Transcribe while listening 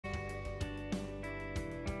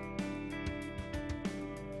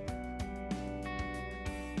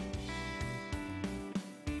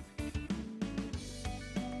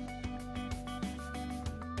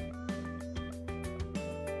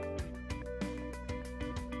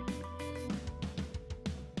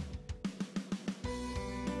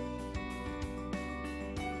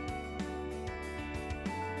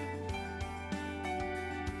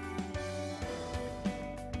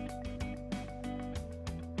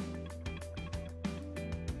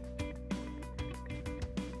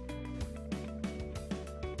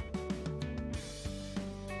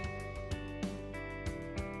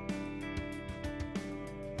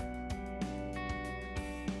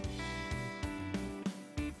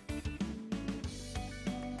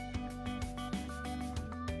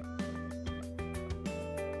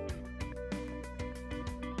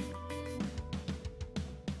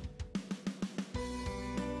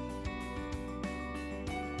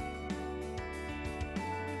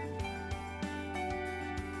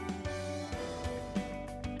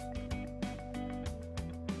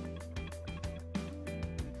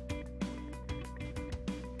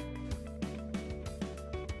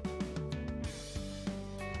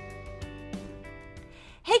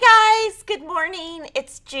Good morning.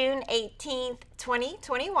 It's June 18th,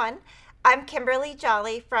 2021. I'm Kimberly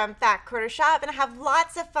Jolly from Fat Quarter Shop, and I have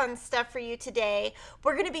lots of fun stuff for you today.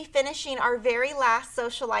 We're going to be finishing our very last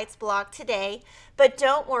Sewcialites block today, but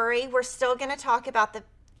don't worry, we're still going to talk about the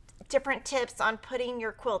different tips on putting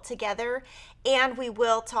your quilt together, and we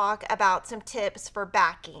will talk about some tips for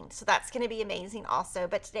backing. So that's going to be amazing also,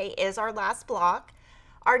 but today is our last block.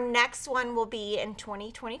 Our next one will be in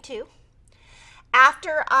 2022.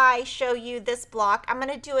 After I show you this block, I'm going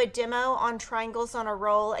to do a demo on triangles on a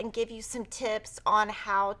roll and give you some tips on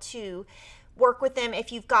how to work with them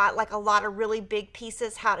if you've got like a lot of really big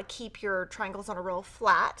pieces, how to keep your triangles on a roll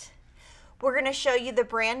flat. We're going to show you the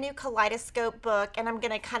brand new Kaleidoscope book, and I'm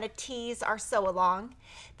going to kind of tease our sew along.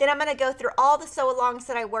 Then I'm going to go through all the sew alongs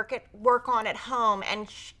that I work on at home, and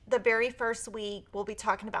the very first week we'll be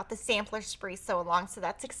talking about the sampler spree sew along, so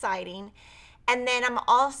that's exciting. And then I'm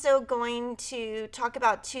also going to talk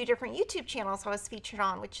about 2 different YouTube channels I was featured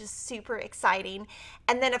on, which is super exciting.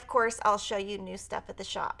 And then of course I'll show you new stuff at the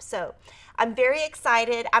shop. So I'm very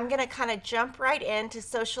excited. I'm going to kind of jump right into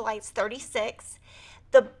Sewcialites 36.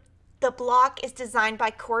 The block is designed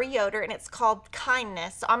by Yoder, and it's called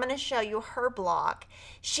Kindness. So I'm going to show you her block.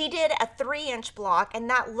 She did a 3-inch block, and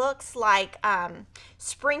that looks like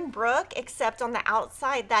Springbrook, except on the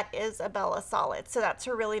outside that is a Bella solid. So that's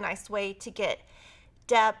a really nice way to get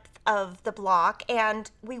depth of the block. And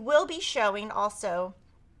we will be showing also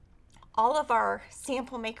all of our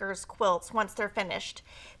sample makers quilts once they're finished.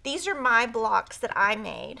 These are my blocks that I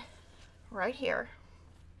made right here.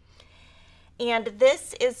 And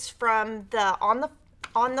this is from the on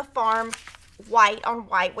the farm white on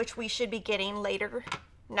white, which we should be getting later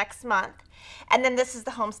next month. And then this is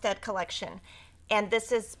the Homestead collection, and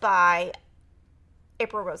this is by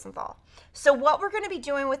April Rosenthal. So what we're going to be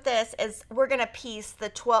doing with this is we're going to piece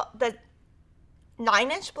the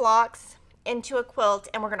 9-inch blocks into a quilt,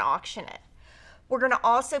 and we're going to auction it. We're going to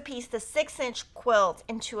also piece the 6-inch quilt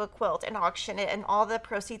into a quilt and auction it, and all the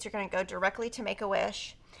proceeds are going to go directly to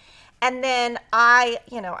Make-A-Wish. And then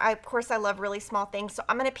of course I love really small things, so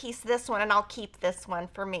I'm going to piece this one, and I'll keep this one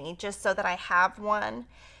for me just so that I have one,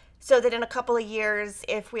 so that in a couple of years,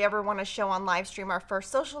 if we ever want to show on live stream our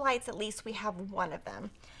first Sewcialites, at least we have one of them.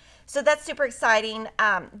 So that's super exciting.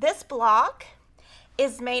 This block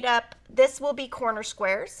is made up, this will be corner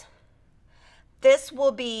squares. This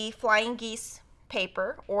will be flying geese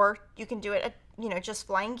paper, or you can do it, just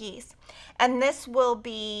flying geese. And this will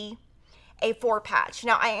be a 4-patch.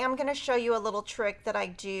 Now I am going to show you a little trick that I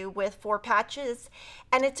do with 4 patches,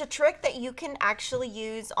 and it's a trick that you can actually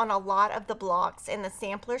use on a lot of the blocks in the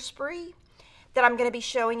sampler spree that I'm going to be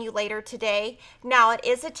showing you later today. Now it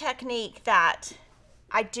is a technique that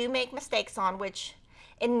I do make mistakes on, which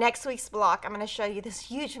in next week's block I'm going to show you this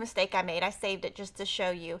huge mistake I made. I saved it just to show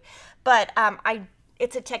you, but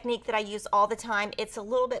it's a technique that I use all the time. It's a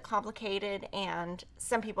little bit complicated and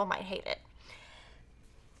some people might hate it.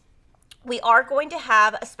 We are going to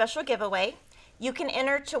have a special giveaway. You can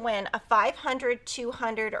enter to win a $500,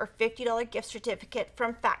 $200, or $50 gift certificate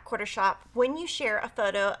from Fat Quarter Shop when you share a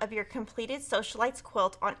photo of your completed Sewcialites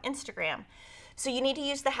quilt on Instagram. So you need to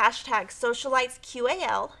use the hashtag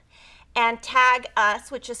SewcialitesQAL and tag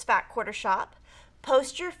us, which is Fat Quarter Shop.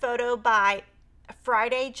 Post your photo by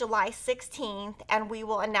Friday, July 16th, and we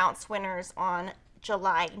will announce winners on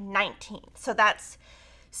July 19th. So that's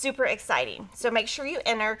super exciting. So make sure you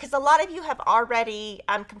enter, because a lot of you have already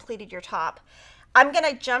completed your top. I'm going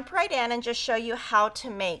to jump right in and just show you how to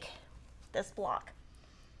make this block.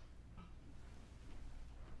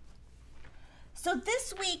 So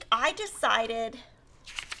this week I decided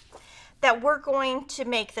that we're going to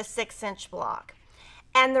make the 6-inch block.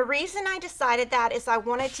 And the reason I decided that is I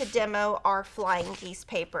wanted to demo our flying geese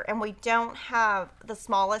paper, and we don't have the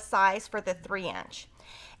smallest size for the 3-inch.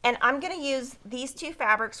 And I'm going to use these 2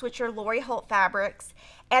 fabrics, which are Lori Holt fabrics,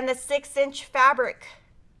 and the 6-inch fabric.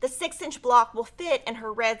 The 6-inch block will fit in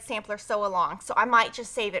her red sampler sew along, so I might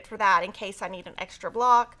just save it for that in case I need an extra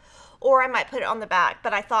block, or I might put it on the back.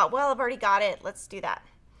 But I thought, well, I've already got it, let's do that.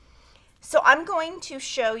 So I'm going to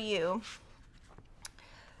show you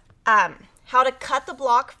how to cut the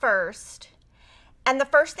block first. And the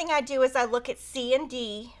first thing I do is I look at C and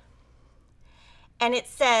D, and it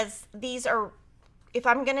says these are, if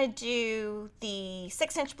I'm going to do the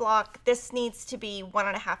 6-inch block, this needs to be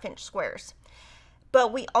 1.5-inch squares.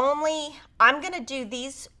 But I'm going to do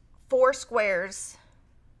these 4 squares.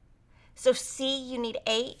 So C, you need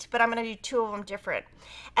 8, but I'm going to do 2 of them different.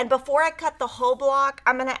 And before I cut the whole block,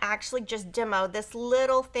 I'm going to actually just demo this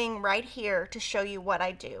little thing right here to show you what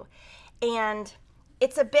I do. And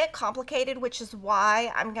It's a bit complicated, which is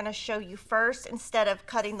why I'm going to show you first instead of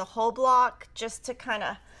cutting the whole block, just to kind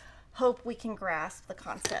of hope we can grasp the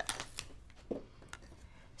concept.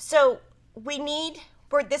 So we need,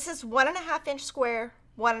 this is 1.5 inch square,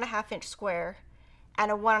 1.5 inch square, and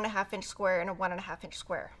a 1.5 inch square, and a 1.5 inch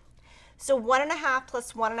square. So 1.5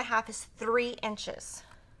 plus 1.5 is 3 inches.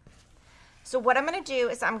 So what I'm going to do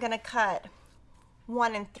is I'm going to cut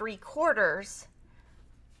 1 3/4.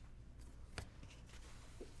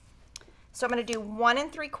 So I'm going to do 1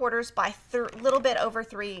 3/4 by a little bit over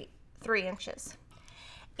 3 inches.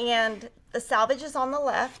 And the salvage is on the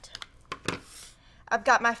left. I've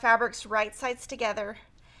got my fabrics right sides together,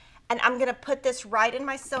 and I'm going to put this right in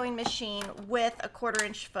my sewing machine with a 1/4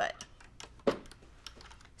 inch foot.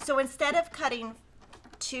 So instead of cutting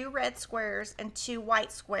 2 red squares and 2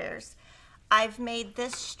 white squares, I've made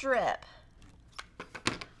this strip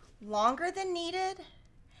longer than needed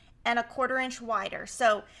and a 1/4 inch wider.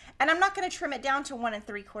 So, and I'm not going to trim it down to 1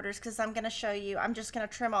 3/4 because I'm going to show you, I'm just going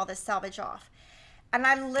to trim all this salvage off. And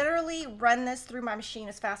I literally run this through my machine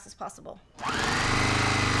as fast as possible.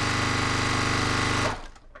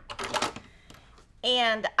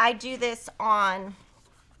 And I do this on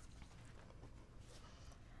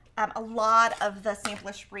a lot of the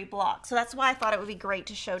sampler spree blocks. So that's why I thought it would be great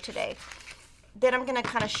to show today. Then I'm going to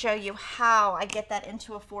kind of show you how I get that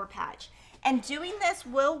into a 4 patch. And doing this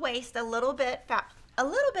will waste a little bit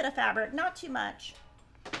of fabric, not too much.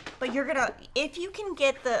 But you're going to, if you can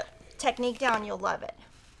get the technique down, you'll love it.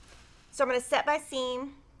 So I'm going to set my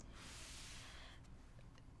seam,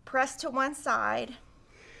 press to one side,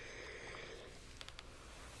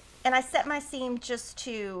 and I set my seam just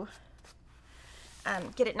to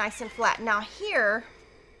get it nice and flat. Now here,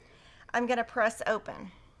 I'm going to press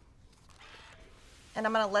open, and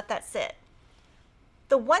I'm going to let that sit.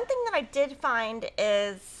 The one thing that I did find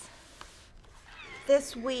is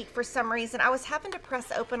this week, for some reason, I was having to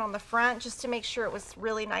press open on the front just to make sure it was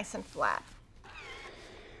really nice and flat.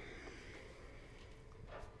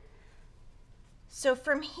 So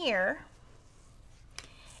from here,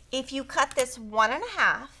 if you cut this 1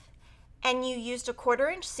 1/2 and you used a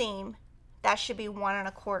 1/4 inch seam, that should be 1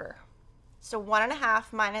 1/4. So 1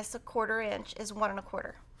 1/2 minus a 1/4 inch is 1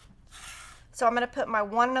 1/4. So I'm going to put my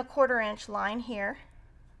 1 1/4 inch line here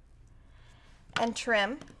and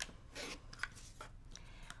trim.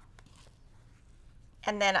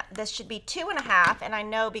 And then this should be 2 1/2, and I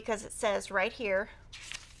know because it says right here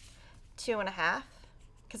 2 1/2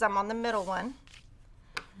 because I'm on the middle one.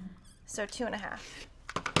 So 2 1/2.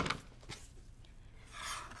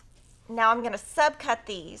 Now I'm going to subcut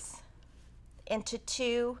these into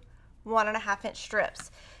 2 1 1/2 inch strips.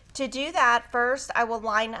 To do that, first I will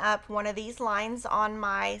line up one of these lines on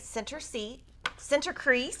my center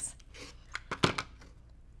crease,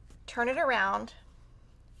 turn it around,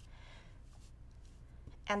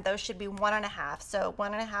 and those should be 1 1/2. So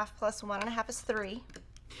 1 1/2 plus 1 1/2 is 3.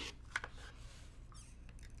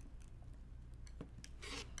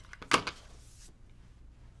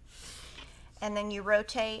 And then you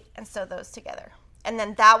rotate and sew those together. And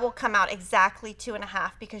then that will come out exactly 2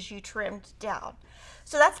 1/2 because you trimmed down.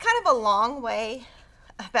 So that's kind of a long way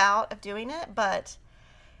about of doing it, but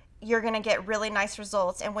you're going to get really nice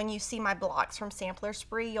results. And when you see my blocks from Sampler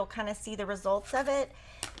Spree, you'll kind of see the results of it.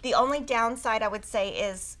 The only downside I would say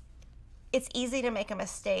is it's easy to make a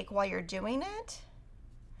mistake while you're doing it.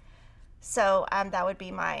 So that would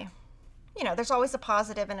be my, there's always a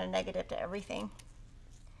positive and a negative to everything.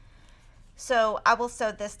 So I will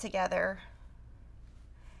sew this together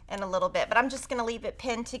in a little bit, but I'm just going to leave it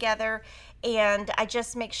pinned together, and I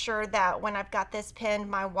just make sure that when I've got this pinned,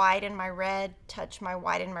 my white and my red touch my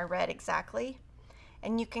white and my red exactly,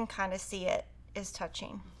 and you can kind of see it is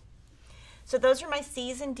touching. So those are my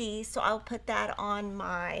C's and D's, so I'll put that on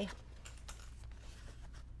my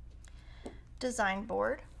design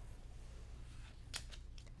board.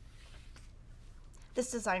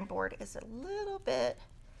 This design board is a little bit,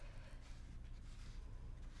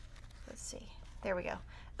 let's see, there we go.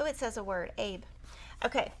 Oh, it says a word, Abe.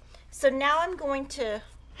 Okay, so now I'm going to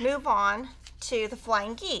move on to the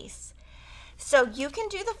flying geese. So you can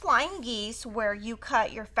do the flying geese where you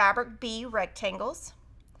cut your fabric B rectangles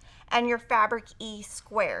and your fabric E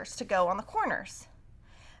squares to go on the corners.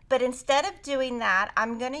 But instead of doing that,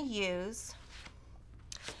 I'm going to use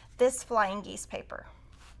this flying geese paper.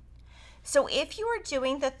 So if you are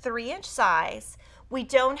doing the 3-inch size, we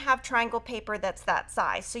don't have triangle paper that's that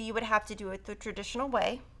size, so you would have to do it the traditional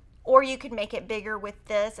way, or you could make it bigger with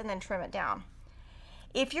this and then trim it down.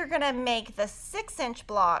 If you're going to make the 6-inch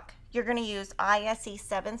block, you're going to use ISE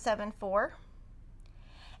 774,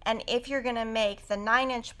 and if you're going to make the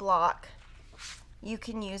 9-inch block, you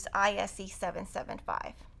can use ISE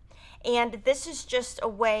 775. And this is just a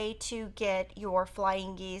way to get your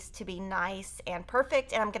flying geese to be nice and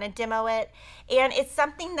perfect, and I'm going to demo it. And it's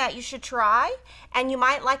something that you should try, and you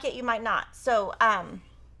might like it, you might not. So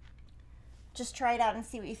just try it out and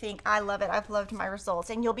see what you think. I love it. I've loved my results,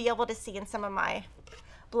 and you'll be able to see in some of my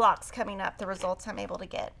blocks coming up the results I'm able to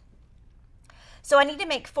get. So I need to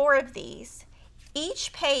make 4 of these.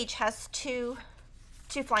 Each page has two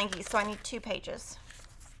flying geese, so I need 2 pages.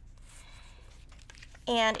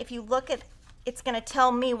 And if you look at, it's going to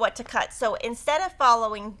tell me what to cut. So instead of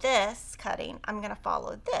following this cutting, I'm going to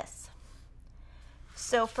follow this.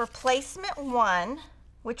 So for placement 1,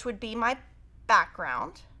 which would be my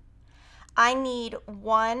background, I need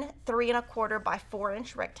 1 3¼ by 4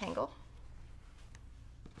 inch rectangle.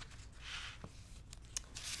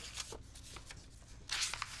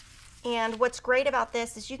 And what's great about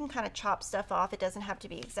this is you can kind of chop stuff off. It doesn't have to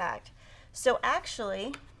be exact. So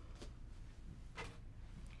actually,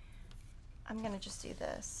 I'm going to just do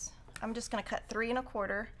this. I'm just going to cut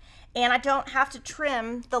 3¼ and I don't have to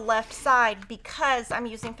trim the left side because I'm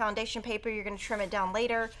using foundation paper. You're going to trim it down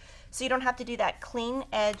later, so you don't have to do that clean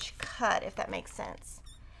edge cut, if that makes sense.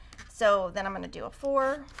 So then I'm going to do a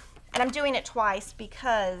 4, and I'm doing it twice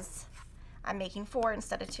because I'm making 4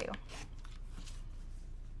 instead of 2.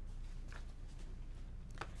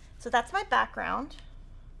 So that's my background.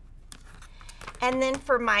 And then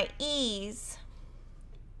for my ease,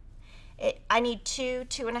 I need 2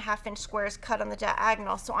 2½ inch squares cut on the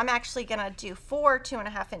diagonal. So I'm actually going to do 4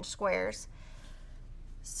 2½ inch squares.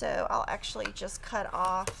 So I'll actually just cut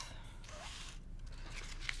off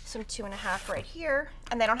some 2½ right here,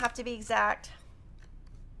 and they don't have to be exact.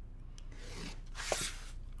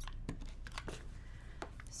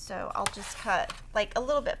 So I'll just cut like a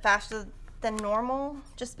little bit faster than normal,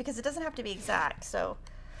 just because it doesn't have to be exact. So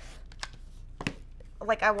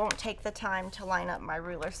like I won't take the time to line up my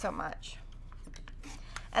ruler so much.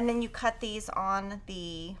 And then you cut these on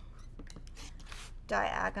the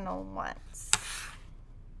diagonal once.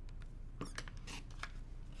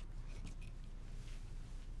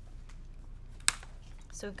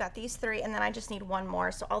 So we've got these 3, and then I just need 1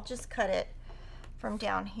 more. So I'll just cut it from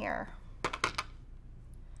down here.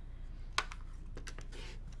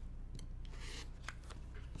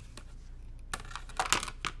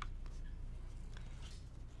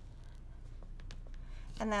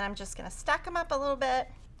 And then I'm just going to stack them up a little bit,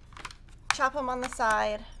 chop them on the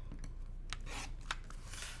side,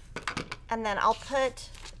 and then I'll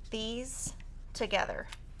put these together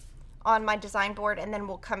on my design board, and then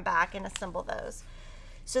we'll come back and assemble those.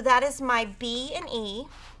 So that is my B and E,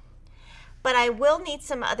 but I will need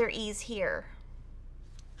some other E's here.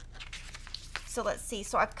 So let's see.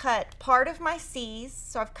 So I've cut part of my C's,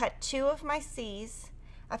 so I've cut 2 of my C's,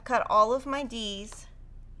 I've cut all of my D's,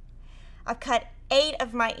 I've cut 8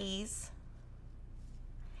 of my E's.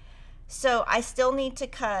 So I still need to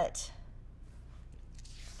cut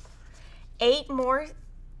 8 more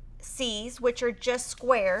C's, which are just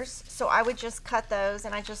squares. So I would just cut those,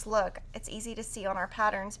 and I just look. It's easy to see on our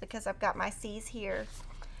patterns because I've got my C's here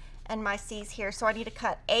and my C's here. So I need to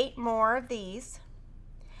cut 8 more of these.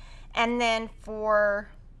 And then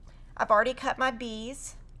I've already cut my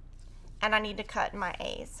B's, and I need to cut my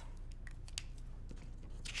A's.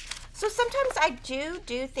 So sometimes I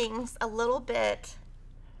do things a little bit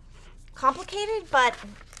complicated, but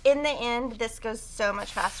in the end, this goes so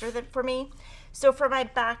much faster than for me. So for my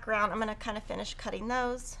background, I'm going to kind of finish cutting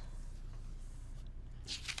those.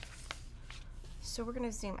 So we're going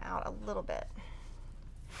to zoom out a little bit.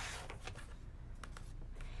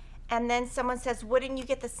 And then someone says, wouldn't you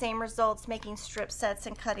get the same results making strip sets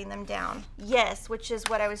and cutting them down? Yes, which is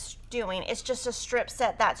what I was doing. It's just a strip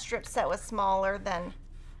set. That strip set was smaller than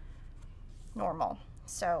normal.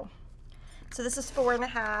 So this is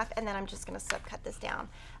 4½, and then I'm just going to subcut this down.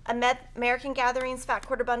 American Gatherings Fat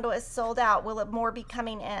Quarter Bundle is sold out. Will it more be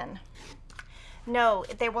coming in? No,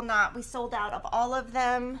 they will not. We sold out of all of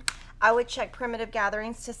them. I would check Primitive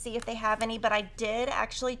Gatherings to see if they have any, but I did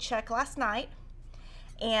actually check last night,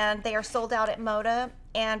 and they are sold out at Moda.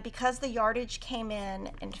 And because the yardage came in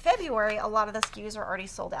February, a lot of the SKUs are already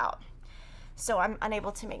sold out. So I'm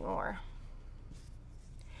unable to make more.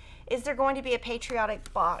 Is there going to be a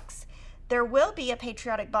patriotic box? There will be a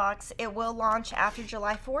patriotic box. It will launch after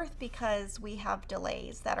July 4th because we have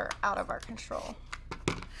delays that are out of our control.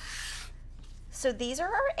 So these are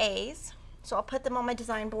our A's. So I'll put them on my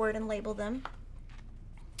design board and label them.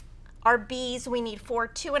 Our B's, we need 4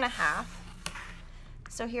 2½.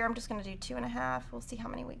 So here I'm just going to do 2½. We'll see how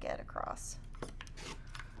many we get across.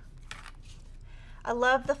 I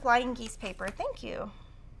love the Flying Geese paper. Thank you.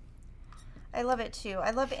 I love it too.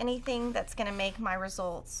 I love anything that's going to make my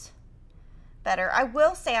results better. I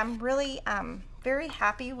will say I'm really very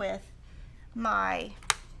happy with my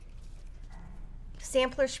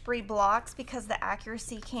sampler spree blocks because the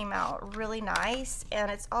accuracy came out really nice,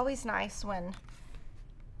 and it's always nice when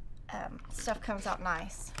stuff comes out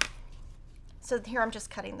nice. So here I'm just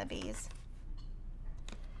cutting the V's.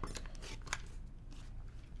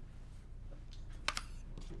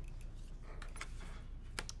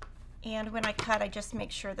 And when I cut, I just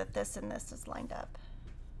make sure that this and this is lined up.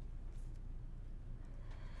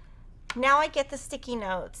 Now I get the sticky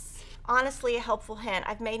notes. Honestly, a helpful hint.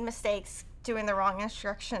 I've made mistakes doing the wrong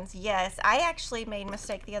instructions. Yes, I actually made a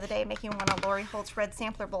mistake the other day making one of Lori Holt's red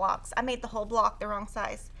sampler blocks. I made the whole block the wrong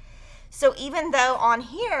size. So even though on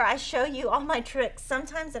here I show you all my tricks,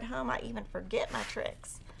 sometimes at home I even forget my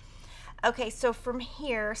tricks. Okay, so from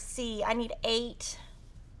here, see, I need 8.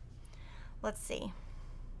 Let's see.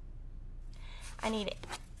 I need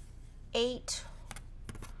 8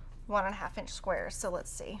 1.5 inch squares. So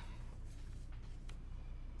let's see.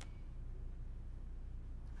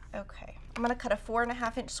 Okay, I'm gonna cut a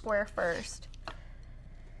 4.5 inch square first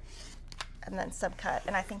and then subcut,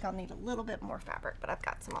 and I think I'll need a little bit more fabric, but I've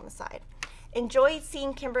got some on the side. Enjoyed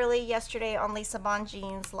seeing Kimberly yesterday on Lisa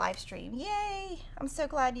Bonjean's live stream. Yay! I'm so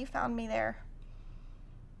glad you found me there.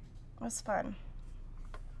 It was fun.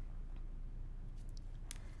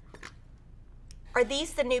 Are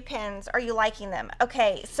these the new pins? Are you liking them?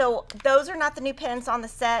 Okay, so those are not the new pins on the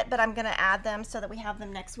set, but I'm gonna add them so that we have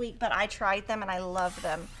them next week, but I tried them and I love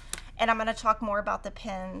them. And I'm gonna talk more about the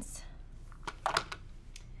pins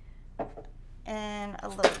in a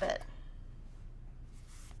little bit.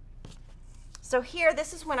 So here,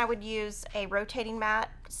 this is when I would use a rotating mat.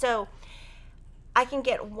 So I can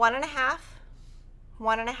get 1.5,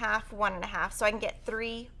 1.5, 1.5, so I can get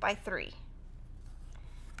 3 by 3.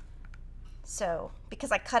 So,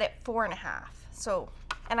 because I cut it 4.5. So,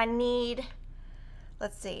 and I need,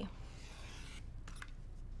 let's see,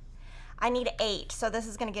 I need 8. So this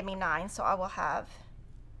is going to give me 9. So I will have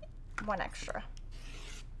 1 extra.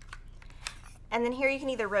 And then here you can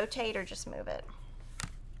either rotate or just move it.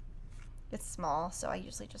 It's small, so I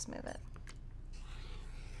usually just move it.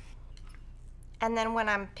 And then when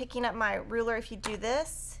I'm picking up my ruler, if you do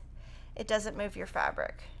this, it doesn't move your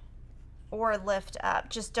fabric. Or lift up.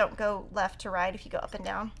 Just don't go left to right if you go up and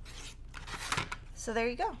down. So there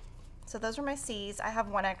you go. So those are my C's. I have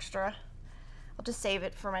 1 extra. I'll just save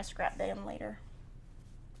it for my scrap band later.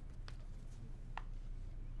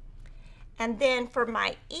 And then for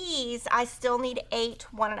my E's, I still need 8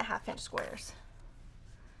 1.5 inch squares.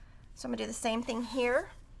 So I'm gonna do the same thing here,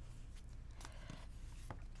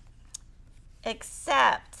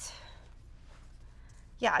 except,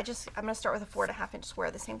 yeah, I'm gonna start with a 4.5 inch square,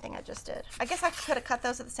 the same thing I just did. I guess I could have cut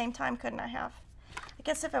those at the same time, couldn't I have? I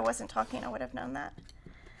guess if I wasn't talking, I would have known that.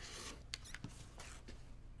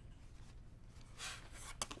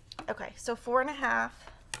 Okay, so 4.5,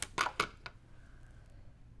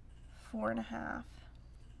 4.5,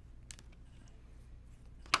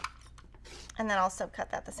 and then I'll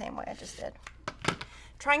subcut that the same way I just did.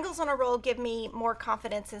 Triangles on a roll give me more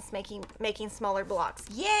confidence in making smaller blocks.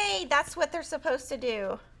 Yay, that's what they're supposed to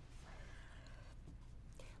do.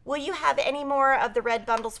 Will you have any more of the red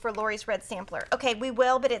bundles for Lori's red sampler? Okay, we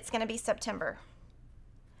will, but it's going to be September.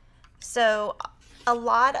 So a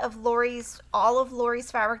lot of all of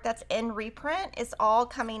Lori's fabric that's in reprint is all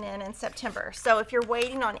coming in September. So if you're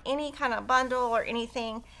waiting on any kind of bundle or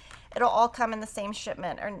anything, it'll all come in the same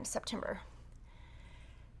shipment or in September.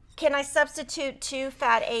 Can I substitute 2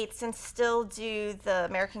 fat 8s and still do the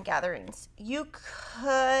American Gatherings? You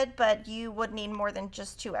could, but you would need more than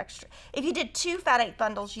just 2 extra. If you did 2 fat 8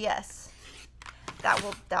 bundles, yes,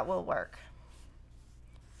 that will work.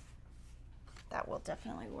 That will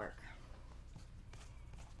definitely work.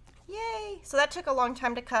 Yay! So that took a long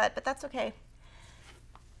time to cut, but that's okay.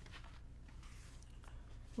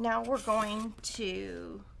 Now we're going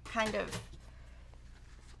to kind of,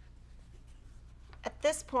 at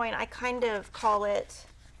this point, I kind of call it,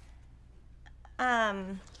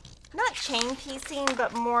 not chain piecing,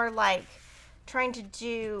 but more like trying to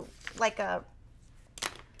do like a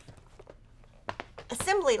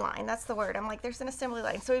assembly line. That's the word. I'm like, there's an assembly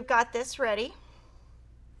line. So we've got this ready.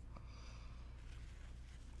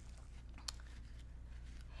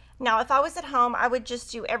 Now, if I was at home, I would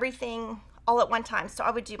just do everything all at one time. So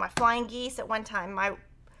I would do my flying geese at one time,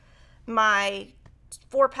 my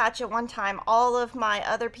 4 patch at one time, all of my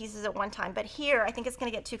other pieces at one time. But here, I think it's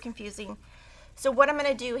going to get too confusing. So what I'm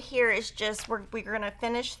going to do here is just, we're going to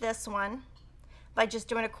finish this one by just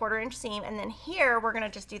doing a 1/4 inch seam. And then here, we're going to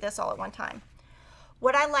just do this all at one time.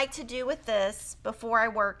 What I like to do with this before I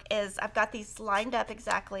work is I've got these lined up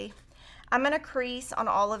exactly. I'm going to crease on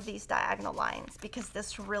all of these diagonal lines because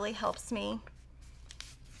this really helps me.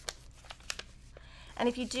 And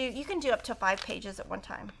if you do, you can do up to 5 pages at one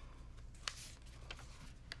time.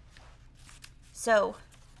 So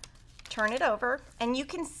turn it over and you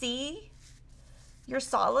can see your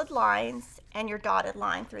solid lines and your dotted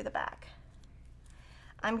line through the back.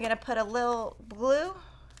 I'm going to put a little glue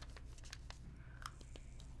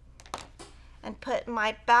and put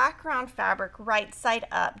my background fabric right side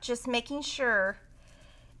up, just making sure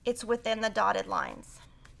it's within the dotted lines.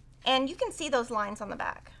 And you can see those lines on the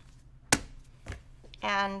back.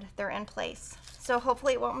 And they're in place. So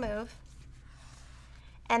hopefully it won't move.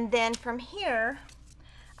 And then from here,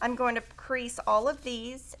 I'm going to crease all of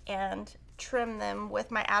these and trim them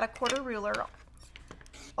with my add a quarter ruler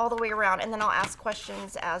all the way around, and then I'll ask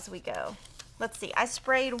questions as we go. Let's see, I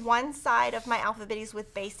sprayed one side of my alphabetties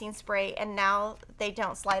with basting spray and now they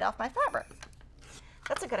don't slide off my fabric.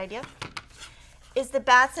 That's a good idea. Is the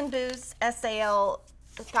Bats and Booze SAL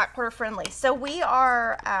fat quarter friendly? So we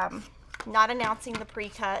are not announcing the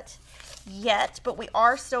pre-cut yet, but we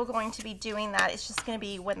are still going to be doing that. It's just going to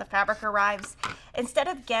be when the fabric arrives. Instead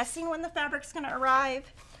of guessing when the fabric's going to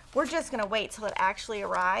arrive, we're just going to wait till it actually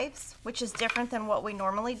arrives, which is different than what we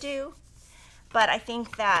normally do. But I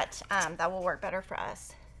think that that will work better for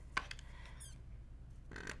us.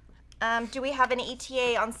 Do we have an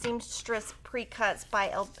ETA on seamstress pre-cuts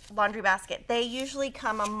by Laundry Basket? They usually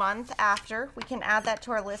come a month after. We can add that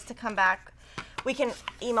to our list to come back. We can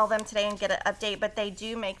email them today and get an update, but they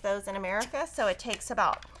do make those in America, so it takes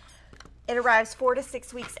about, it arrives 4 to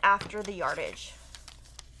 6 weeks after the yardage.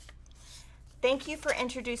 Thank you for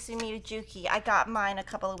introducing me to Juki. I got mine a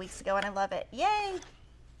couple of weeks ago and I love it. Yay!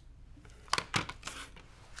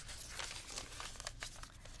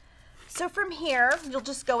 So from here, you'll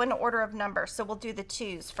just go in order of number. So we'll do the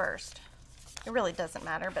 2s first. It really doesn't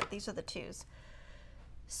matter, but these are the 2s.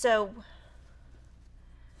 So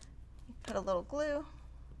put a little glue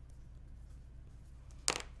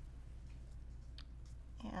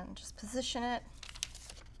and just position it.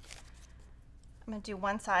 I'm going to do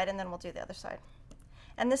one side and then we'll do the other side.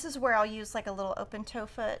 And this is where I'll use like a little open toe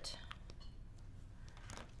foot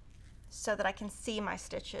so that I can see my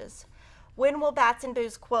stitches. When will Bats and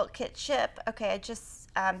Booze quilt kit ship? Okay, I just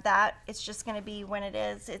it's just going to be when it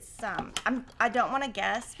is. It's I don't want to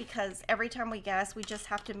guess because every time we guess, we just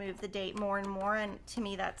have to move the date more and more, and to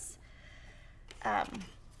me that's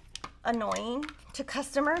annoying to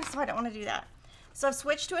customers, so I don't want to do that. So I've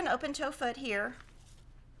switched to an open toe foot here,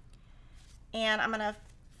 and I'm going to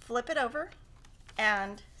flip it over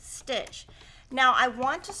and stitch. Now I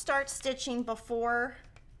want to start stitching before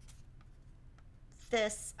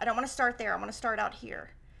this. I don't want to start there. I want to start out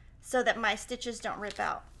here so that my stitches don't rip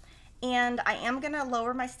out. And I am going to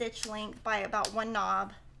lower my stitch length by about 1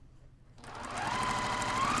 knob.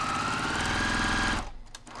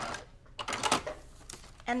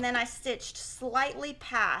 And then I stitched slightly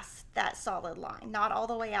past that solid line, not all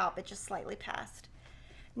the way out, but just slightly past.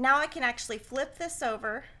 Now I can actually flip this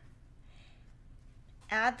over,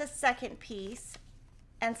 add the second piece,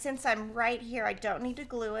 and since I'm right here, I don't need to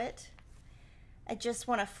glue it. I just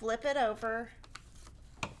want to flip it over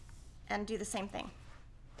and do the same thing.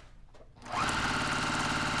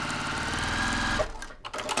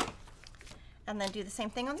 And then do the same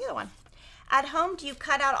thing on the other one. At home, do you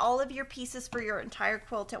cut out all of your pieces for your entire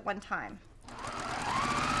quilt at one time?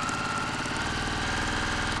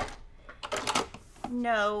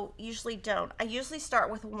 No, usually don't. I usually start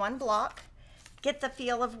with one block, get the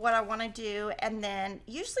feel of what I want to do, and then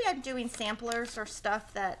usually I'm doing samplers or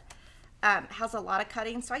stuff that has a lot of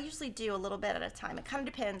cutting, so I usually do a little bit at a time. It kind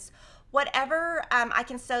of depends. Whatever I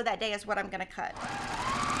can sew that day is what I'm going to cut.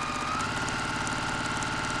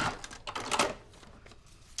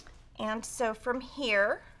 And so from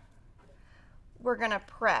here, we're going to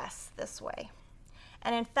press this way.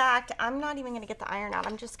 And in fact, I'm not even going to get the iron out.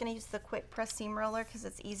 I'm just going to use the quick press seam roller because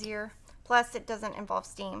it's easier. Plus, it doesn't involve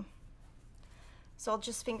steam. So I'll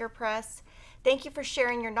just finger press. Thank you for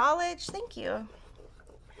sharing your knowledge. Thank you.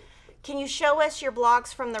 Can you show us your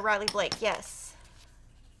blogs from the Riley Blake? Yes.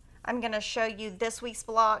 I'm going to show you this week's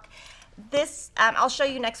blog. This, I'll show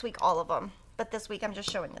you next week all of them, but this week I'm just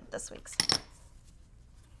showing you this week's.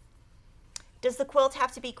 Does the quilt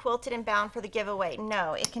have to be quilted and bound for the giveaway?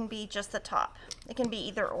 No, it can be just the top. It can be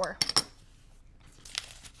either or.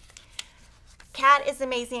 Kat is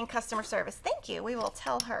amazing in customer service. Thank you. We will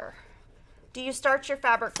tell her. Do you start your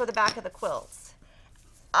fabric for the back of the quilts?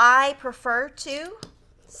 I prefer to.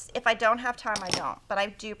 If I don't have time, I don't, but I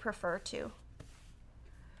do prefer to.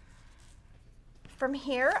 From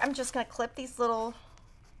here, I'm just going to clip these little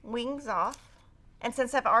wings off. And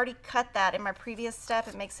since I've already cut that in my previous step,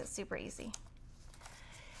 it makes it super easy.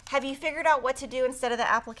 Have you figured out what to do instead of the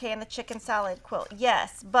applique and the chicken salad quilt?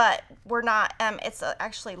 Yes, but we're not,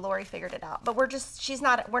 actually Lori figured it out, but we're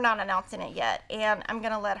not announcing it yet, and I'm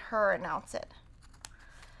going to let her announce it.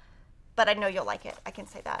 But I know you'll like it, I can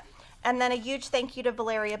say that. And then a huge thank you to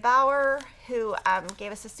Valeria Bauer, who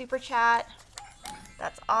gave us a super chat.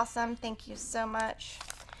 That's awesome, thank you so much.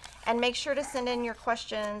 And make sure to send in your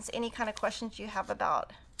questions, any kind of questions you have about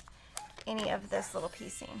any of this little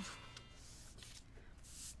piecing.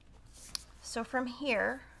 So from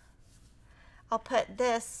here, I'll put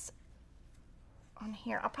this on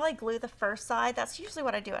here. I'll probably glue the first side. That's usually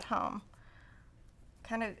what I do at home.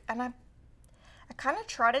 I kind of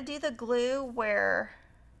try to do the glue where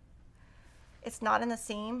it's not in the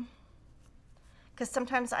seam, because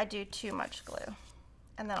sometimes I do too much glue.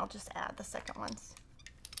 And then I'll just add the second ones.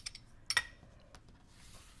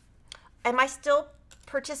 Am I still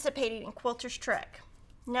participating in Quilter's Trick?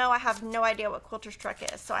 No, I have no idea what Quilter's Trick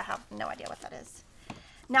is, so I have no idea what that is.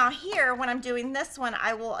 Now here, when I'm doing this one,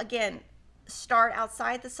 I will again start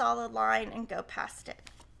outside the solid line and go past it.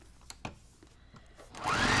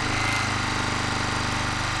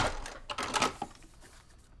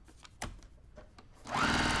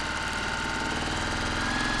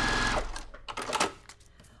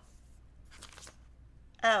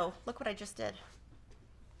 Oh, look what I just did.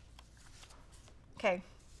 Okay,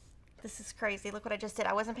 this is crazy. Look what I just did.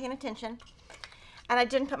 I wasn't paying attention, and I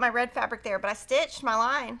didn't put my red fabric there, but I stitched my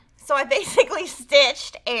line. So I basically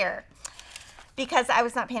stitched air because I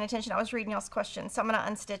was not paying attention. I was reading y'all's questions. So I'm going to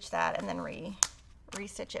unstitch that and then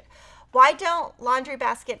re-stitch it. Why don't laundry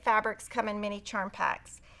basket fabrics come in mini charm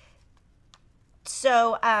packs?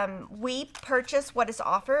 So we purchase what is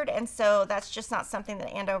offered, and so that's just not something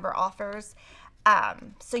that Andover offers.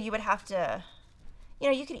 So you would have to, you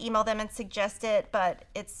know, you could email them and suggest it, but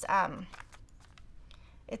it's up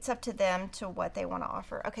to them to what they want to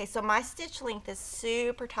offer. Okay, so my stitch length is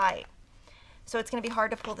super tight, so it's going to be hard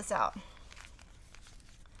to pull this out.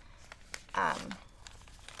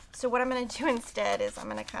 So what I'm going to do instead is I'm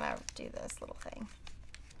going to kind of do this little thing.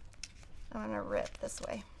 I'm going to rip this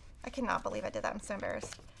way. I cannot believe I did that. I'm so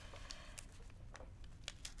embarrassed.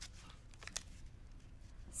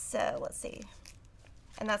 So let's see.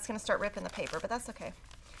 And that's going to start ripping the paper, but that's okay.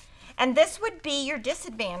 And this would be your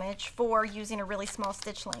disadvantage for using a really small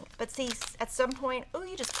stitch length. But see, at some point, oh,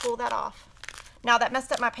 you just pull that off. Now that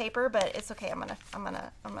messed up my paper, but it's okay. I'm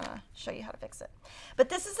gonna show you how to fix it. But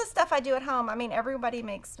this is the stuff I do at home. I mean, everybody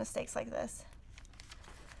makes mistakes like this.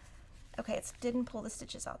 Okay, it didn't pull the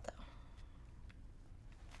stitches out though.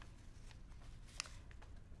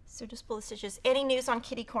 So just pull the stitches. Any news on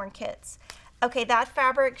kitty corn kits? Okay, that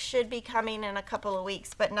fabric should be coming in a couple of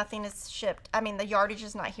weeks, but nothing is shipped. I mean, the yardage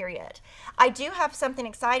is not here yet. I do have something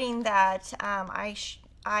exciting that I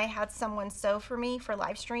had someone sew for me for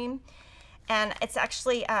live stream, and it's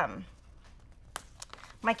actually,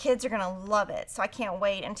 my kids are gonna love it, so I can't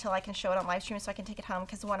wait until I can show it on live stream so I can take it home,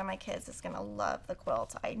 because one of my kids is gonna love the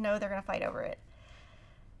quilt. I know they're gonna fight over it.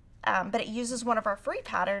 But it uses one of our free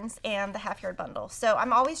patterns and the half yard bundle. So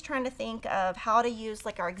I'm always trying to think of how to use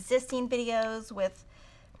like our existing videos with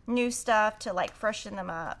new stuff to like freshen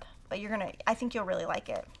them up. But I think you'll really like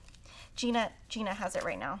it. Gina has it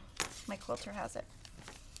right now. My quilter has it.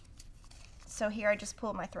 So here I just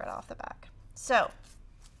pulled my thread off the back. So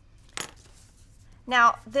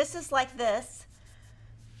now this is like this.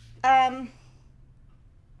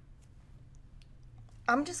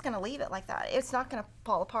 I'm just going to leave it like that. It's not going to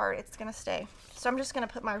fall apart. It's going to stay. So I'm just going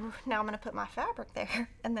to put my fabric there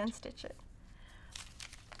and then stitch it.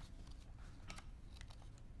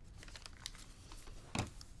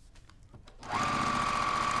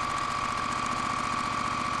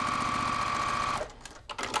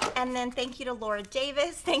 And then thank you to Laura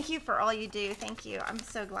Davis. Thank you for all you do. Thank you. I'm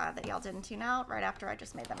so glad that y'all didn't tune out right after I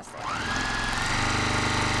just made that mistake.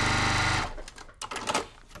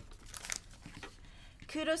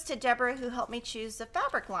 Kudos to Deborah who helped me choose the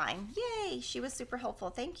fabric line. Yay, she was super helpful.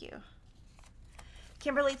 Thank you.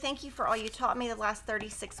 Kimberly, thank you for all you taught me the last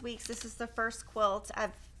 36 weeks. This is the first quilt.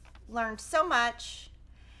 I've learned so much,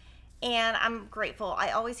 and I'm grateful.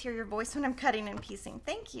 I always hear your voice when I'm cutting and piecing.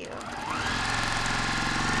 Thank you.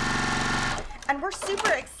 And we're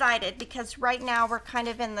super excited because right now we're kind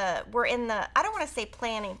of in the, I don't want to say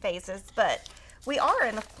planning phases, but we are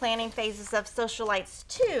in the planning phases of Sewcialites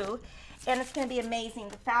 2. And it's going to be amazing.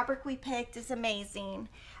 The fabric we picked is amazing.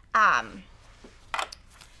 And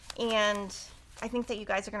I think that you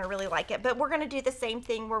guys are going to really like it. But we're going to do the same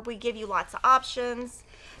thing where we give you lots of options.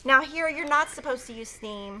 Now here, you're not supposed to use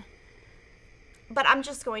steam, but I'm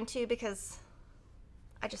just going to because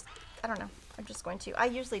I don't know. I'm just going to. I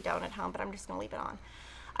usually don't at home, but I'm just going to leave it on.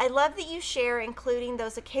 I love that you share, including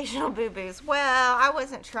those occasional boo-boos. Well, I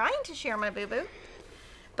wasn't trying to share my boo-boo,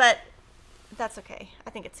 but that's okay. I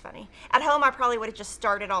think it's funny. At home, I probably would have just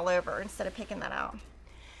started all over instead of picking that out.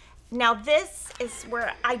 Now, this is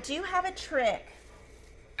where I do have a trick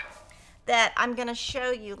that I'm going to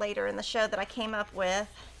show you later in the show that I came up with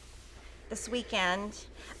this weekend.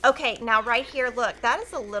 Okay, now right here, look, that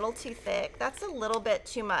is a little too thick. That's a little bit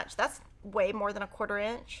too much. That's way more than 1/4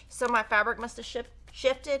 inch. So my fabric must have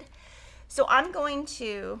shifted. So I'm going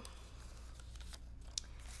to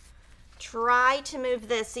try to move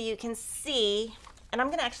this so you can see, and I'm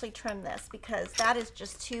going to actually trim this because that is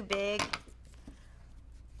just too big.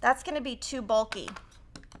 That's going to be too bulky.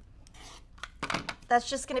 That's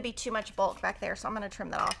just going to be too much bulk back there, so I'm going to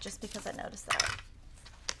trim that off just because I noticed that.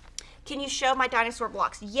 Can you show my dinosaur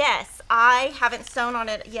blocks? Yes, I haven't sewn on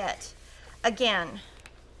it yet, again,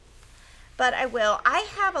 but I will. I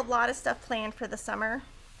have a lot of stuff planned for the summer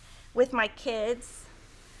with my kids,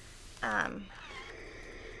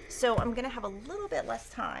 so I'm going to have a little bit less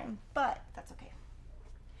time, but that's okay.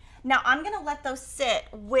 Now I'm going to let those sit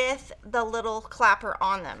with the little clapper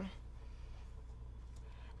on them.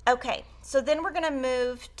 Okay, so then we're going to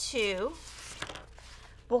move to,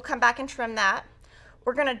 we'll come back and trim that.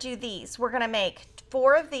 We're going to do these. We're going to make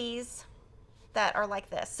 4 of these that are like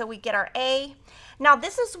this. So we get our A. Now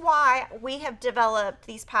this is why we have developed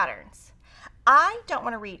these patterns. I don't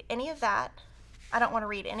want to read any of that. I don't want to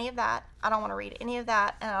read any of that. I don't want to read any of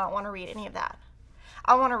that. And I don't want to read any of that.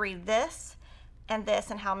 I want to read this and this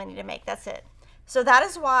and how many to make. That's it. So that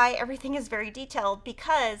is why everything is very detailed,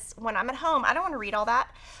 because when I'm at home, I don't want to read all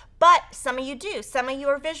that. But some of you do. Some of you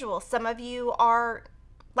are visual. Some of you are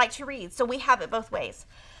like to read. So we have it both ways.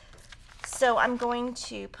 So I'm going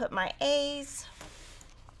to put my A's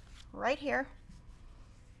right here.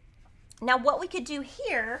 Now what we could do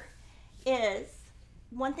here is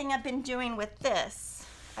one thing I've been doing with this.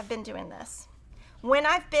 I've been doing this. When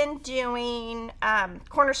I've been doing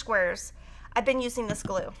corner squares, I've been using this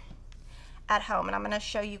glue at home, and I'm going to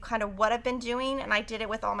show you kind of what I've been doing, and I did it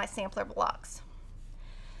with all my sampler blocks.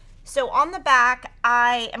 So on the back,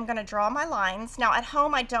 I am going to draw my lines. Now at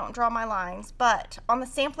home, I don't draw my lines, but on the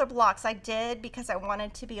sampler blocks, I did because I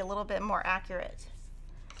wanted to be a little bit more accurate.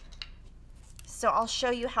 So I'll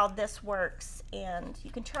show you how this works, and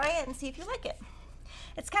you can try it and see if you like it.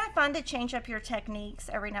 It's kind of fun to change up your techniques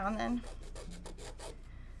every now and then.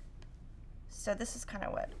 So this is kind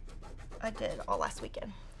of what I did all last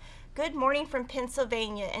weekend. Good morning from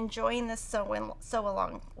Pennsylvania. Enjoying this sew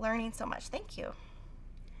along, learning so much. Thank you.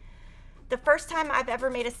 The first time I've ever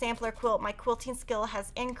made a sampler quilt, my quilting skill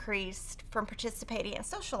has increased from participating in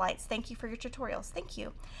Sewcialites. Thank you for your tutorials. Thank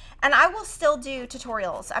you. And I will still do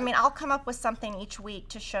tutorials. I mean, I'll come up with something each week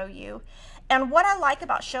to show you. And what I like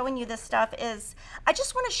about showing you this stuff is I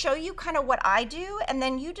just want to show you kind of what I do, and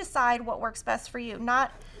then you decide what works best for you.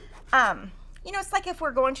 Not, you know, it's like if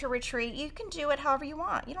we're going to a retreat, you can do it however you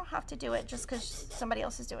want. You don't have to do it just because somebody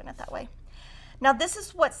else is doing it that way. Now this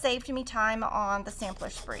is what saved me time on the sampler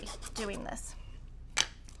spree, doing this.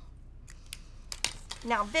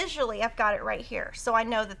 Now visually, I've got it right here. So I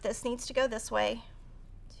know that this needs to go this way.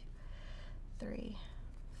 2, 3,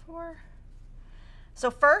 4. So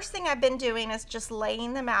first thing I've been doing is just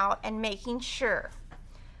laying them out and making sure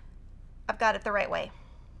I've got it the right way.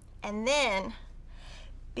 And then,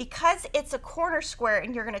 because it's a corner square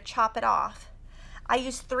and you're going to chop it off, I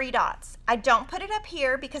use 3 dots. I don't put it up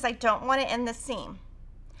here because I don't want it in the seam.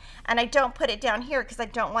 And I don't put it down here because I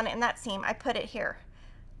don't want it in that seam. I put it here.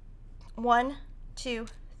 1, 2,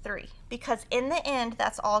 3. Because in the end,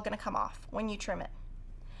 that's all going to come off when you trim it.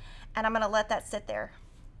 And I'm going to let that sit there.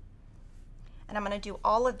 And I'm going to do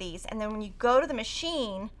all of these. And then when you go to the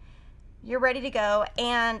machine, you're ready to go.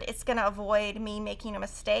 And it's going to avoid me making a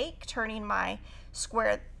mistake, turning my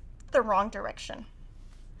square the wrong direction.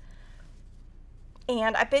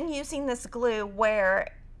 And I've been using this glue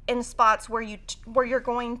where in spots where you're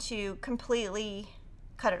going to completely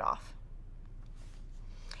cut it off.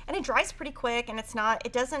 And it dries pretty quick, and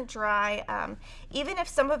it doesn't dry, even if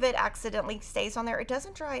some of it accidentally stays on there, it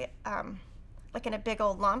doesn't dry like in a big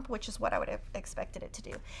old lump, which is what I would have expected it to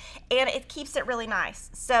do. And it keeps it really nice.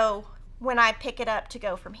 So when I pick it up to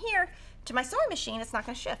go from here to my sewing machine, it's not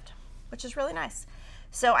going to shift, which is really nice.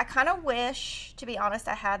 So I kind of wish, to be honest,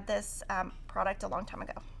 I had this product a long time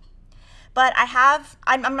ago. But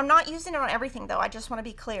I'm not using it on everything though. I just want to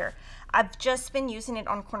be clear. I've just been using it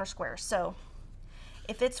on corner squares. So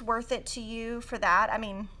if it's worth it to you for that, I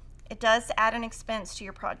mean, it does add an expense to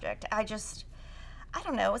your project. I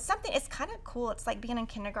don't know, it's something, it's kind of cool. It's like being in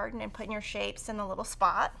kindergarten and putting your shapes in the little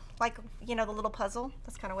spot, like, you know, the little puzzle.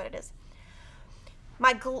 That's kind of what it is.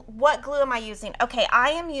 What glue am I using? Okay,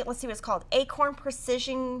 let's see what it's called. Acorn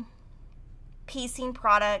Precision Piecing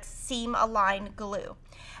Products Seam Aligned Glue.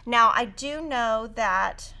 Now, I do know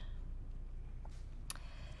that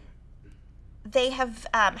they have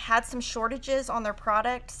had some shortages on their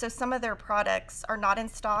product, so some of their products are not in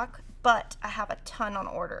stock, but I have a ton on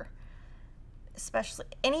order. Especially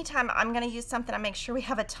anytime I'm going to use something, I make sure we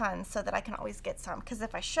have a ton so that I can always get some, because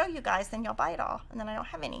if I show you guys, then you'll buy it all, and then I don't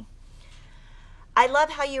have any. I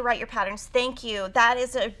love how you write your patterns. Thank you. That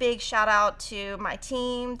is a big shout out to my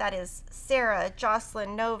team. That is Sarah,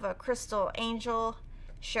 Jocelyn, Nova, Crystal, Angel,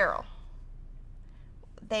 Cheryl.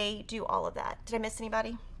 They do all of that. Did I miss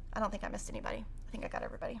anybody? I don't think I missed anybody. I think I got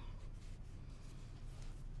everybody.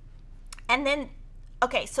 And then,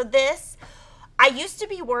 okay, so this, I used to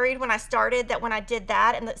be worried when I started that when I did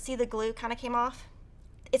that and see the glue kind of came off.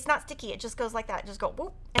 It's not sticky. It just goes like that. It just go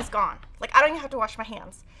whoop, and it's gone. Like, I don't even have to wash my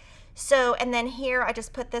hands. So, and then here I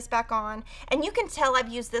just put this back on, and you can tell I've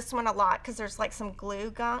used this one a lot because there's like some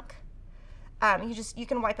glue gunk. You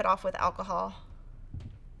can wipe it off with alcohol.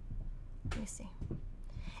 Let me see.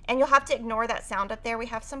 And you'll have to ignore that sound up there. We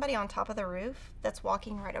have somebody on top of the roof that's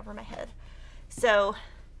walking right over my head. So,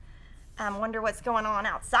 wonder what's going on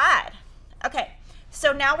outside. Okay,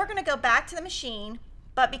 so now we're gonna go back to the machine,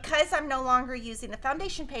 but because I'm no longer using the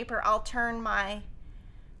foundation paper, I'll turn my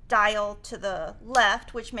dial to the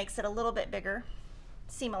left, which makes it a little bit bigger,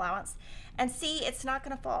 seam allowance, and see, it's not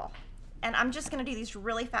gonna fall. And I'm just gonna do these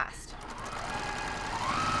really fast.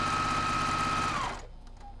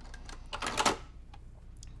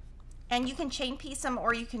 And you can chain piece them,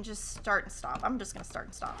 or you can just start and stop. I'm just gonna start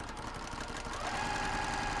and stop.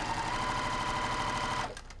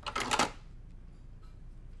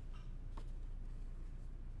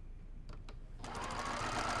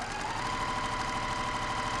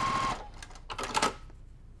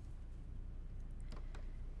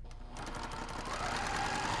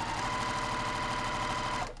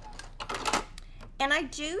 And I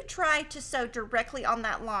do try to sew directly on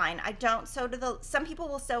that line. I don't sew to the, some people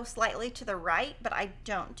will sew slightly to the right, but I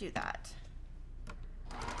don't do that.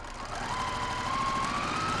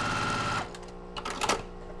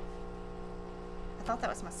 I thought that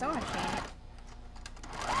was my sewing machine.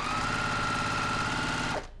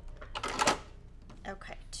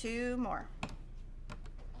 Okay, 2 more.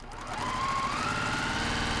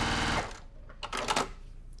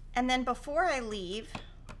 And then before I leave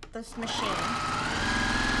this machine,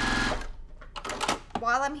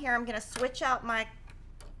 while I'm here, I'm going to switch out my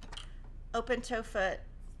open toe foot.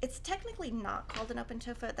 It's technically not called an open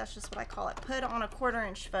toe foot. That's just what I call it. Put on a 1/4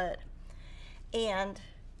 inch foot and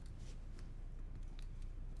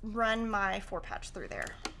run my 4-patch through there.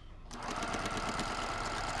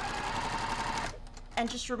 And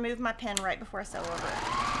just remove my pin right before I sew over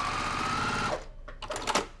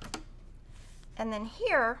it. And then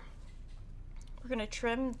here, we're going to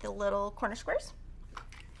trim the little corner squares.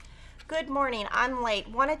 Good morning, I'm late.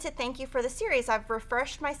 Wanted to thank you for the series. I've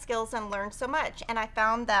refreshed my skills and learned so much, and I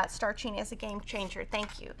found that starching is a game changer.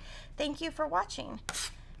 Thank you. Thank you for watching.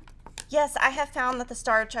 Yes, I have found that the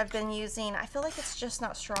starch I've been using, I feel like it's just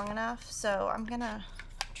not strong enough, so I'm gonna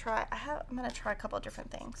try a couple of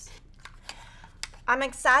different things. I'm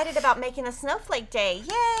excited about making a snowflake day.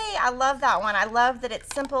 Yay, I love that one. I love that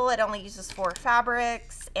it's simple. It only uses 4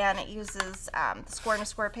 fabrics, and it uses the square and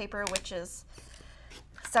square paper, which is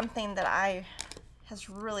something that has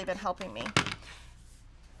really been helping me.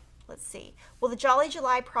 Let's see. Will the Jolly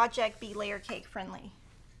July project be layer cake friendly?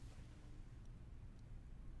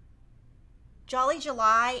 Jolly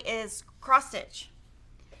July is cross stitch.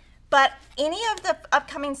 But any of the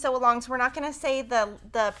upcoming sew alongs, we're not going to say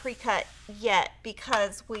the pre-cut yet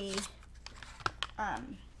because we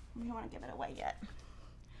don't want to give it away yet.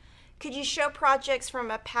 Could you show projects from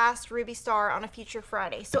a past Ruby Star on a future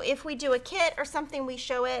Friday? So if we do a kit or something, we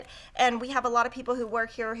show it, and we have a lot of people who work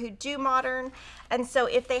here who do modern, and so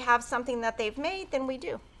if they have something that they've made, then we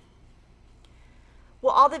do. Will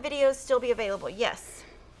all the videos still be available? Yes.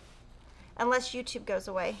 Unless YouTube goes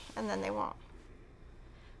away, and then they won't.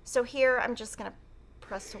 So here, I'm just gonna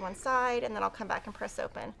press to one side, and then I'll come back and press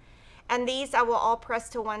open. And these I will all press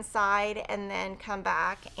to one side, and then come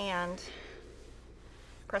back and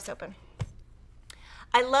press open.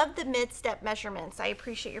 I love the mid-step measurements. I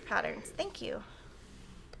appreciate your patterns. Thank you.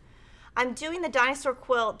 I'm doing the dinosaur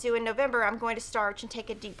quilt due in November. I'm going to starch and take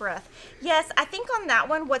a deep breath. Yes, I think on that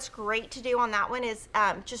one, what's great to do on that one is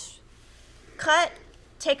just cut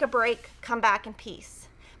take a break, come back and piece.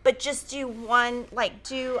 But just do one, like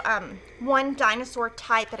one dinosaur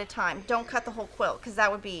type at a time. Don't cut the whole quilt because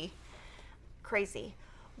that would be crazy.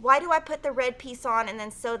 Why do I put the red piece on and then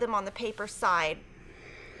sew them on the paper side?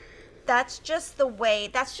 That's just the way,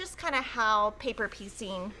 that's just kind of how paper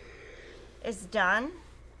piecing is done.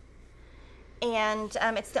 And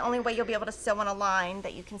it's the only way you'll be able to sew on a line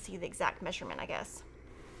that you can see the exact measurement, I guess.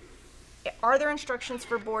 Are there instructions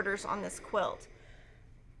for borders on this quilt?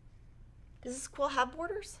 Does this quilt have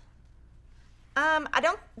borders?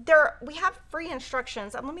 We have free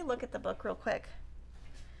instructions. Let me look at the book real quick.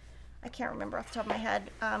 I can't remember off the top of my head.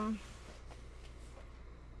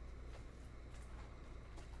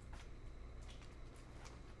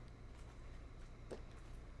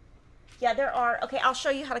 Yeah, there are. Okay, I'll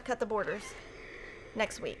show you how to cut the borders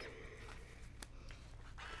next week.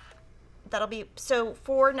 That'll be, so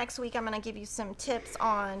for next week, I'm going to give you some tips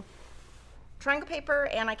on triangle paper,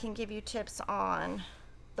 and I can give you tips on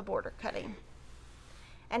the border cutting.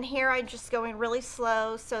 And here I'm just going really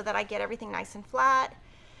slow so that I get everything nice and flat.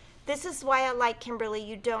 This is why I like, Kimberly,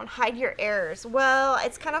 you don't hide your errors. Well,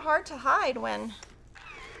 it's kind of hard to hide when,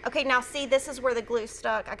 okay, now see, this is where the glue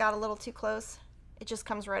stuck. I got a little too close. It just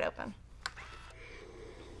comes right open.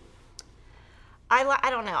 I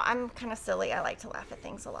don't know, I'm kind of silly. I like to laugh at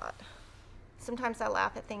things a lot. Sometimes I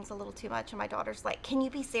laugh at things a little too much, and my daughter's like, can you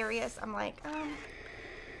be serious? I'm like,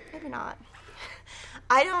 maybe not.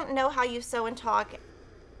 I don't know how you sew and talk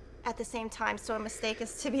at the same time, so a mistake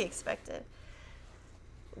is to be expected.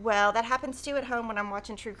 Well, that happens too at home when I'm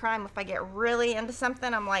watching true crime. If I get really into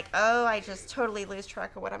something, I'm like, oh, I just totally lose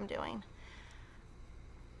track of what I'm doing.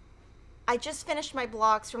 I just finished my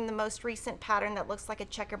blocks from the most recent pattern that looks like a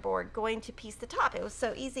checkerboard, going to piece the top. It was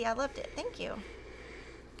so easy. I loved it. Thank you.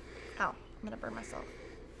 Oh, I'm going to burn myself.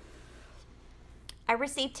 I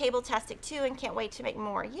received Table-tastic 2 and can't wait to make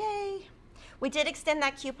more. Yay! We did extend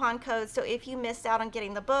that coupon code, so if you missed out on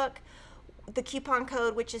getting the book, the coupon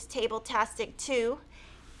code, which is Table-tastic 2,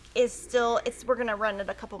 is still, we're going to run it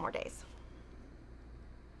a couple more days.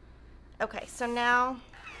 Okay, so now,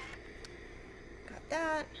 got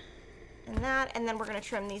that. And then we're going to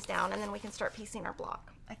trim these down, and then we can start piecing our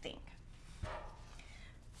block, I think.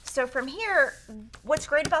 So from here, what's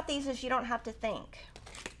great about these is you don't have to think.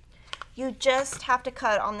 You just have to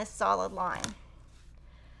cut on this solid line.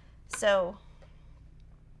 So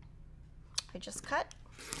I just cut.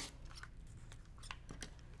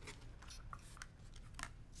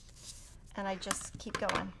 And I just keep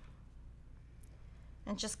going.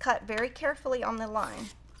 And just cut very carefully on the line.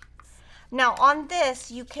 Now on this,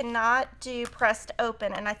 you cannot do pressed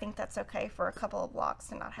open, and I think that's okay for a couple of blocks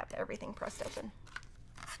to not have everything pressed open.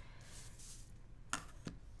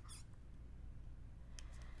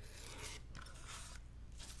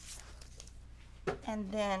 And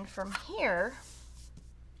then from here,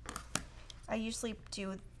 I usually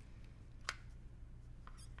do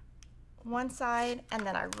one side and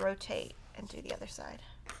then I rotate and do the other side.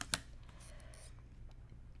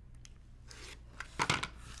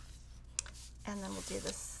 And then we'll do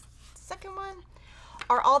this second one.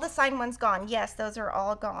 Are all the signed ones gone? Yes, those are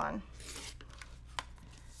all gone.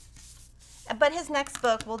 But his next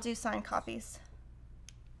book, we'll do signed copies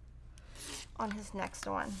on his next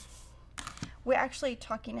one. We're actually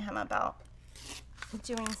talking to him about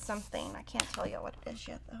doing something. I can't tell you what it is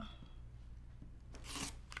yet, though.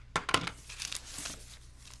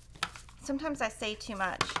 Sometimes I say too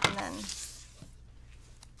much, and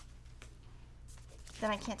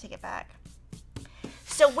then I can't take it back.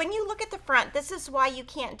 So when you look at the front, this is why you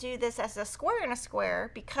can't do this as a square in a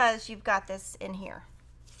square, because you've got this in here.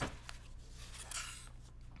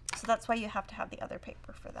 So that's why you have to have the other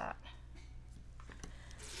paper for that.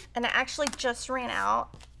 And I actually just ran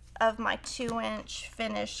out of my 2-inch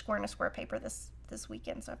finished square in a square paper this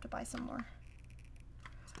weekend, so I have to buy some more.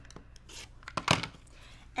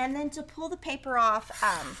 And then to pull the paper off,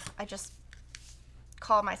 I just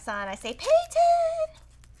call my son. I say, Peyton!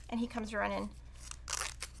 And he comes running.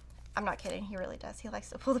 I'm not kidding, he really does. He likes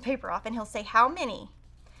to pull the paper off, and he'll say, how many?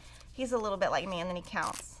 He's a little bit like me, and then he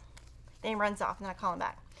counts. Then he runs off, and then I call him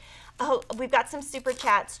back. Oh, we've got some super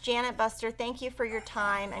chats. Janet Buster, thank you for your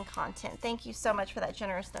time and content. Thank you so much for that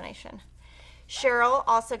generous donation. Cheryl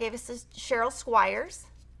also gave us this, Cheryl Squires.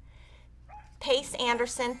 Pace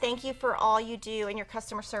Anderson, thank you for all you do, and your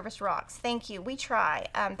customer service rocks. Thank you. We try.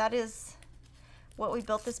 That is what we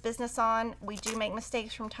built this business on. We do make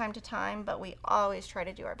mistakes from time to time, but we always try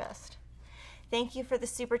to do our best. Thank you for the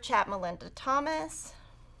super chat, Melinda Thomas.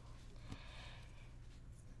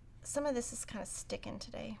 Some of this is kind of sticking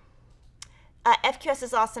today. FQS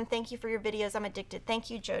is awesome. Thank you for your videos. I'm addicted.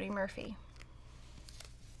 Thank you, Jody Murphy.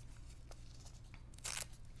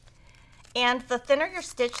 And the thinner your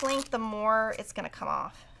stitch length, the more it's going to come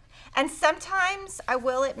off. And sometimes, I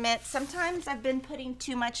will admit, sometimes I've been putting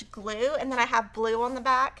too much glue and then I have blue on the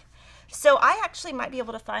back. So I actually might be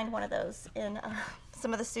able to find one of those in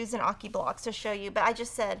some of the Susan Aki blocks to show you, but I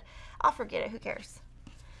just said, I'll forget it, who cares?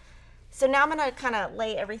 So now I'm going to kind of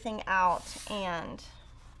lay everything out, and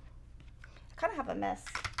I kind of have a mess.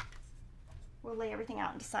 We'll lay everything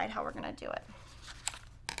out and decide how we're going to do it.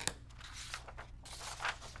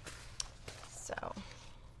 So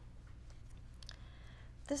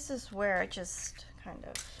this is where I just kind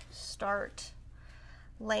of start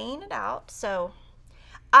laying it out. So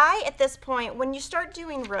at this point, when you start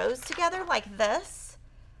doing rows together like this,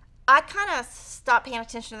 I kind of stop paying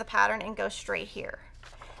attention to the pattern and go straight here.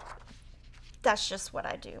 That's just what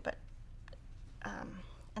I do, but,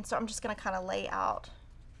 and so I'm just going to kind of lay out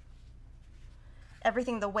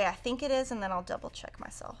everything the way I think it is, and then I'll double check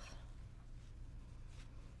myself.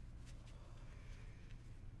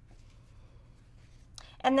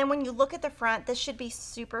 And then when you look at the front, this should be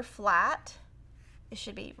super flat. It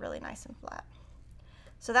should be really nice and flat.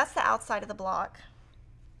 So that's the outside of the block.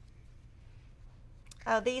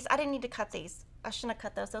 Oh, these, I didn't need to cut these. I shouldn't have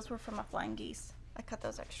cut those. Those were from my flying geese. I cut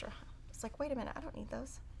those extra. It's like, wait a minute, I don't need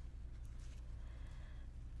those.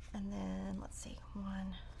 And then, let's see, 1,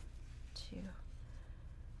 2,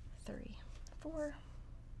 3, 4.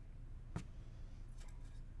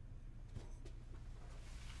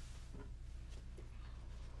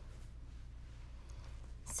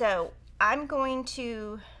 So I'm going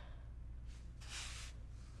to,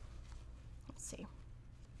 let's see,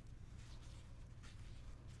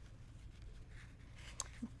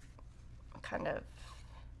 kind of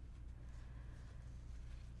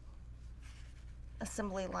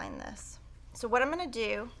assembly line this. So what I'm going to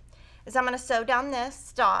do is I'm going to sew down this,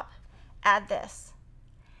 stop, add this.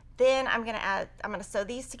 Then I'm going to sew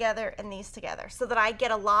these together and these together so that I get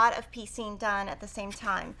a lot of piecing done at the same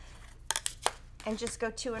time. And just go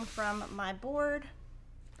to and from my board.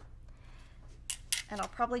 And I'll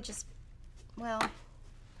probably just, well,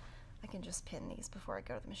 I can just pin these before I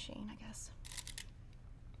go to the machine, I guess.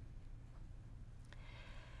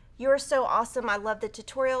 You are so awesome. I love the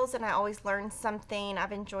tutorials and I always learn something.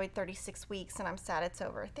 I've enjoyed 36 weeks and I'm sad it's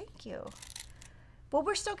over. Thank you. Well,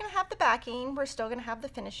 we're still going to have the backing. We're still going to have the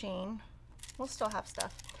finishing. We'll still have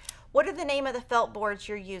stuff. What are the name of the felt boards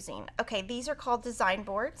you're using? Okay, these are called design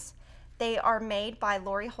boards. They are made by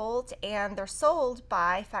Lori Holt and they're sold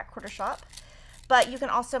by Fat Quarter Shop, but you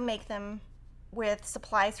can also make them with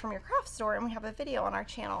supplies from your craft store, and we have a video on our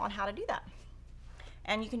channel on how to do that.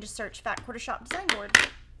 And you can just search Fat Quarter Shop design board.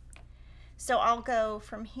 So I'll go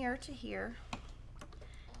from here to here.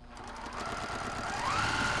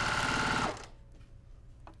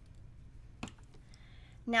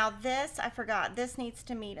 Now this, I forgot, this needs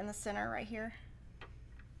to meet in the center right here.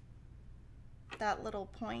 That little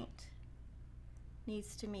point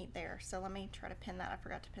needs to meet there. So let me try to pin that. I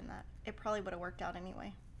forgot to pin that. It probably would have worked out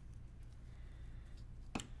anyway.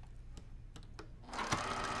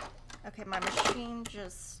 Okay, my machine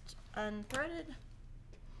just unthreaded.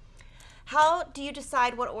 How do you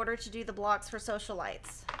decide what order to do the blocks for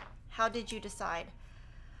Sewcialites? How did you decide?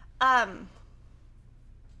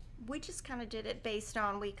 We just kind of did it based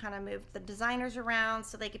on, we kind of moved the designers around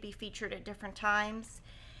so they could be featured at different times.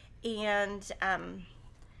 And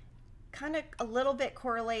kind of a little bit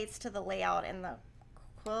correlates to the layout in the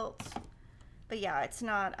quilt, but yeah, it's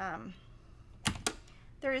not,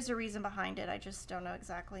 there is a reason behind it. I just don't know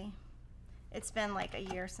exactly. It's been like a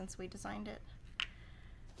year since we designed it.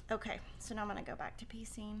 Okay, so now I'm going to go back to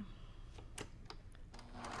piecing.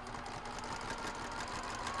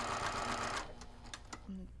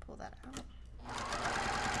 And pull that out.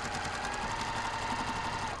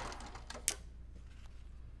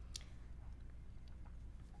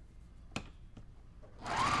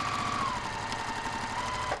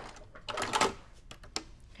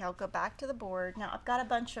 I'll go back to the board. Now I've got a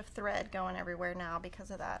bunch of thread going everywhere now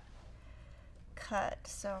because of that cut,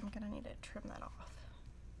 so I'm gonna need to trim that off.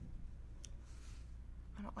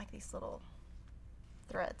 I don't like these little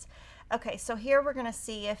threads. Okay, so here we're gonna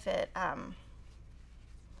see if it, I'm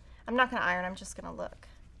not gonna iron, I'm just gonna look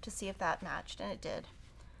to see if that matched, and it did.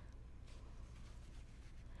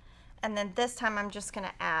 And then this time I'm just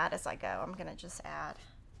gonna add as I go. I'm gonna just add.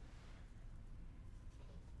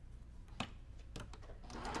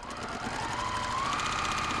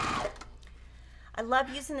 I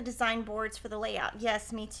love using the design boards for the layout.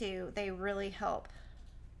 Yes, me too. They really help.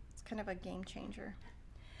 It's kind of a game changer.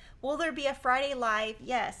 Will there be a Friday live?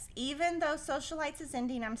 Yes. Even though Sewcialites is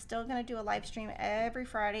ending, I'm still going to do a live stream every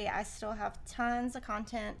Friday. I still have tons of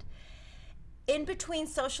content. In between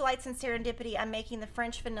Sewcialites and Serendipity, I'm making the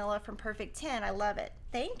French vanilla from Perfect 10. I love it.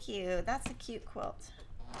 Thank you. That's a cute quilt.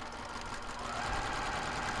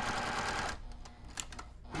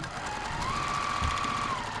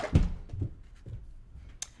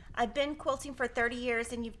 I've been quilting for 30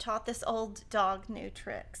 years and you've taught this old dog new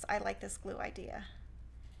tricks. I like this glue idea.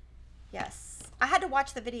 Yes. I had to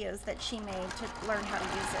watch the videos that she made to learn how to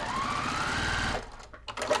use it.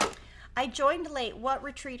 I joined late. What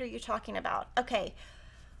retreat are you talking about? Okay.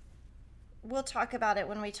 We'll talk about it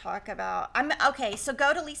when we talk about... Okay, so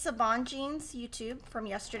go to Lisa Bonjean's YouTube from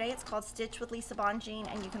yesterday. It's called Stitch with Lisa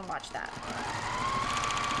Bonjean, and you can watch that.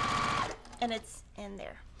 And it's in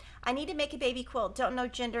there. I need to make a baby quilt. Don't know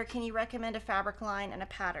gender. Can you recommend a fabric line and a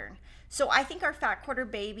pattern? So I think our Fat Quarter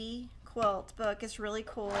Baby quilt book is really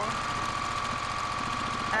cool.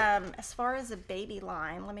 As far as a baby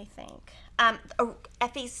line, let me think.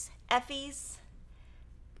 Effie's,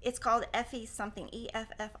 it's called Effie's something,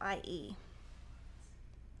 E-F-F-I-E.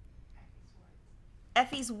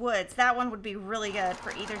 Effie's Woods. That one would be really good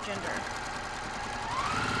for either gender.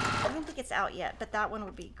 I don't think it's out yet, but that one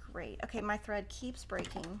would be great. Okay, my thread keeps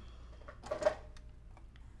breaking.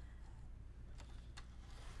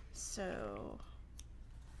 So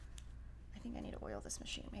I think I need to oil this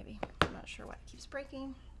machine maybe. I'm not sure why it keeps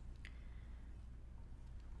breaking.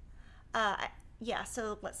 Yeah,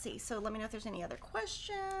 so let's see. So let me know if there's any other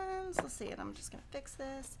questions. Let's see, and I'm just gonna fix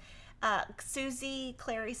this. Susie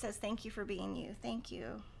Clary says, thank you for being you. Thank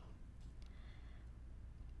you.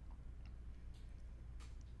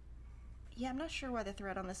 Yeah, I'm not sure why the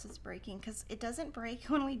thread on this is breaking because it doesn't break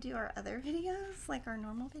when we do our other videos, like our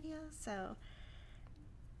normal videos, so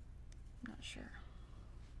I'm not sure.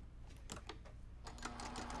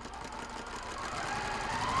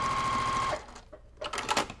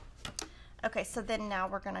 Okay, so then now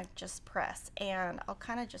we're gonna just press, and I'll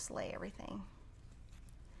kind of just lay everything.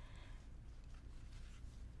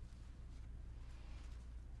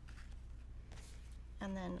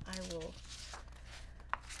 And then I will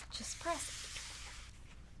just press.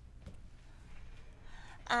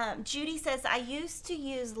 Judy says, I used to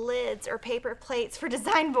use lids or paper plates for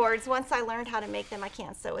design boards. Once I learned how to make them, I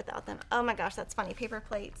can't sew without them. Oh my gosh, that's funny. Paper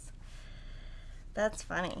plates. That's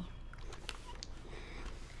funny.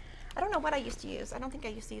 I don't know what I used to use. I don't think I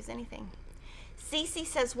used to use anything. Cece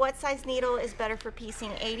says, what size needle is better for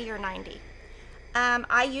piecing, 80 or 90?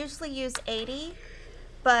 I usually use 80,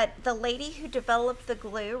 but the lady who developed the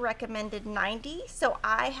glue recommended 90, so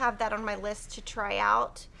I have that on my list to try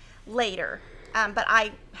out later. But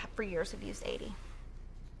I, for years, have used 80.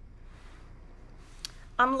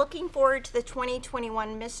 I'm looking forward to the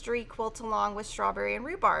 2021 Mystery Quilt Along with Strawberry and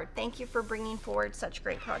Rhubarb. Thank you for bringing forward such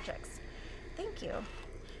great projects. Thank you.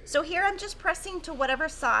 So here I'm just pressing to whatever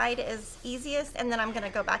side is easiest, and then I'm going to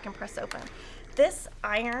go back and press open. This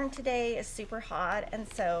iron today is super hot,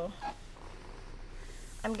 and so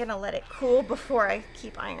I'm going to let it cool before I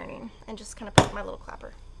keep ironing and just kind of put my little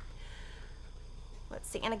clapper. Let's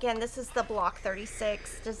see, and again, this is the Block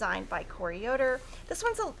 36 designed by Yoder. This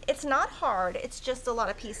one's, it's not hard, it's just a lot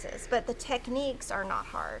of pieces, but the techniques are not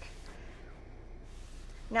hard.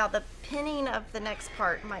 Now the pinning of the next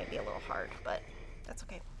part might be a little hard, but that's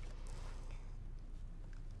okay.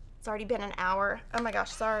 It's already been an hour. Oh my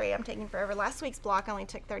gosh, sorry, I'm taking forever. Last week's block only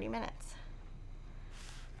took 30 minutes.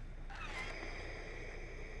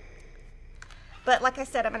 But like I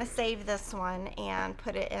said, I'm going to save this one and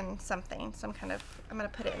put it in something. So I'm going to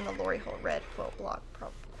put it in the Lori Holt red quilt block,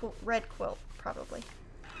 red quilt probably.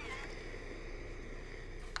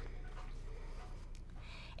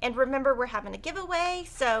 And remember, we're having a giveaway.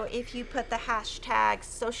 So if you put the hashtag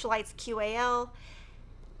SewcialitesQAL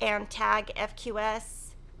and tag FQS,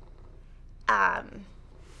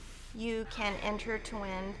 you can enter to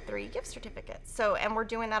win 3 gift certificates. So, and we're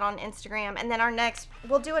doing that on Instagram. And then our next,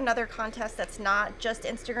 we'll do another contest that's not just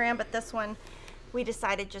Instagram, but this one we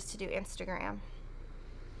decided just to do Instagram.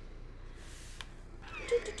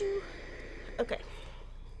 Okay.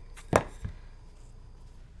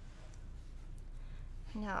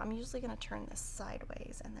 Now I'm usually going to turn this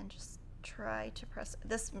sideways and then just try to press.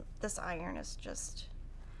 This iron is just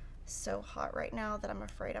so hot right now that I'm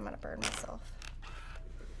afraid I'm going to burn myself.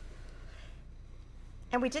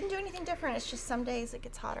 And we didn't do anything different. It's just some days it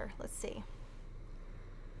gets hotter. Let's see.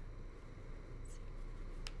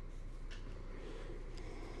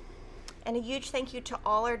 And a huge thank you to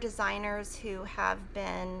all our designers who have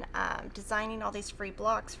been designing all these free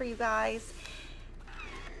blocks for you guys.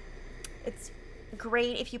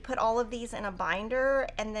 great if you put all of these in a binder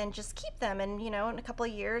and then just keep them, and you know, in a couple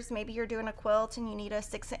of years maybe you're doing a quilt and you need a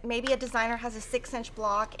maybe a designer has a 6-inch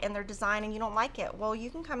block in their design and you don't like it. Well, you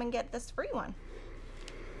can come and get this free one.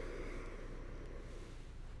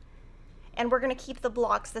 And we're going to keep the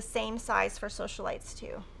blocks the same size for Sewcialites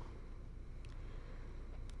too.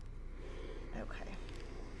 Okay.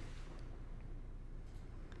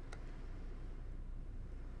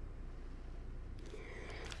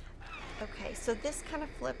 Okay, so this kind of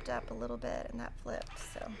flipped up a little bit and that flipped,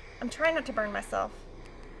 so I'm trying not to burn myself.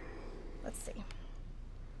 Let's see.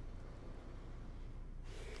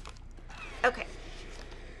 Okay.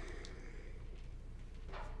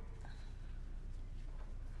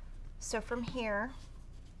 So from here,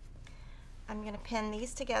 I'm going to pin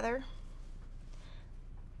these together,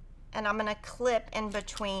 and I'm going to clip in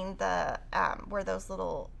between the where those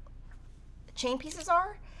little chain pieces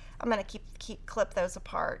are. I'm going to clip those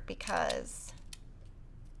apart because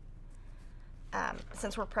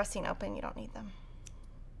since we're pressing open, you don't need them.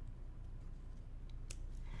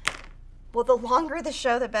 Well, the longer the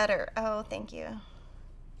show, the better. Oh, thank you.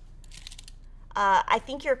 I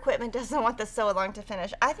think your equipment doesn't want this so long to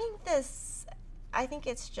finish. I think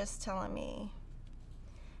it's just telling me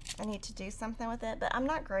I need to do something with it, but I'm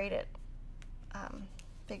not great at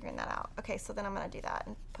figuring that out. Okay, so then I'm going to do that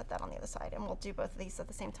and put that on the other side, and we'll do both of these at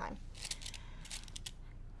the same time.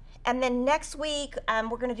 And then next week,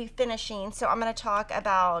 we're going to do finishing. So I'm going to talk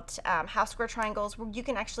about half square triangles. You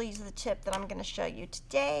can actually use the tip that I'm going to show you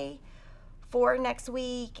today for next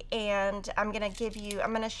week, and I'm going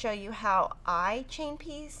to show you how I chain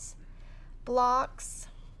piece blocks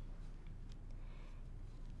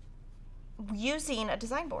using a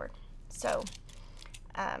design board. So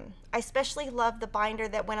I especially love the binder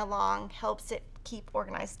that went along, helps it keep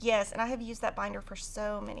organized. Yes, and I have used that binder for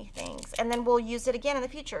so many things, and then we'll use it again in the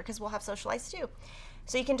future because we'll have Sewcialites too.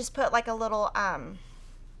 So you can just put like a little file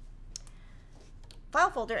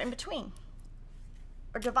folder in between,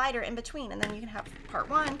 or divider in between, and then you can have part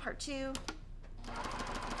 1, part 2.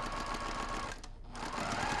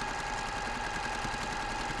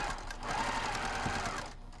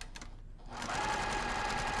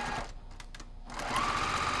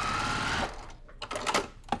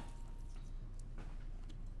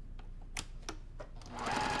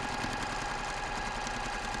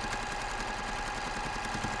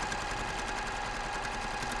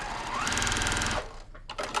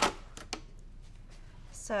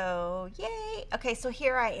 So yay. Okay, so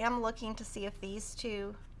here I am looking to see if these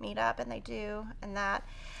two meet up, and they do, and that.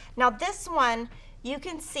 Now this one, you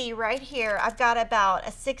can see right here, I've got about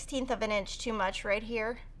a 1/16 of an inch too much right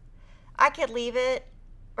here. I could leave it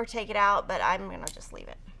or take it out, but I'm gonna just leave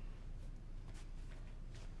it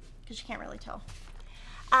because you can't really tell.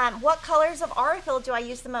 What colors of Aurifil do I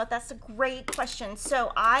use the most? That's a great question.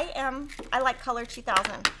 So I like color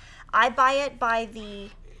 2000. I buy it by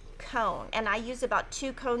the cone, and I use about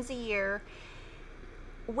 2 cones a year.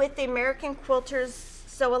 With the American Quilters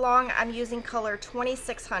Sew Along, I'm using color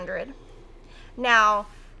 2600. Now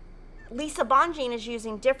Lisa Bonjean is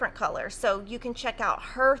using different colors, so you can check out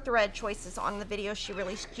her thread choices on the video she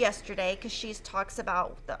released yesterday, because she talks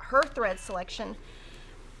about her thread selection,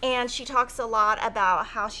 and she talks a lot about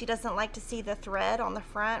how she doesn't like to see the thread on the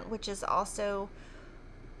front, which is also,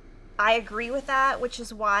 I agree with that, which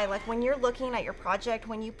is why, like, when you're looking at your project,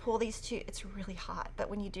 when you pull these two, it's really hot, but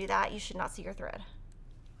when you do that, you should not see your thread.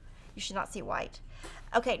 You should not see white.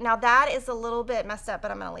 Okay, now that is a little bit messed up, but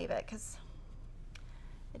I'm going to leave it because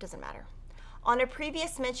it doesn't matter. On a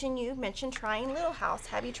previous mention, you mentioned trying Little House.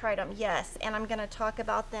 Have you tried them? Yes, and I'm going to talk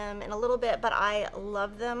about them in a little bit, but I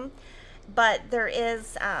love them. But there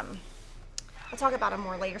is, I'll talk about them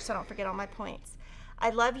more later so I don't forget all my points. I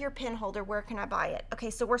love your pin holder. Where can I buy it? Okay,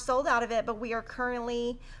 so we're sold out of it, but we are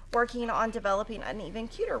currently working on developing an even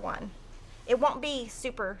cuter one. It won't be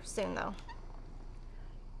super soon though.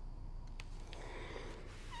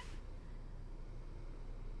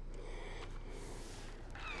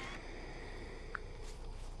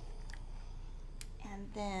 And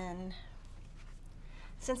then,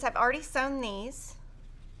 since I've already sewn these,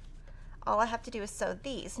 all I have to do is sew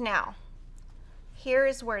these. Now, here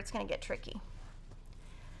is where it's going to get tricky.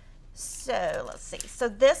 So let's see. So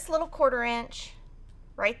this little 1/4 inch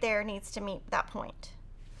right there needs to meet that point.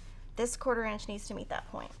 This 1/4 inch needs to meet that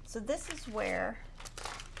point. So this is where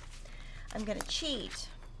I'm going to cheat.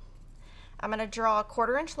 I'm going to draw a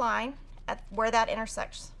 1/4 inch line at where that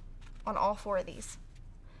intersects on all 4 of these.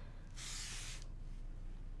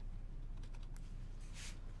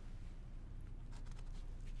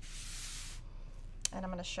 And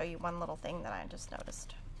I'm going to show you one little thing that I just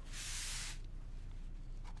noticed.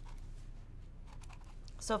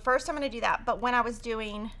 So first I'm going to do that, but when I was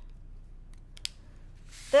doing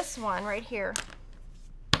this one right here,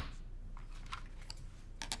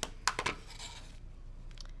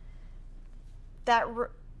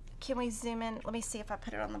 can we zoom in? Let me see if I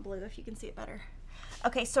put it on the blue, if you can see it better.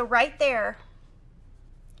 Okay, so right there,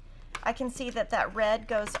 I can see that that red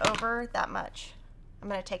goes over that much. I'm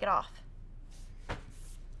going to take it off.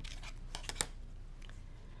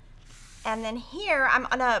 And then here,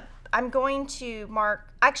 I'm going to mark,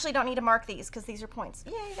 I actually don't need to mark these because these are points.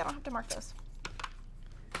 Yay, I don't have to mark those.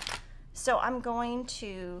 So I'm going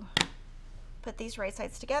to put these right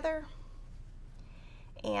sides together.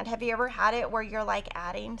 And have you ever had it where you're like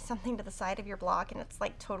adding something to the side of your block and it's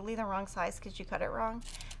like totally the wrong size because you cut it wrong?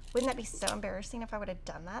 Wouldn't that be so embarrassing if I would have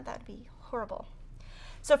done that? That would be horrible.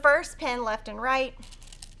 So first, pin left and right.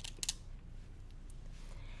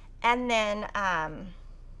 And then I've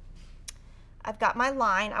got my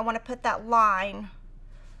line. I want to put that line,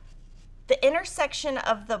 the intersection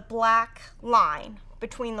of the black line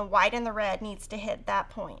between the white and the red needs to hit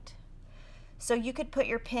that point. So you could put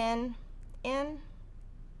your pin in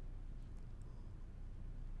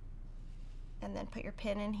and then put your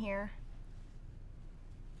pin in here.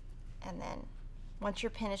 And then once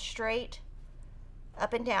your pin is straight,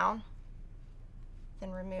 up and down,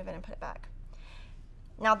 then remove it and put it back.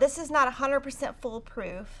 Now this is not 100%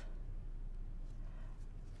 foolproof,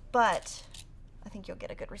 but I think you'll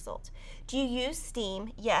get a good result. Do you use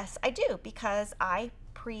steam? Yes, I do, because I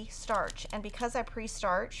pre-starch. And because I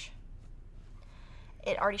pre-starch,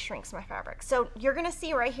 it already shrinks my fabric. So you're gonna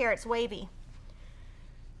see right here, it's wavy.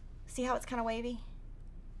 See how it's kind of wavy?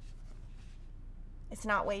 It's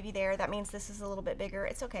not wavy there. That means this is a little bit bigger.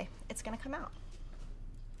 It's okay. It's gonna come out.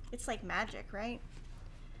 It's like magic, right?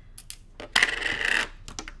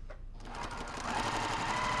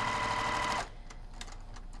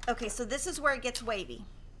 Okay, so this is where it gets wavy.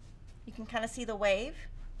 You can kind of see the wave.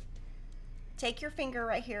 Take your finger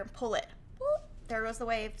right here and pull it. Whoop, there goes the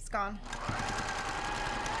wave, it's gone.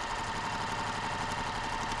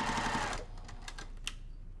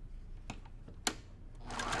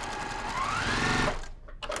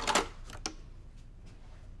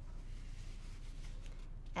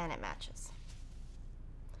 And it matches.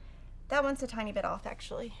 That one's a tiny bit off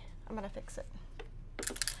actually. I'm gonna fix it.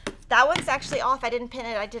 That one's actually off. I didn't pin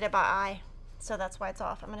it, I did it by eye. So that's why it's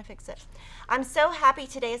off. I'm gonna fix it. I'm so happy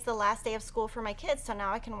today is the last day of school for my kids, so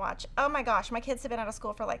now I can watch. Oh my gosh, my kids have been out of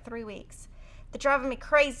school for like 3 weeks. They're driving me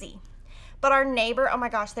crazy. But our neighbor, oh my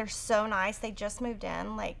gosh, they're so nice. They just moved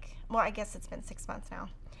in, like, well, I guess it's been 6 months now.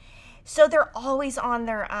 So they're always on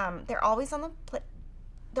their, they're always on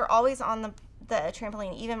the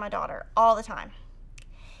trampoline, even my daughter, all the time.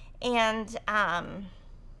 And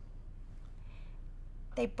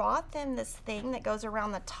they bought them this thing that goes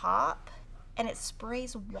around the top and it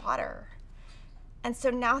sprays water. And so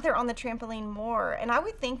now they're on the trampoline more. And I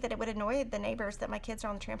would think that it would annoy the neighbors that my kids are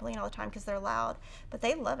on the trampoline all the time because they're loud, but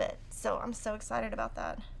they love it. So I'm so excited about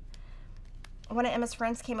that. One of Emma's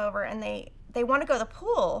friends came over and they want to go to the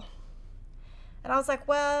pool. And I was like,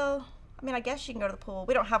 well, I mean, I guess you can go to the pool.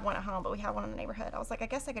 We don't have one at home, but we have one in the neighborhood. I was like, I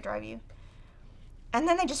guess I could drive you. And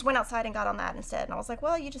then they just went outside and got on that instead. And I was like,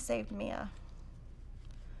 well, you just saved me a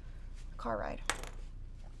car ride.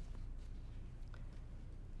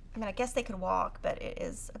 I mean, I guess they could walk, but it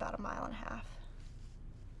is about 1.5 miles.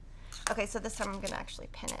 Okay, so this time I'm gonna actually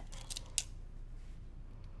pin it.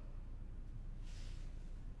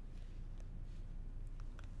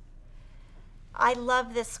 I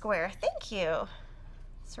love this square, thank you.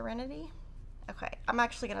 Serenity. Okay, I'm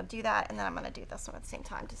actually gonna do that and then I'm gonna do this one at the same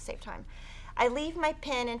time to save time. I leave my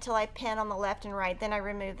pin until I pin on the left and right, then I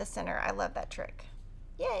remove the center. I love that trick.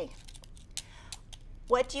 Yay.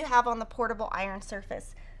 What do you have on the portable iron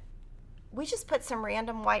surface? We just put some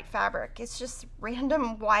random white fabric. It's just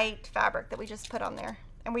random white fabric that we just put on there.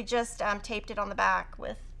 And we just taped it on the back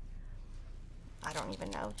with, I don't even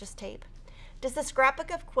know, just tape. Does the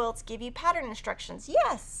Scrapbook of Quilts give you pattern instructions?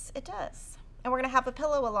 Yes, it does. And we're gonna have a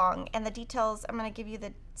pillow along and the details, I'm gonna give you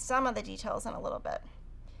some of the details in a little bit.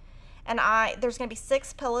 And there's gonna be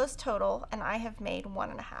 6 pillows total and I have made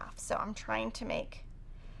 1.5. So I'm trying to make,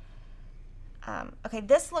 okay,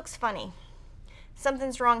 this looks funny.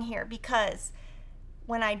 Something's wrong here because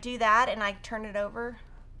when I do that and I turn it over,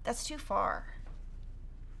 that's too far.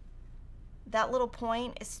 That little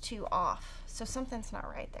point is too off. So something's not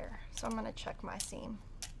right there. So I'm gonna check my seam.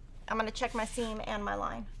 I'm gonna check my seam and my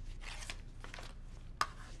line.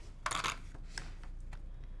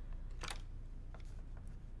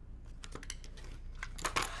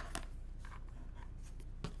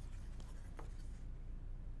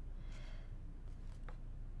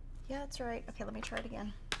 Yeah, that's right. Okay, let me try it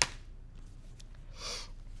again.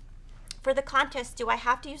 For the contest, do I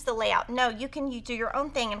have to use the layout? No, you do your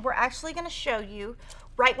own thing, and we're actually going to show you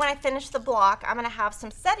right when I finish the block. I'm going to have some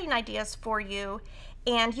setting ideas for you,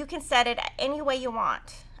 and you can set it any way you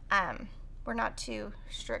want. We're not too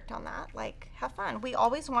strict on that. Like, have fun. We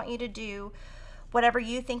always want you to do whatever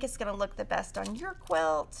you think is going to look the best on your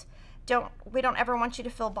quilt. We don't ever want you to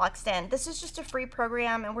feel boxed in. This is just a free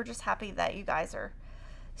program, and we're just happy that you guys are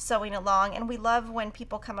sewing along, and we love when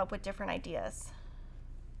people come up with different ideas.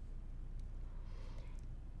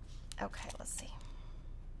 Okay, let's see.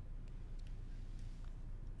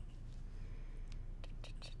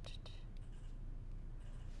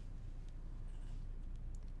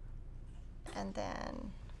 And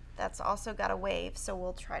then that's also got a wave, so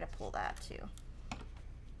we'll try to pull that too.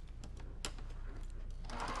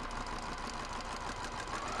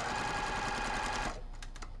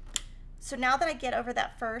 So now that I get over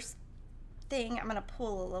that first thing, I'm going to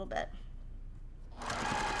pull a little bit.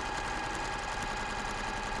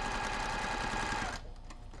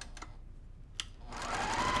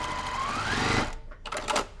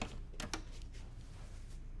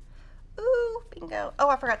 Ooh, bingo. Oh,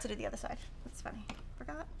 I forgot to do the other side. That's funny.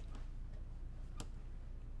 Forgot.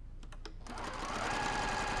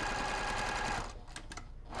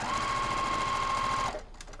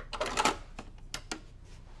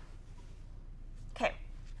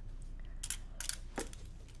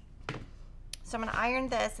 So I'm going to iron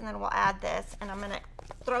this, and then we'll add this, and I'm going to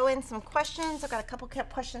throw in some questions. I've got a couple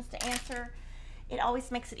questions to answer. It always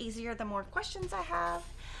makes it easier the more questions I have.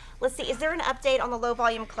 Let's see, is there an update on the low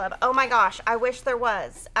volume club? Oh my gosh, I wish there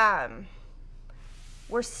was.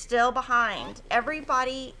 We're still behind.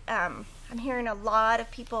 Everybody, I'm hearing a lot of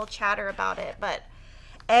people chatter about it, but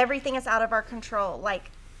everything is out of our control. Like,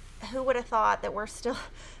 who would have thought that we're still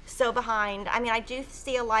so behind? I mean, I do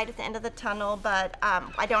see a light at the end of the tunnel, but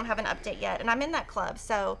I don't have an update yet, and I'm in that club,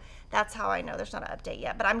 so that's how I know there's not an update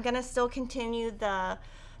yet. But I'm gonna still continue the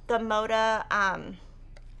Moda.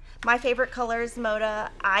 My favorite color is Moda.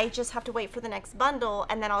 I just have to wait for the next bundle,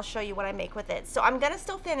 and then I'll show you what I make with it. So I'm gonna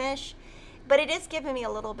still finish, but it is giving me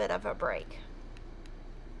a little bit of a break.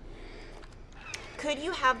 Could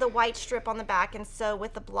you have the white strip on the back and sew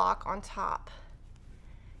with the block on top?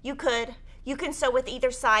 You could. You can sew with either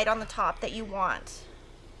side on the top that you want.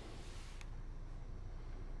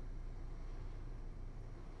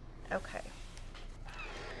 Okay.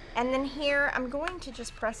 And then here, I'm going to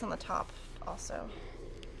just press on the top also,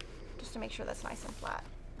 just to make sure that's nice and flat.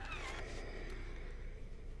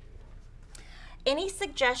 Any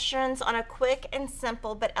suggestions on a quick and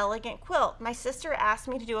simple but elegant quilt? My sister asked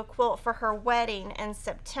me to do a quilt for her wedding in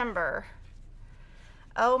September.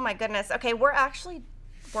 Oh my goodness. Okay, we're actually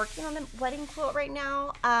working on the wedding quilt right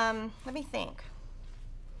now. Let me think.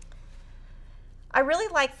 I really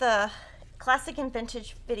like the classic and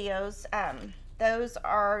vintage videos. Those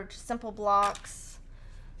are just simple blocks.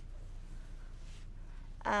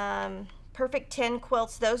 Perfect 10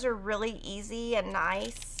 quilts. Those are really easy and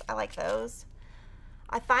nice. I like those.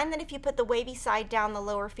 I find that if you put the wavy side down, the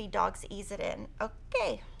lower feed dogs ease it in.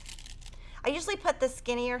 Okay. I usually put the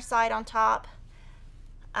skinnier side on top.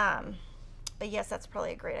 But yes, that's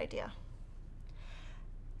probably a great idea.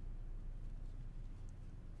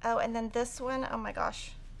 Oh, and then this one, oh my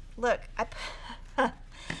gosh. Look,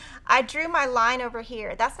 I drew my line over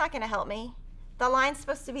here. That's not gonna help me. The line's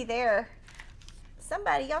supposed to be there.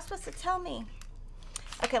 Somebody, y'all supposed to tell me.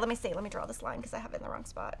 Okay, let me see. Let me draw this line because I have it in the wrong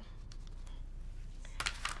spot.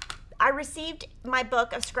 I received my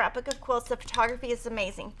book of Scrapbook of Quilts. The photography is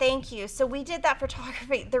amazing. Thank you. So we did that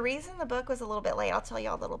photography. The reason the book was a little bit late, I'll tell you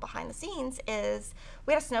all a little behind the scenes, is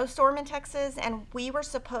we had a snowstorm in Texas, and we were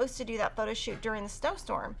supposed to do that photo shoot during the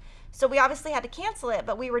snowstorm. So we obviously had to cancel it,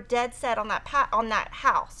 but we were dead set on that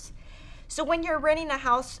house. So when you're renting a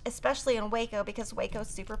house, especially in Waco, because Waco's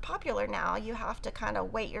super popular now, you have to kind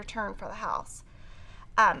of wait your turn for the house.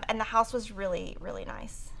 And the house was really, really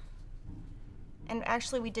nice. And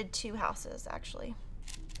actually, we did 2 houses, actually.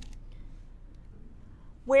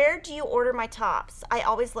 Where do you order my tops? I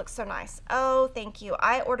always look so nice. Oh, thank you.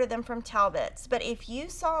 I order them from Talbot's. But if you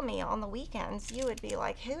saw me on the weekends, you would be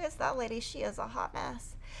like, who is that lady? She is a hot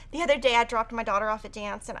mess. The other day, I dropped my daughter off at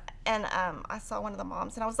dance, and I saw one of the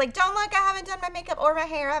moms, and I was like, don't look, I haven't done my makeup or my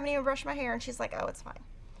hair. I haven't even brushed my hair. And she's like, oh, it's fine.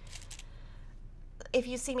 If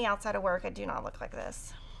you see me outside of work, I do not look like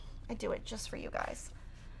this. I do it just for you guys.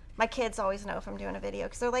 My kids always know if I'm doing a video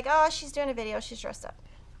because they're like, oh, she's doing a video, she's dressed up.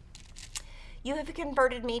 You have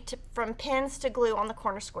converted me from pins to glue on the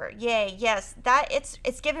corner square. Yay, yes,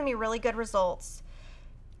 it's given me really good results.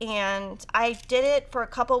 and I did it for a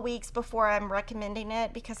couple weeks before I'm recommending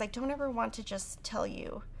it, because I don't ever want to just tell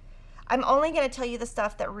you. I'm only going to tell you the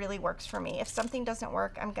stuff that really works for me. If something doesn't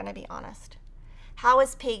work, I'm going to be honest. How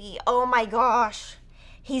is Piggy? Oh my gosh.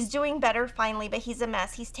 He's doing better finally, but he's a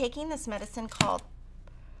mess. He's taking this medicine called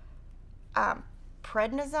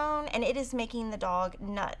prednisone, and it is making the dog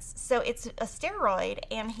nuts. So it's a steroid,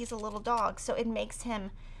 and he's a little dog, so it makes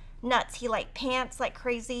him nuts. He like pants like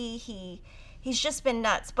crazy. He's just been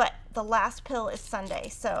nuts, but the last pill is Sunday,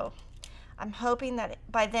 so I'm hoping that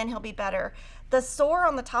by then he'll be better. The sore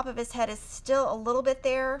on the top of his head is still a little bit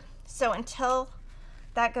there, so until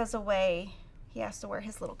that goes away, he has to wear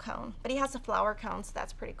his little cone. But he has a flower cone, so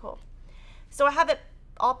that's pretty cool. So I have it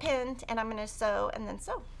all pinned, and I'm going to sew and then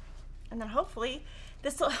sew. And then hopefully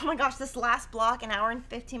this will, oh my gosh, this last block, 1 hour and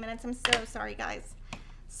 15 minutes. I'm so sorry, guys.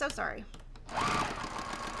 So sorry.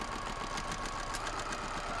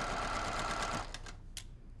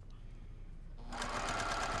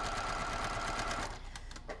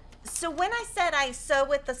 So when I said I sew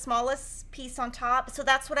with the smallest piece on top, so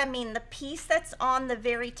that's what I mean. The piece that's on the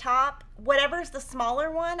very top, whatever's the smaller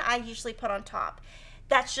one, I usually put on top.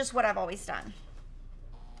 That's just what I've always done.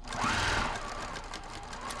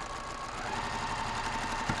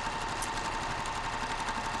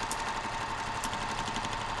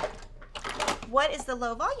 What is the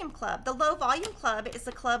Low Volume Club? The Low Volume Club is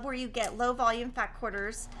a club where you get low volume fat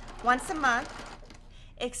quarters once a month.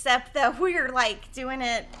 Except that we're like doing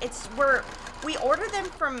it, we order them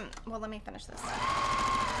from, well, let me finish this.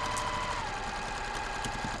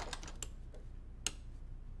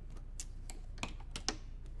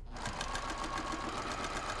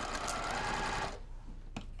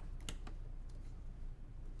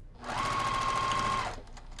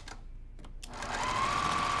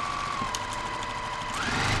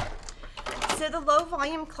 So the Low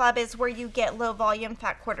Volume Club is where you get low volume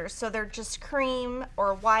fat quarters. So they're just cream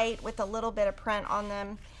or white with a little bit of print on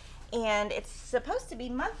them. And it's supposed to be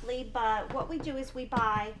monthly, but what we do is we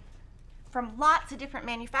buy from lots of different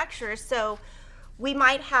manufacturers. So we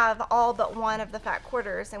might have all but one of the fat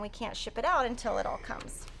quarters, and we can't ship it out until it all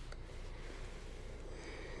comes.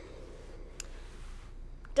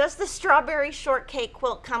 Does the strawberry shortcake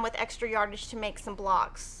quilt come with extra yardage to make some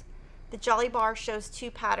blocks? The Jolly Bar shows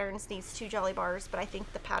 2 patterns, needs 2 Jolly Bars, but I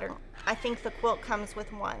think the quilt comes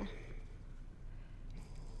with 1.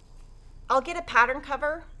 I'll get a pattern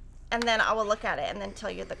cover, and then I will look at it and then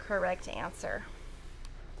tell you the correct answer.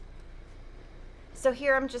 So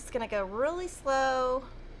here I'm just gonna go really slow,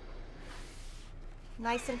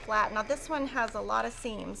 nice and flat. Now this one has a lot of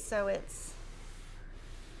seams, so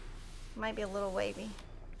might be a little wavy.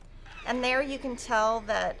 And there you can tell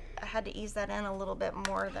that I had to ease that in a little bit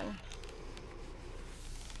more than.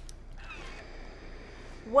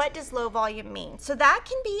 What does low volume mean? So that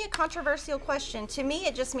can be a controversial question. To me,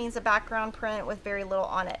 it just means a background print with very little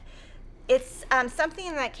on it. It's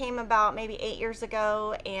something that came about maybe 8 years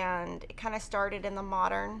ago, and it kind of started in the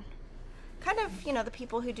modern, kind of, you know, the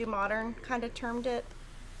people who do modern kind of termed it.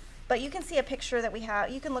 But you can see a picture that we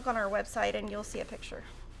have. You can look on our website and you'll see a picture.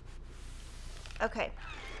 Okay,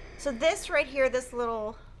 so this right here, this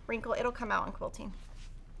little wrinkle, it'll come out in quilting.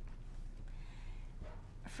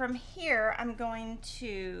 From here, I'm going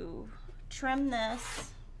to trim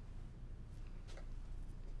this.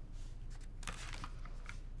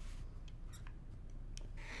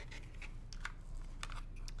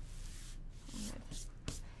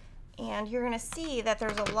 And you're going to see that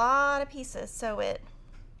there's a lot of pieces, so it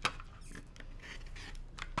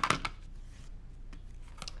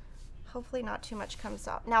hopefully not too much comes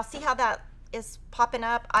up. Now see how that is popping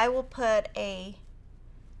up? I will put a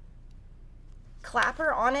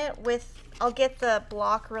clapper on it with, I'll get the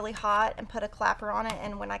block really hot and put a clapper on it,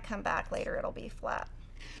 and when I come back later it'll be flat.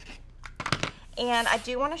 And I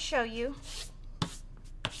do want to show you,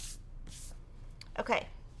 okay,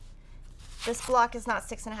 this block is not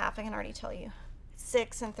 6.5, I can already tell you.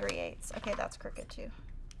 6 3/8. Okay, that's crooked too.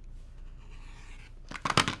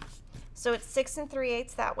 So it's 6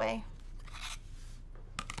 3/8 that way,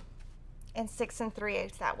 and 6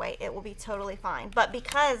 3/8 that way. It will be totally fine. But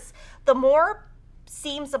because the more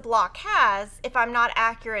seams a block has, if I'm not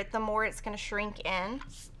accurate, the more it's going to shrink in.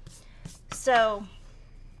 So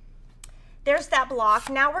there's that block.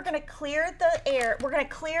 Now we're going to clear the air. We're going to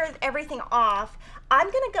clear everything off. I'm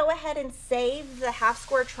going to go ahead and save the half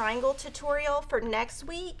square triangle tutorial for next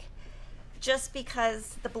week, just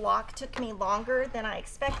because the block took me longer than I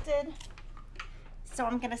expected. So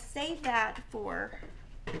I'm going to save that for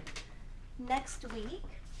next week.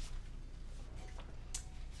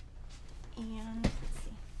 And let's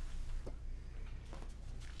see.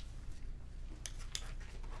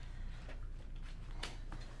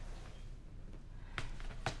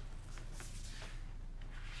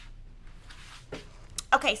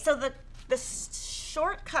 Okay, so the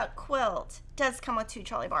shortcut quilt does come with 2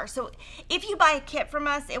 trolley bars. So if you buy a kit from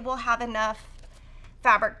us, it will have enough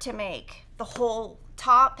fabric to make the whole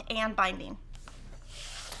top and binding.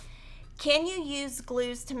 Can you use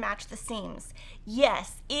glues to match the seams?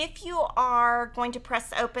 Yes. If you are going to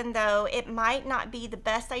press open though, it might not be the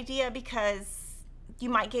best idea because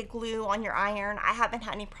you might get glue on your iron. I haven't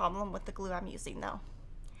had any problem with the glue I'm using though.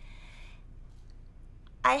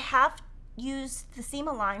 I have used the seam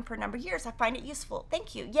align for a number of years. I find it useful.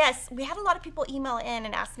 Thank you. Yes, we had a lot of people email in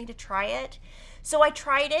and ask me to try it. So I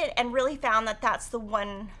tried it and really found that that's the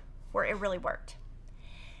one where it really worked.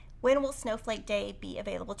 When will Snowflake Day be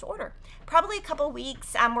available to order? Probably a couple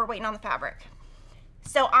weeks. We're waiting on the fabric.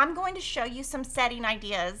 So I'm going to show you some setting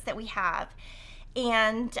ideas that we have.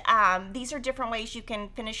 And these are different ways you can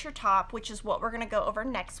finish your top, which is what we're going to go over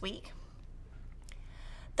next week.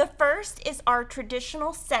 The first is our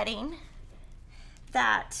traditional setting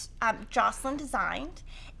that Jocelyn designed.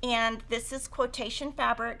 And this is quotation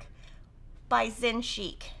fabric by Zen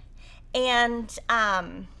Chic. And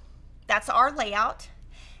that's our layout.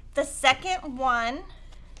 The second one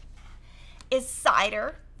is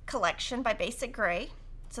Cider Collection by Basic Gray.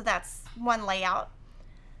 So that's one layout.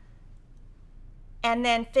 And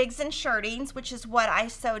then Figs and Shirtings, which is what I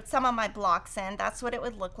sewed some of my blocks in. That's what it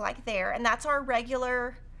would look like there. And that's our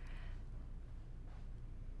regular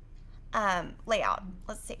layout.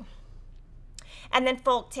 Let's see. And then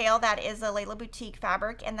Folktail, that is a Layla Boutique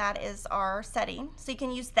fabric, and that is our setting. So you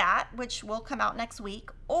can use that, which will come out next week,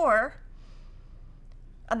 and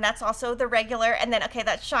that's also the regular. And then, okay,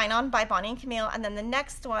 that's Shine On by Bonnie and Camille. And then the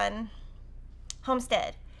next one,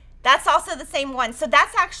 Homestead. That's also the same one. So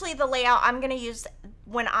that's actually the layout I'm going to use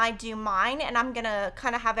when I do mine. And I'm going to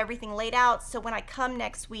kind of have everything laid out. So when I come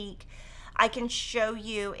next week, I can show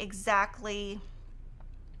you exactly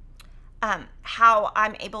how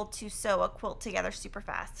I'm able to sew a quilt together super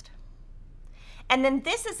fast. And then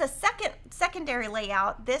this is a secondary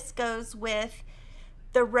layout. This goes with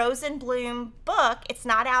the Rose and Bloom book. It's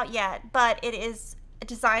not out yet, but it is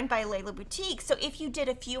designed by Layla Boutique. So if you did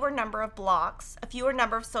a fewer number of blocks, a fewer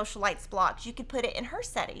number of Sewcialites blocks, you could put it in her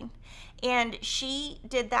setting. And she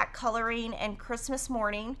did that coloring in Christmas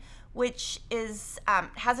morning, which is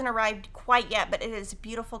hasn't arrived quite yet, but it is a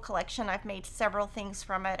beautiful collection. I've made several things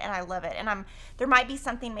from it and I love it. And there might be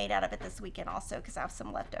something made out of it this weekend also because I have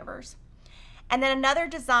some leftovers. And then another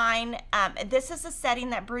design, this is a setting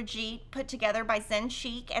that Brigitte put together by Zen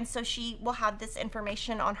Chic, and so she will have this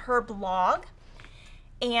information on her blog.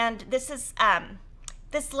 And this is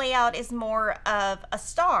this layout is more of a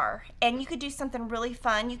star, and you could do something really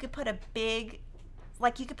fun. You could put a big,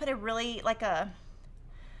 you could put a really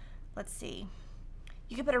let's see,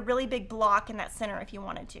 you could put a really big block in that center if you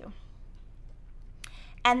wanted to.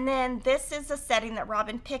 And then this is a setting that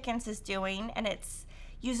Robin Pickens is doing, and it's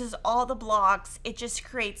uses all the blocks. It just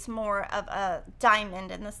creates more of a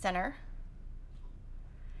diamond in the center.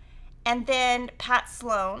 And then Pat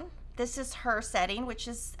Sloan, this is her setting, which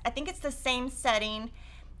is, I think it's the same setting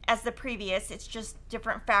as the previous. It's just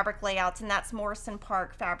different fabric layouts, and that's Morrison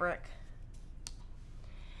Park fabric.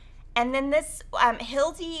 And then this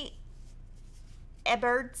Hildy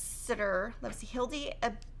Ebertsitter, let's see, Hildy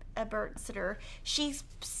Ebertsitter, she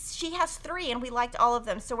has 3 and we liked all of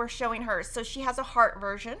them, so we're showing hers. So she has a heart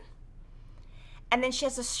version, and then she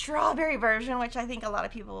has a strawberry version, which I think a lot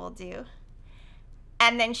of people will do,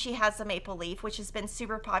 and then she has a maple leaf, which has been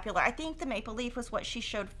super popular. I think the maple leaf was what she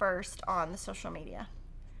showed first on the social media.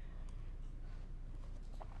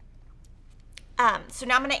 So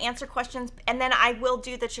now I'm going to answer questions, and then I will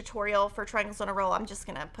do the tutorial for triangles on a roll. I'm just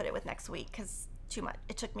going to put it with next week because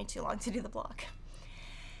it took me too long to do the block.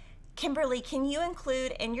 Kimberly, can you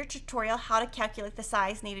include in your tutorial how to calculate the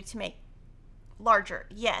size needed to make larger?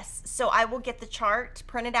 Yes. So I will get the chart,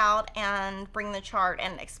 print it out, and bring the chart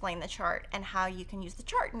and explain the chart and how you can use the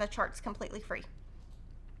chart, and the chart's completely free.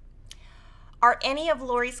 Are any of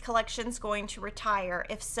Lori's collections going to retire?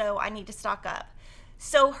 If so, I need to stock up.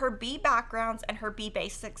 So her B backgrounds and her B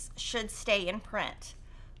basics should stay in print.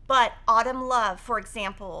 But Autumn Love, for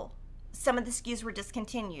example, some of the SKUs were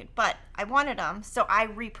discontinued, but I wanted them, so I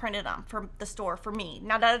reprinted them for the store for me.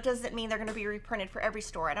 Now that doesn't mean they're going to be reprinted for every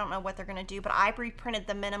store. I don't know what they're going to do, but I reprinted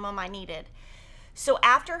the minimum I needed. So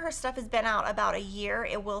after her stuff has been out about a year,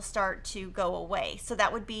 it will start to go away. So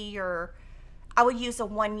that would be I would use a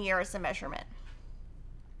 1 year as a measurement.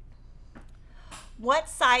 What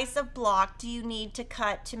size of block do you need to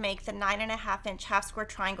cut to make the 9.5-inch half square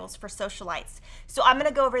triangles for Sewcialites? So I'm going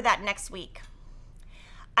to go over that next week.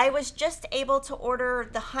 I was just able to order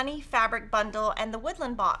the honey fabric bundle and the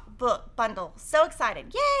woodland book bundle. So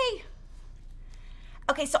excited. Yay!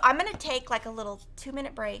 Okay, so I'm gonna take like a little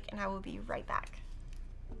 2-minute break and I will be right back.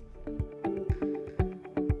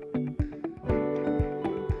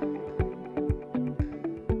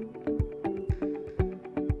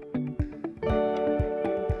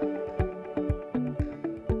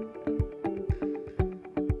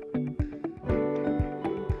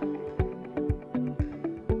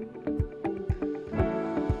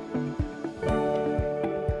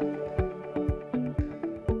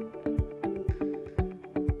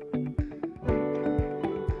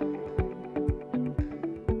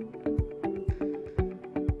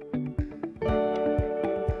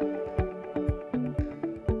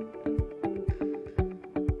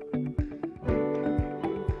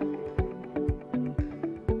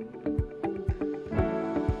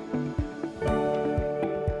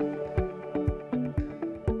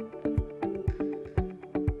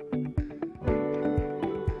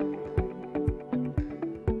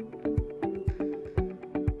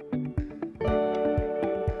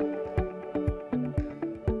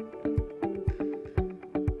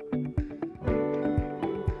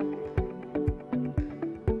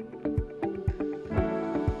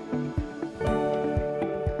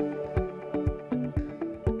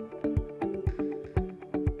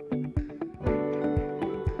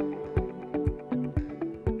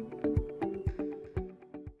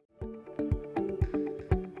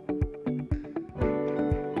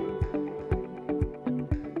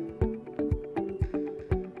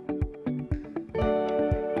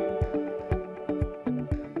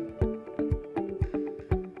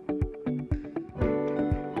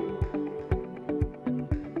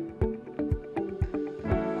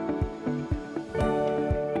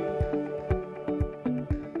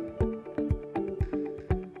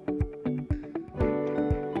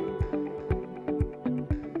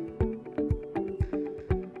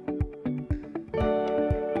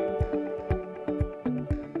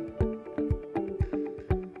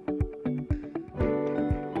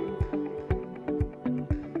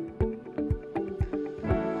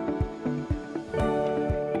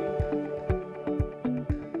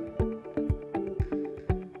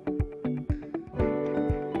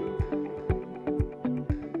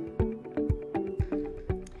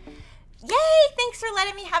 Thanks for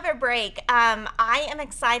letting me have a break. I am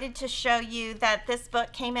excited to show you that this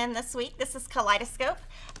book came in this week. This is Kaleidoscope.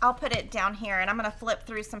 I'll put it down here and I'm going to flip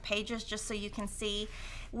through some pages just so you can see.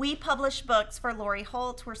 We publish books for Lori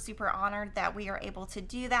Holt. We're super honored that we are able to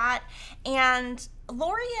do that. And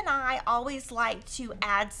Lori and I always like to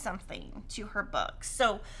add something to her books.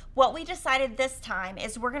 So what we decided this time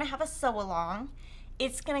is we're going to have a sew along.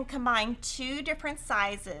 It's going to combine 2 different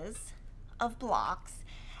sizes of blocks.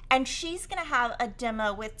 And she's going to have a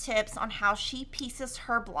demo with tips on how she pieces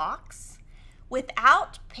her blocks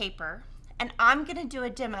without paper. And I'm going to do a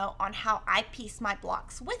demo on how I piece my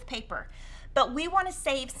blocks with paper. But we want to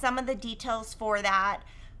save some of the details for that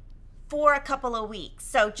for a couple of weeks.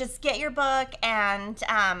 So just get your book and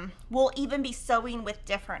we'll even be sewing with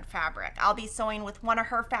different fabric. I'll be sewing with one of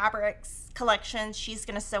her fabrics collections. She's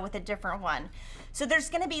going to sew with a different one. So there's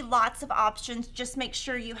going to be lots of options. Just make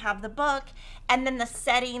sure you have the book, and then the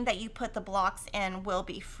setting that you put the blocks in will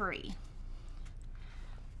be free.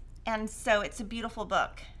 And so it's a beautiful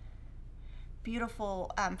book,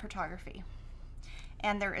 beautiful photography.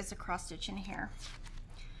 And there is a cross stitch in here.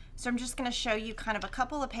 So I'm just going to show you kind of a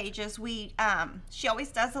couple of pages. She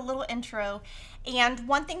always does a little intro, and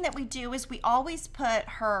one thing that we do is we always put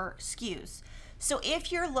her SKUs. So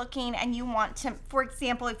if you're looking and you want to, for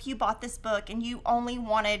example, if you bought this book and you only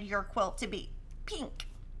wanted your quilt to be pink,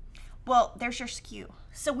 well, there's your SKU.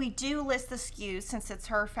 So we do list the SKUs since it's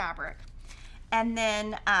her fabric. And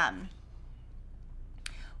then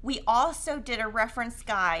we also did a reference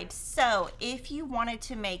guide. So if you wanted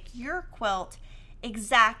to make your quilt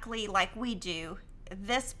exactly like we do,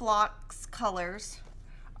 this block's colors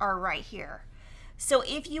are right here. So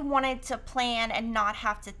if you wanted to plan and not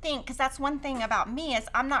have to think, because that's one thing about me is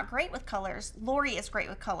I'm not great with colors. Lori is great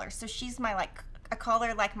with colors. So she's my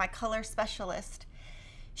my color specialist.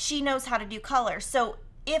 She knows how to do colors. So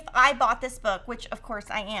if I bought this book, which of course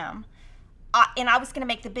I am, and I was going to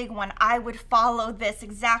make the big one, I would follow this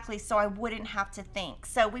exactly so I wouldn't have to think.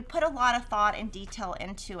 So we put a lot of thought and detail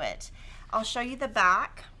into it. I'll show you the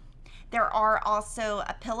back. There are also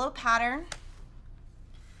a pillow pattern.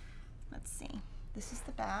 Let's see. This is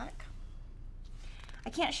the back. I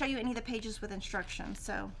can't show you any of the pages with instructions.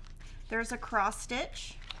 So there's a cross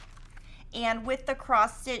stitch. And with the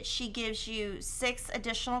cross stitch, she gives you 6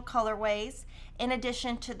 additional colorways in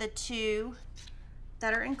addition to the 2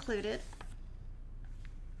 that are included,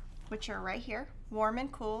 which are right here, warm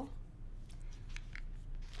and cool.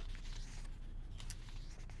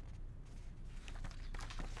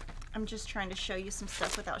 I'm just trying to show you some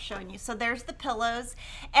stuff without showing you. So there's the pillows.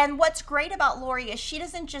 And what's great about Lori is she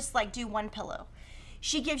doesn't just like do one pillow.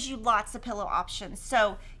 She gives you lots of pillow options.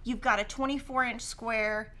 So you've got a 24-inch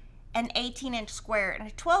square, an 18-inch square, and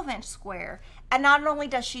a 12-inch square. And not only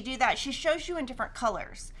does she do that, she shows you in different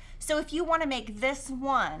colors. So if you want to make this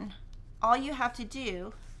one, all you have to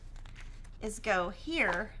do is go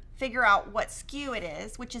here, figure out what SKU it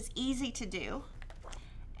is, which is easy to do,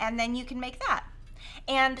 and then you can make that.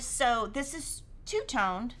 And so this is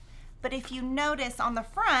two-toned, but if you notice on the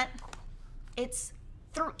front, it's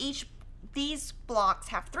through these blocks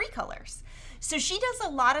have 3 colors. So she does a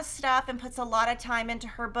lot of stuff and puts a lot of time into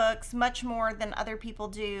her books, much more than other people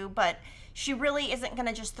do, but she really isn't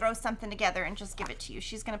gonna just throw something together and just give it to you.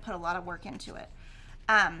 She's gonna put a lot of work into it.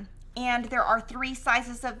 And there are 3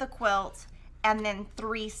 sizes of the quilt, and then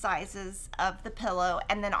 3 sizes of the pillow,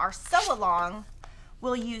 and then our sew along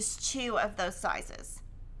will use 2 of those sizes.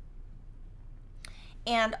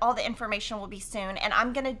 And all the information will be soon. And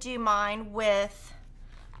I'm gonna do mine with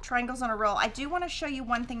triangles on a roll. I do wanna show you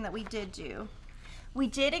one thing that we did do. We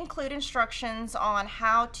did include instructions on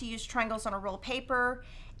how to use triangles on a roll paper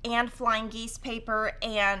and flying geese paper,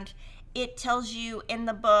 and it tells you in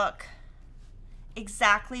the book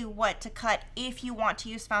exactly what to cut if you want to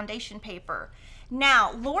use foundation paper.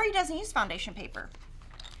 Now, Lori doesn't use foundation paper.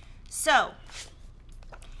 So,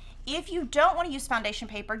 if you don't want to use foundation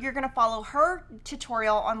paper, you're going to follow her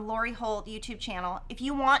tutorial on Lori Holt YouTube channel. If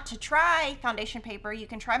you want to try foundation paper, you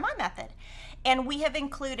can try my method. And we have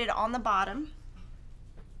included on the bottom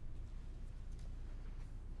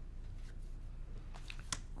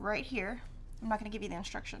right here, I'm not going to give you the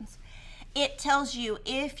instructions. It tells you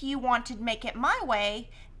if you want to make it my way,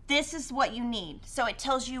 this is what you need. So it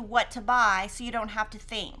tells you what to buy so you don't have to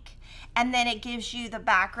think. And then it gives you the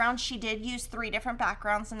background. She did use 3 different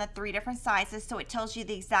backgrounds in the 3 different sizes, so it tells you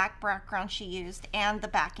the exact background she used and the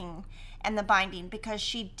backing and the binding, because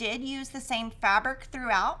she did use the same fabric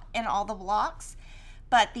throughout in all the blocks,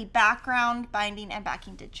 but the background, binding, and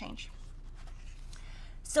backing did change.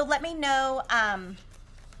 So let me know,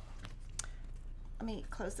 let me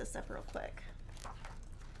close this up real quick.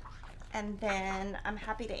 And then I'm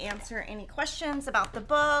happy to answer any questions about the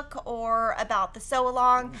book or about the sew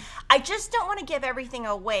along. I just don't want to give everything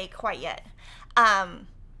away quite yet,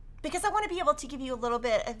 because I want to be able to give you a little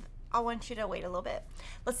bit of, I want you to wait a little bit.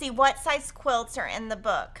 Let's see, what size quilts are in the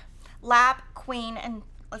book? Lap, queen, and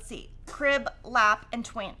let's see, crib, lap, and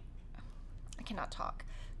twin. I cannot talk.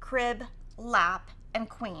 Crib, lap, and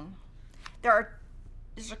queen.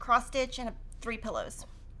 There's a cross stitch and 3 pillows.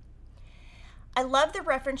 I love the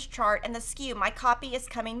reference chart and the SKU. My copy is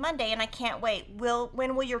coming Monday and I can't wait.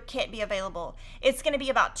 When will your kit be available? It's going to be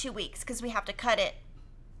about 2 weeks because we have to cut it.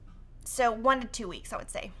 So 1 to 2 weeks, I would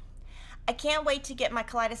say. I can't wait to get my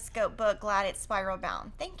Kaleidoscope book. Glad it's spiral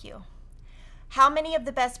bound. Thank you. How many of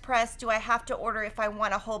the best press do I have to order if I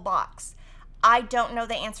want a whole box? I don't know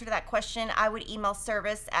the answer to that question. I would email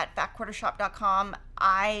service@fatquartershop.com.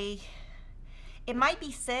 It might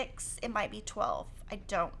be 6, it might be 12. I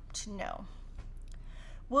don't know.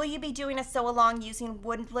 Will you be doing a sew along using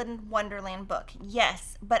Woodland Wonderland book?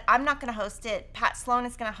 Yes, but I'm not going to host it. Pat Sloan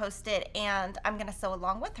is going to host it, and I'm going to sew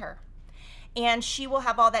along with her. And she will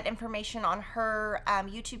have all that information on her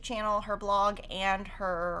YouTube channel, her blog, and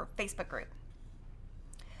her Facebook group.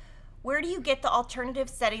 Where do you get the alternative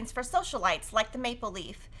settings for Sewcialites, like the maple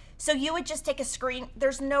leaf? So you would just take a screen.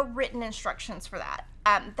 There's no written instructions for that.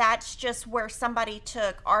 That's just where somebody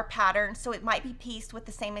took our pattern, so it might be pieced with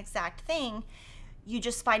the same exact thing. You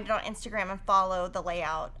just find it on Instagram and follow the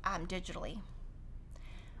layout digitally.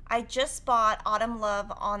 I just bought Autumn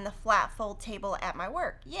Love on the flat fold table at my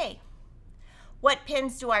work. Yay. What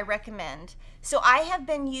pins do I recommend? So I have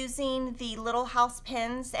been using the Little House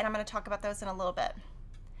pins, and I'm going to talk about those in a little bit.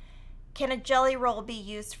 Can a jelly roll be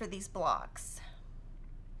used for these blocks?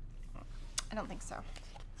 I don't think so.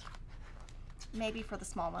 Maybe for the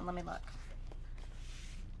small one. Let me look.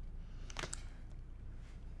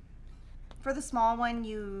 For the small one,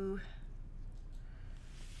 you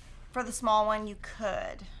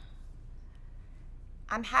could.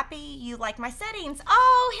 I'm happy you like my settings.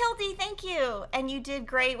 Oh, Hildy, thank you. And you did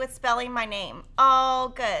great with spelling my name.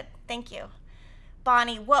 Oh, good. Thank you.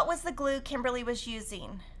 Bonnie, what was the glue Kimberly was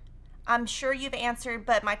using? I'm sure you've answered,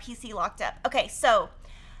 but my PC locked up. Okay, so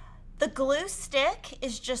the glue stick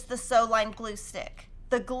is just the sew line glue stick.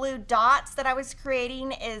 The glue dots that I was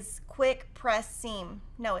creating is quick press seam.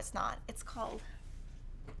 No, it's not. It's called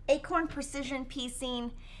Acorn Precision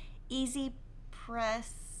Piecing Easy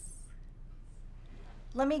Press.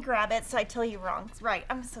 Let me grab it so I tell you wrong. Right,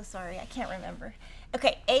 I'm so sorry. I can't remember.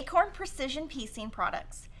 Okay, Acorn Precision Piecing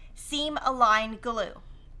Products. seam aligned glue.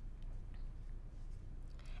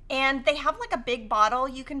 And they have like a big bottle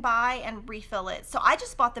you can buy and refill it. So I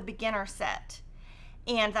just bought the beginner set,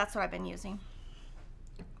 and that's what I've been using.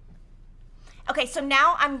 Okay, so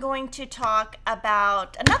now I'm going to talk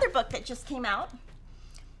about another book that just came out,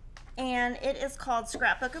 and it is called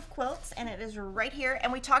Scrapbook of Quilts, and it is right here,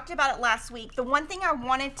 and we talked about it last week. The one thing I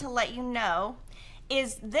wanted to let you know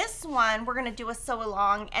is this one, we're gonna do a sew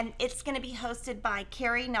along, and it's gonna be hosted by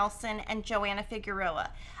Carrie Nelson and Joanna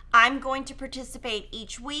Figueroa. I'm going to participate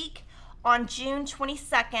each week. On June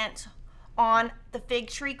 22nd on the Fig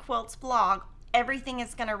Tree Quilts blog, everything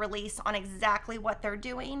is gonna release on exactly what they're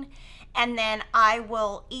doing. And then I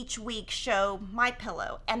will each week show my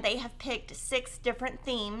pillow, and they have picked 6 different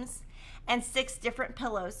themes and 6 different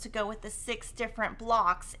pillows to go with the 6 different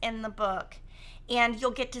blocks in the book. And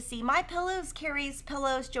you'll get to see my pillows, Carrie's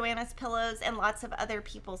pillows, Joanna's pillows, and lots of other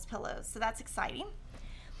people's pillows. So that's exciting.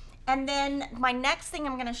 And then my next thing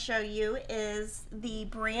I'm going to show you is the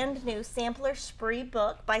brand new sampler spree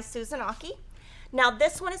book by Susan Aki. Now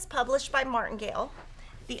this one is published by Martingale.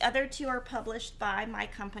 The other 2 are published by my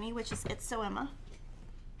company, which is It's So Emma.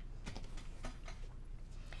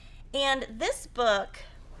 And this book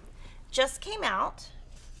just came out,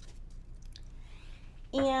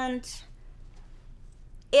 and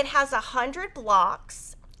it has 100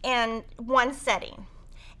 blocks and 1 setting.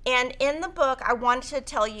 And in the book, I wanted to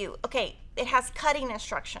tell you, okay, it has cutting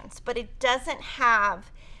instructions, but it doesn't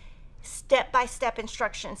have step-by-step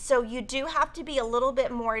instructions. So you do have to be a little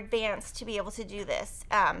bit more advanced to be able to do this.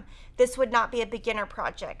 This would not be a beginner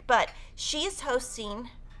project, but she is hosting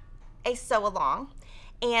a sew-along,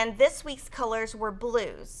 and this week's colors were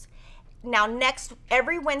blues. Now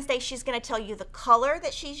every Wednesday, she's gonna tell you the color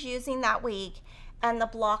that she's using that week and the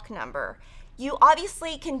block number. You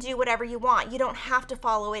obviously can do whatever you want. You don't have to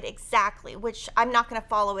follow it exactly, which I'm not gonna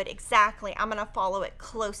follow it exactly. I'm gonna follow it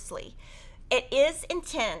closely. It is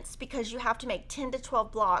intense because you have to make 10 to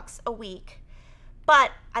 12 blocks a week,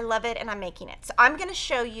 but I love it and I'm making it. So I'm gonna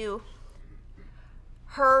show you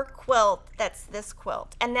her quilt, that's this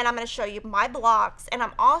quilt, and then I'm gonna show you my blocks, and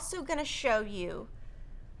I'm also gonna show you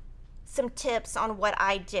some tips on what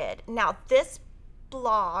I did. Now this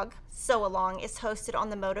blog, Sew Along, is hosted on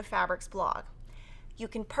the Moda Fabrics blog. You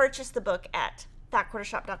can purchase the book at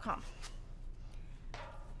thatquartershop.com.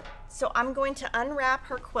 So I'm going to unwrap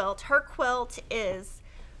her quilt. Her quilt is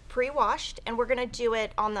pre-washed, and we're gonna do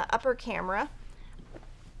it on the upper camera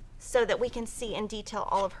so that we can see in detail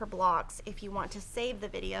all of her blocks if you want to save the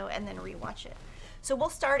video and then rewatch it. So we'll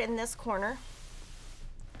start in this corner.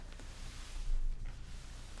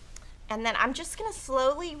 And then I'm just gonna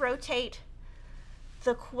slowly rotate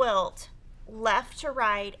the quilt left to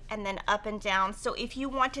right and then up and down. So if you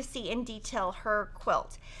want to see in detail her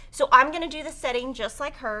quilt. So I'm gonna do the setting just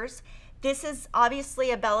like hers. This is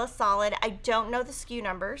obviously a Bella Solid. I don't know the SKU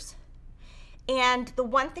numbers. And the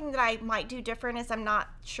one thing that I might do different is I'm not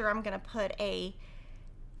sure I'm gonna put a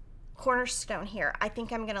cornerstone here. I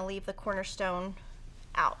think I'm gonna leave the cornerstone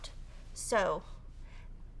out. So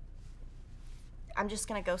I'm just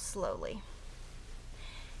gonna go slowly.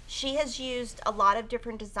 She has used a lot of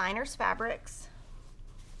different designers' fabrics,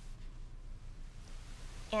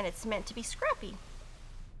 and it's meant to be scrappy.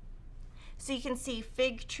 So you can see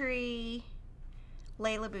Fig Tree,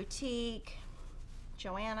 Layla Boutique,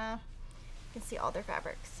 Joanna. You can see all their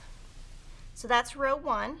fabrics. So that's row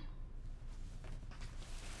 1.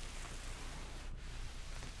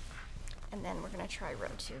 And then we're gonna try row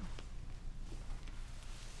 2.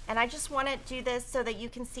 And I just want to do this so that you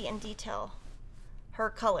can see in detail her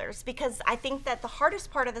colors, because I think that the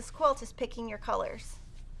hardest part of this quilt is picking your colors.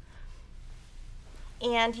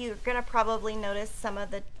 And you're gonna probably notice some of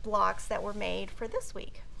the blocks that were made for this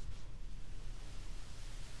week.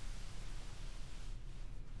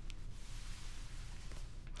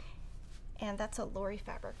 And that's a Lori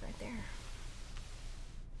fabric right there.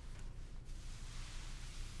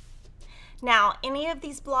 Now, any of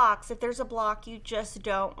these blocks, if there's a block you just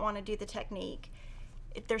don't want to do the technique,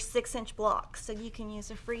 if there's 6-inch blocks, so you can use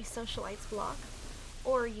a free Sewcialites block,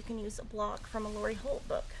 or you can use a block from a Lori Holt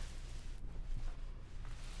book.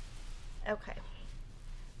 Okay,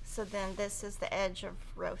 so then this is the edge of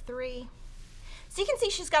row 3. So you can see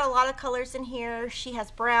she's got a lot of colors in here. She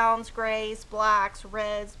has browns, grays, blacks,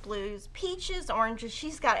 reds, blues, peaches, oranges.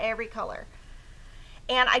 She's got every color.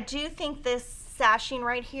 And I do think this sashing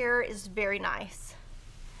right here is very nice.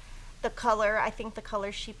 The color, I think the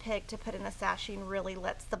color she picked to put in the sashing really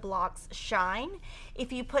lets the blocks shine.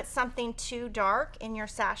 If you put something too dark in your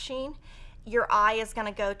sashing, your eye is going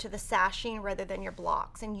to go to the sashing rather than your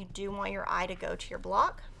blocks, and you do want your eye to go to your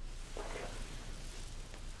block.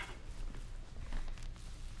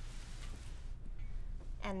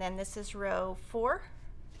 And then this is row 4.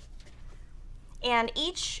 And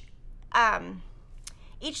each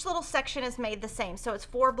little section is made the same. So it's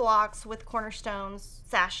 4 blocks with cornerstones,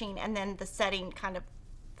 sashing, and then the setting, kind of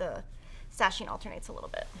the sashing alternates a little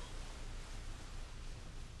bit.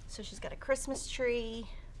 So she's got a Christmas tree.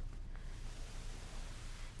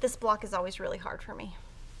 This block is always really hard for me.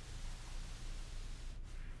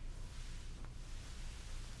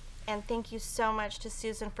 And thank you so much to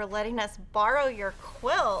Susan for letting us borrow your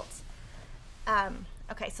quilt.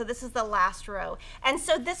 Okay, so this is the last row. And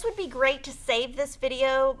so this would be great to save this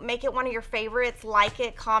video, make it one of your favorites, like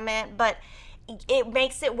it, comment, but it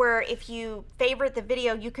makes it where if you favorite the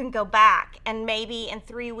video, you can go back and maybe in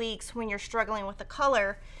 3 weeks when you're struggling with the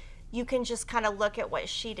color, you can just kind of look at what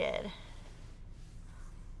she did.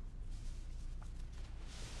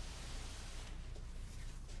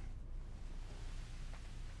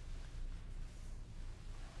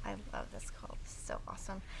 I love this quilt, it's so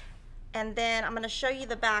awesome. And then I'm going to show you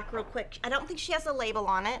the back real quick. I don't think she has a label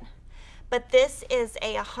on it, but this is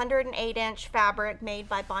a 108-inch fabric made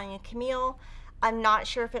by Bonnie and Camille. I'm not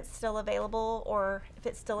sure if it's still available or if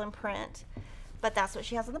it's still in print, but that's what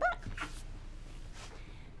she has on the back.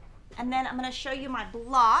 And then I'm going to show you my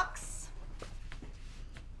blocks,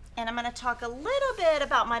 and I'm going to talk a little bit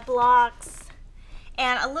about my blocks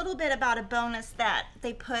and a little bit about a bonus that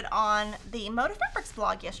they put on the Moda Fabrics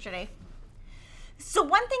blog yesterday. So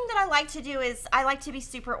one thing that I like to do is I like to be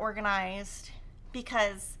super organized,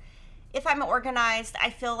 because if I'm organized, I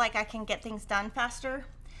feel like I can get things done faster.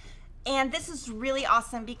 And this is really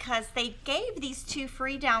awesome because they gave these 2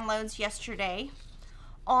 free downloads yesterday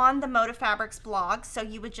on the Moda Fabrics blog. So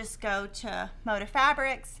you would just go to Moda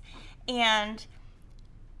Fabrics, and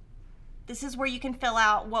this is where you can fill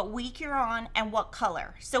out what week you're on and what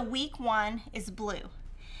color. So week 1 is blue.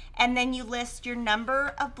 And then you list your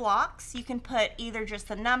number of blocks. You can put either just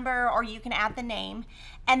the number or you can add the name.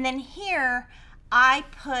 And then here I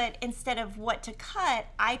put, instead of what to cut,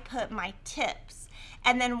 I put my tips.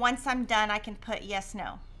 And then once I'm done, I can put yes,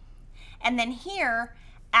 no. And then here,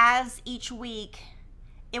 as each week,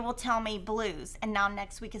 it will tell me blues. And now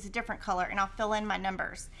next week is a different color, and I'll fill in my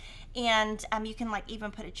numbers. And you can like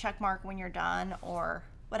even put a check mark when you're done or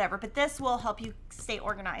whatever. But this will help you stay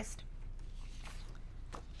organized.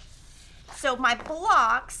 So my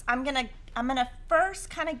blocks, I'm gonna first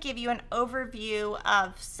kind of give you an overview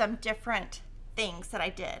of some different things that I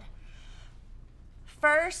did.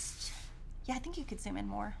 First, yeah, I think you could zoom in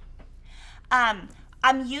more. I'm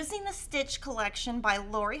using the Stitch collection by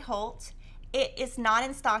Lori Holt. It is not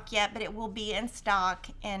in stock yet, but it will be in stock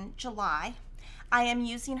in July. I am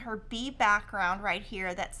using her B background right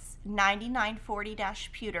here. That's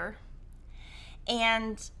 9940-pewter.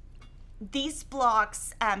 And these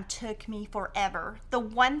blocks took me forever. The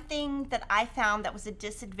one thing that I found that was a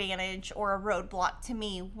disadvantage or a roadblock to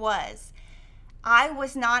me was I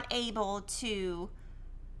was not able to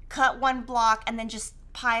cut one block and then just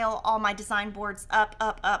pile all my design boards up.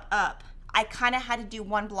 I kind of had to do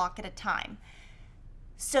one block at a time.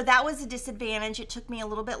 So that was a disadvantage. It took me a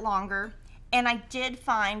little bit longer. And I did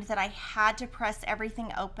find that I had to press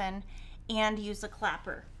everything open and use a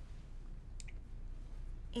clapper.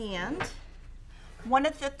 And one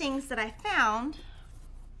of the things that I found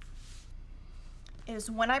is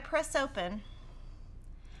when I press open,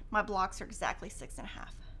 my blocks are exactly 6.5.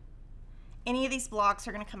 Any of these blocks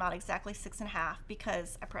are going to come out exactly 6.5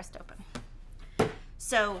 because I pressed open.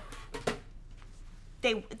 So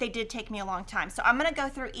they did take me a long time. So I'm going to go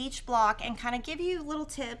through each block and kind of give you little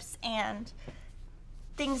tips and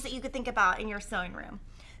things that you could think about in your sewing room.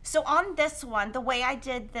 So on this one, the way I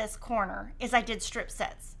did this corner is I did strip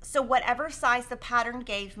sets. So whatever size the pattern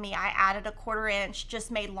gave me, I added a 1/4 inch, just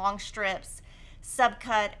made long strips,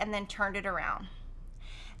 subcut, and then turned it around.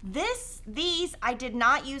 These I did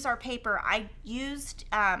not use our paper. I used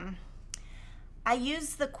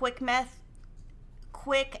the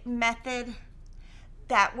quick method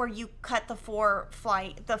that where you cut the four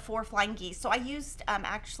flying geese. So I used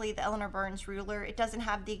actually the Eleanor Burns ruler. It doesn't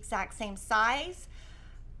have the exact same size,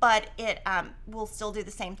 but it will still do the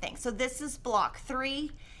same thing. So this is block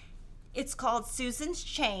 3. It's called Susan's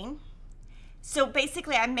Chain. So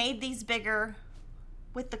basically I made these bigger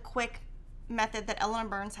with the quick method that Eleanor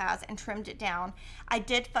Burns has and trimmed it down. I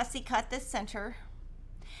did fussy cut this center,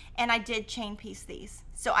 and I did chain piece these.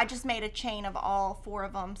 So I just made a chain of all 4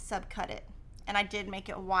 of them, subcut it, and I did make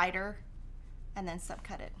it wider and then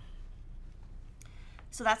subcut it.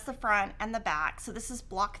 So that's the front and the back. So this is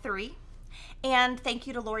block 3. And thank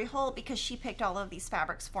you to Lori Holt because she picked all of these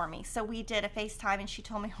fabrics for me. So we did a FaceTime and she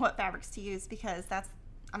told me what fabrics to use because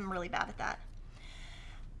I'm really bad at that.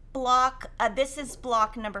 This is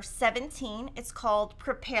block number 17. It's called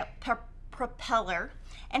Propeller.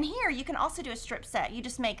 And here you can also do a strip set. You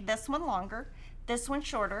just make this one longer, this one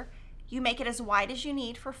shorter. You make it as wide as you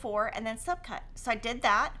need for 4 and then subcut. So I did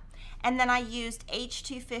that. And then I used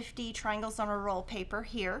H250 triangles on a roll paper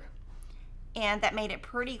here. And that made it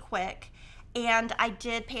pretty quick. And I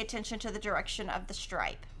did pay attention to the direction of the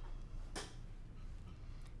stripe.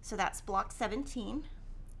 So that's block 17.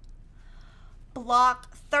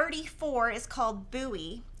 Block 34 is called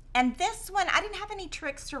Buoy. And this one, I didn't have any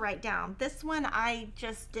tricks to write down. This one, I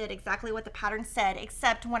just did exactly what the pattern said,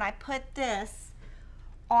 except when I put this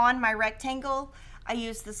on my rectangle, I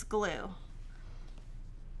used this glue.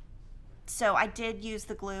 So I did use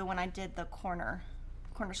the glue when I did the corner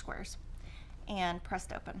squares and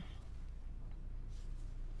pressed open.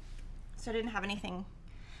 So I didn't have anything.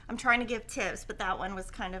 I'm trying to give tips, but that one was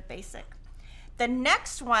kind of basic. The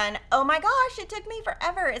next one, oh my gosh, it took me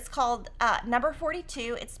forever. It's called number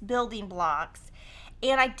 42. It's building blocks.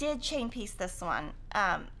 And I did chain piece this one,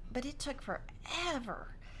 but it took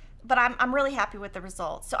forever. But I'm really happy with the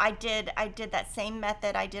results. So I did that same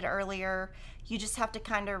method I did earlier. You just have to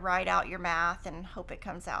kind of write out your math and hope it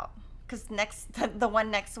comes out. Because the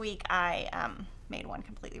one next week, I made one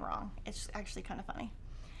completely wrong. It's actually kind of funny.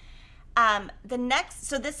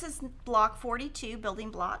 So this is block 42, building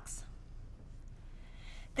blocks.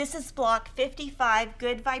 This is block 55,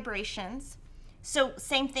 good vibrations. So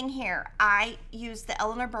same thing here. I used the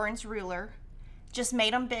Eleanor Burns ruler, just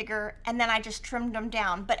made them bigger, and then I just trimmed them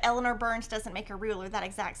down. But Eleanor Burns doesn't make a ruler that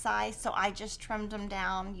exact size, so I just trimmed them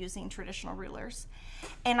down using traditional rulers.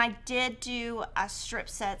 And I did do strip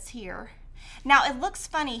sets here. Now it looks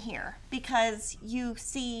funny here because you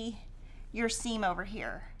see your seam over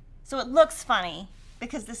here. So it looks funny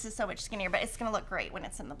because this is so much skinnier, but it's gonna look great when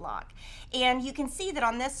it's in the block. And you can see that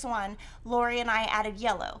on this one, Lori and I added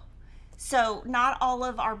yellow. So not all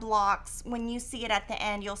of our blocks, when you see it at the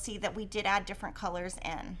end, you'll see that we did add different colors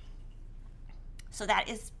in. So that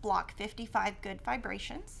is block 55, good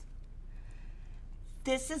vibrations.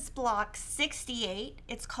 This is block 68.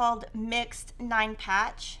 It's called mixed 9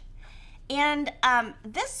 patch. And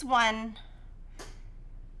this one,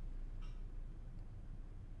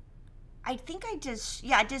 I think I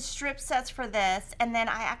did strip sets for this, and then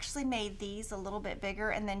I actually made these a little bit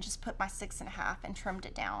bigger and then just put my 6.5 and trimmed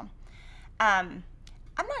it down. I'm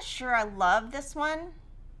not sure I love this one,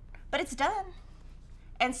 but it's done.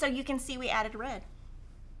 And so you can see we added red.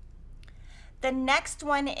 The next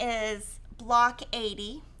one is block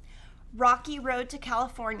 80, Rocky Road to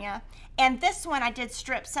California. And this one I did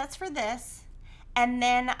strip sets for this, and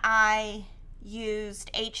then I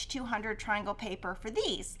used H200 triangle paper for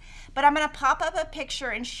these. But I'm going to pop up a picture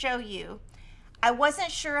and show you. I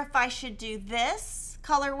wasn't sure if I should do this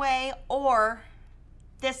colorway or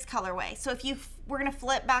this colorway. So we're going to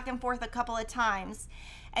flip back and forth a couple of times,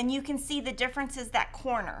 and you can see the difference is that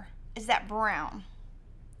corner, is that brown.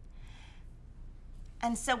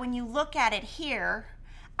 And so when you look at it here,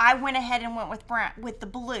 I went ahead and went with brown, with the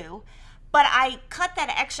blue. But I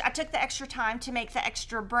took the extra time to make the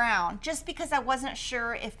extra brown just because I wasn't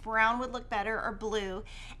sure if brown would look better or blue.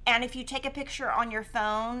 And if you take a picture on your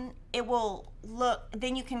phone, it will look,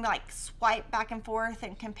 then you can like swipe back and forth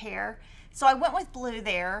and compare. So I went with blue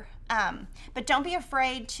there, but don't be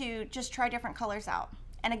afraid to just try different colors out.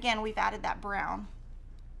 And again, we've added that brown.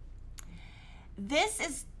 This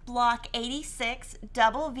is block 86,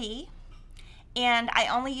 double V. And I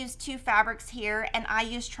only used 2 fabrics here, and I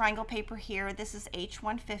used triangle paper here. This is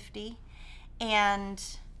H150, and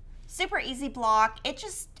super easy block. It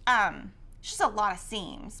just a lot of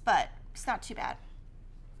seams, but it's not too bad.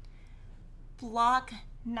 Block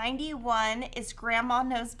 91 is Grandma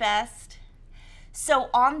Knows Best. So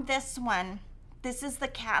on this one, this is the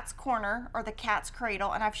cat's corner or the cat's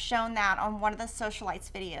cradle, and I've shown that on one of the Sewcialites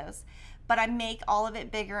videos. But I make all of it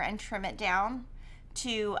bigger and trim it down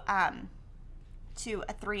to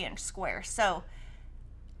a 3-inch square. So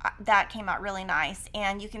that came out really nice.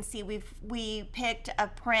 And you can see we picked a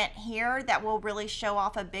print here that will really show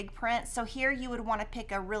off a big print. So here you would want to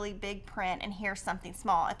pick a really big print and here's something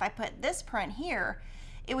small. If I put this print here,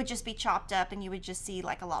 it would just be chopped up and you would just see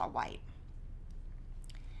like a lot of white.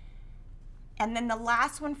 And then the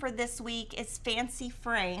last one for this week is Fancy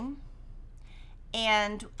Frame.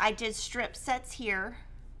 And I did strip sets here.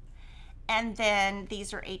 And then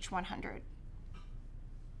these are H100.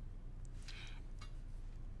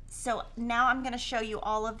 So now I'm going to show you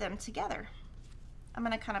all of them together. I'm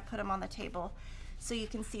going to kind of put them on the table so you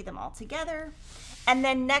can see them all together. And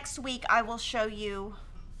then next week I will show you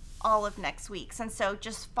all of next week's. And so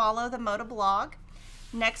just follow the Moda blog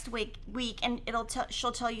next week, and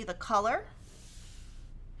she'll tell you the color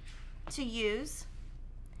to use,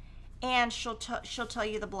 and she'll tell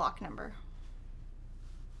you the block number.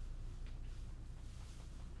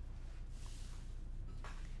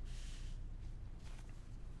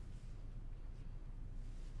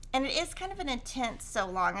 And it is kind of an intense sew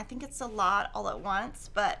along. I think it's a lot all at once,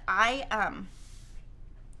 but I'm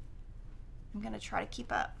gonna try to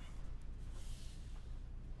keep up.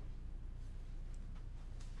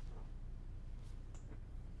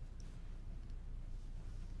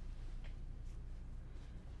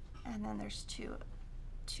 And then there's two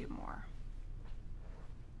more.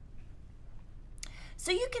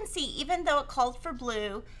 So you can see, even though it called for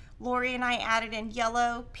blue, Lori and I added in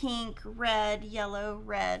yellow, pink, red, yellow,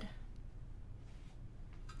 red.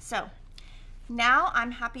 So now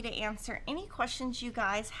I'm happy to answer any questions you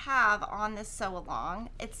guys have on this sew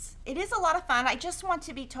along. It is a lot of fun. I just want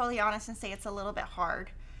to be totally honest and say it's a little bit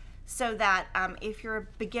hard, so that if you're a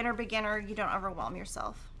beginner, you don't overwhelm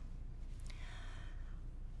yourself.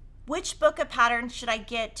 Which book of patterns should I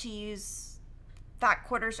get to use fat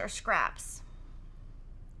quarters or scraps?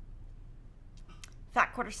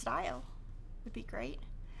 Fat quarter style would be great.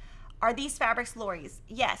 Are these fabrics Lori's?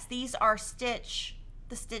 Yes, these are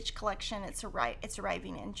the Stitch collection. It's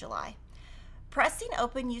arriving in July. Pressing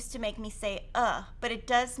open used to make me say but it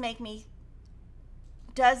does make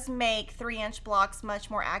 3-inch blocks much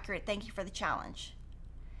more accurate. Thank you for the challenge.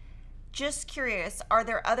 Just curious, are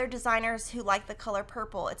there other designers who like the color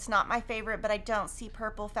purple? It's not my favorite, but I don't see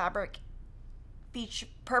purple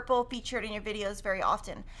featured in your videos very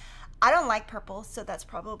often. I don't like purple, so that's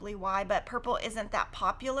probably why, but purple isn't that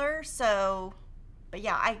popular, so, but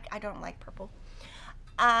yeah, I don't like purple.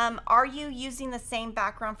 Are you using the same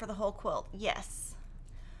background for the whole quilt? Yes.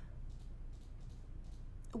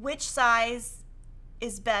 Which size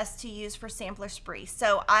is best to use for sampler spree?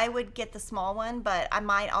 So I would get the small one, but I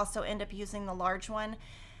might also end up using the large one.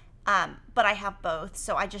 But I have both,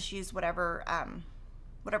 so I just use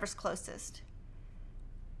whatever's closest.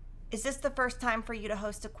 Is this the first time for you to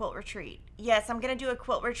host a quilt retreat? Yes, I'm going to do a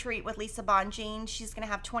quilt retreat with Lisa Bonjean. She's going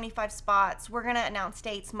to have 25 spots. We're going to announce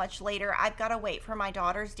dates much later. I've got to wait for my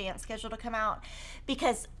daughter's dance schedule to come out,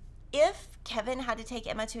 because if Kevin had to take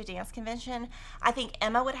Emma to a dance convention, I think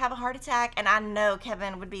Emma would have a heart attack, and I know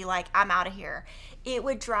Kevin would be like, I'm out of here. It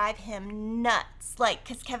would drive him nuts, like,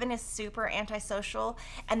 because Kevin is super antisocial,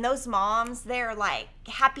 and those moms, they're like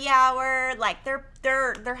happy hour, like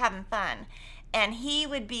they're having fun. And he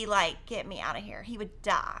would be like, get me out of here. He would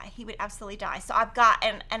die. He would absolutely die. So I've got,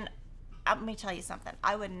 and let me tell you something.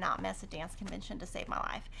 I would not miss a dance convention to save my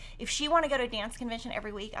life. If she wanted to go to a dance convention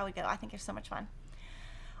every week, I would go. I think it's so much fun.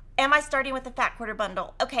 Am I starting with the fat quarter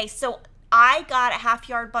bundle? Okay, so I got a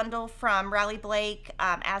half-yard bundle from Raleigh Blake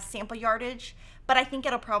as sample yardage, but I think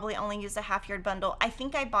it'll probably only use a half-yard bundle. I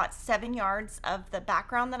think I bought 7 yards of the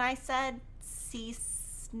background that I said,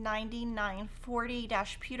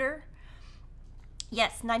 C9940-pewter.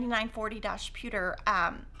 Yes, 9940-pewter.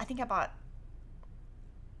 I think I bought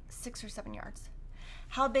 6 or 7 yards.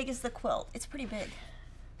 How big is the quilt? It's pretty big.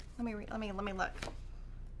 Let me look.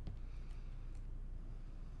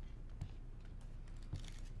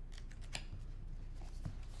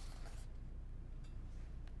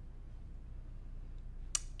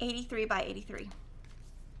 $83 by $83.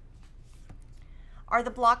 Are the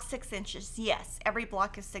blocks 6 inches? Yes, every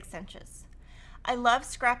block is 6 inches. I love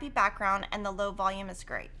scrappy background and the low volume is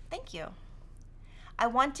great. Thank you. I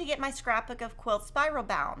want to get my scrapbook of quilts spiral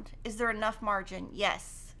bound. Is there enough margin?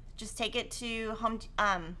 Yes. Just take it to Home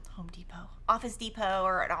Depot, Office Depot,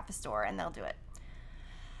 or an office store, and they'll do it.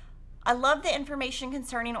 I love the information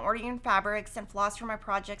concerning ordering fabrics and floss for my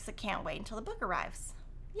projects. I can't wait until the book arrives.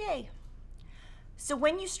 Yay. So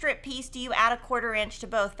when you strip piece, do you add a 1/4 inch to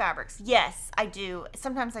both fabrics? Yes, I do.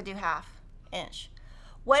 Sometimes I do 1/2 inch.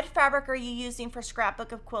 What fabric are you using for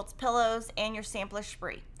Scrapbook of Quilts pillows and your sampler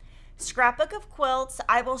spree? Scrapbook of Quilts,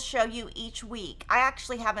 I will show you each week. I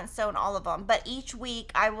actually haven't sewn all of them, but each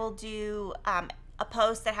week I will do a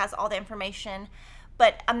post that has all the information,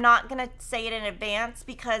 but I'm not going to say it in advance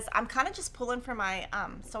because I'm kind of just pulling from my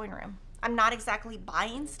sewing room. I'm not exactly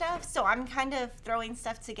buying stuff, so I'm kind of throwing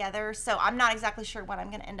stuff together, so I'm not exactly sure what I'm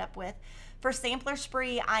going to end up with. For sampler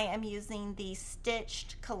spree, I am using the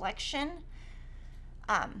Stitched collection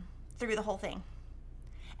through the whole thing.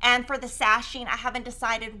 And for the sashing, I haven't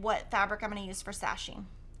decided what fabric I'm going to use for sashing.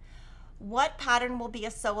 What pattern will be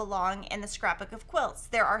a sew along in the Scrapbook of Quilts?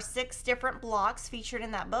 There are 6 different blocks featured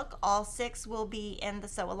in that book. All 6 will be in the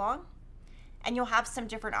sew along, and you'll have some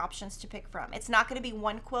different options to pick from. It's not going to be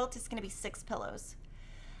one quilt, it's going to be 6 pillows.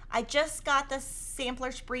 I just got the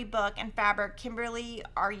sampler spree book and fabric. Kimberly,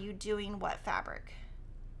 are you doing what fabric?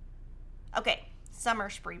 Okay, summer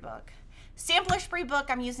spree book. Sampler spree book,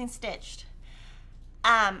 I'm using stitched.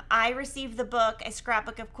 I received the book, A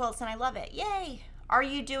Scrapbook of Quilts, and I love it. Yay! Are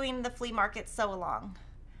you doing the flea market sew along?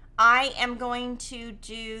 I am going to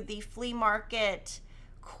do the flea market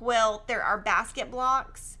quilt. There are basket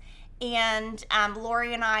blocks, and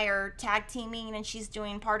Lori and I are tag teaming, and she's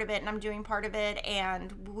doing part of it and I'm doing part of it,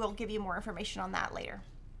 and we'll give you more information on that later.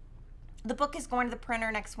 The book is going to the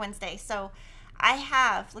printer next Wednesday, so I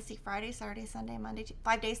have, let's see, Friday, Saturday, Sunday, Monday,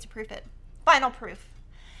 5 days to proof it. Final proof.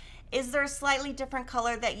 Is there a slightly different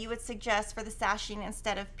color that you would suggest for the sashing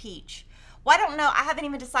instead of peach? Well, I don't know. I haven't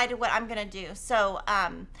even decided what I'm going to do. So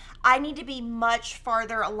I need to be much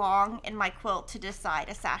farther along in my quilt to decide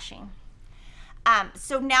a sashing.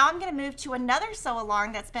 So now I'm going to move to another sew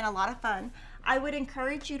along that's been a lot of fun. I would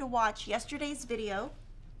encourage you to watch yesterday's video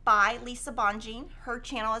by Lisa Bonjean. Her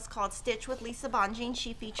channel is called Stitch with Lisa Bonjean.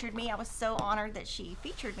 She featured me. I was so honored that she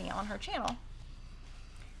featured me on her channel.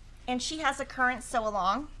 And she has a current sew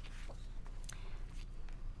along.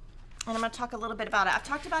 And I'm going to talk a little bit about it. I've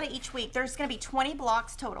talked about it each week. There's going to be 20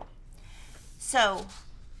 blocks total. So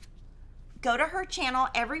go to her channel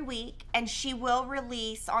every week, and she will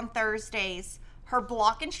release on Thursdays her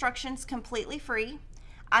block instructions completely free.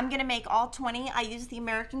 I'm going to make all 20. I use the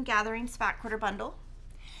American Gatherings Fat Quarter Bundle.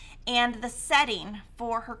 And the setting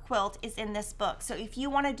for her quilt is in this book. So if you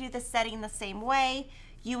want to do the setting the same way,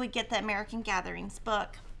 you would get the American Gatherings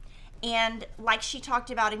book. And like she talked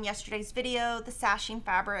about in yesterday's video, the sashing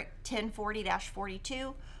fabric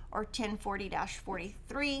 1040-42 or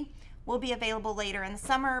 1040-43 will be available later in the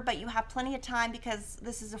summer, but you have plenty of time because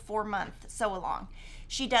this is a 4-month sew along.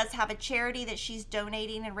 She does have a charity that she's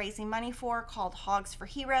donating and raising money for called Hogs for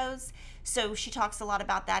Heroes. So she talks a lot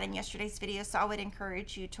about that in yesterday's video, so I would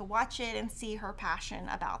encourage you to watch it and see her passion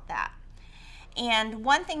about that. And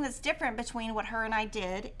one thing that's different between what her and I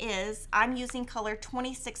did is I'm using color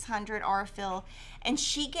 2600 Aurifil, and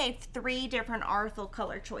she gave 3 different Aurifil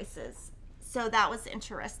color choices. So that was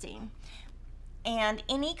interesting. And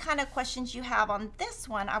any kind of questions you have on this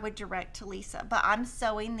one, I would direct to Lisa. But I'm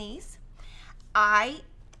sewing these. Not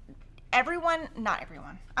everyone.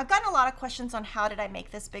 I've gotten a lot of questions on how did I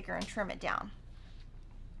make this bigger and trim it down.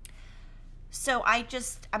 So I'm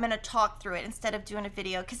going to talk through it instead of doing a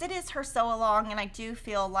video because it is her sew along, and I do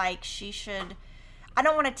feel like she should, I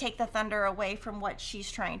don't want to take the thunder away from what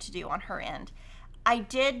she's trying to do on her end. I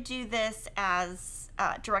did do this as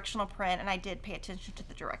directional print, and I did pay attention to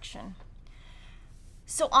the direction.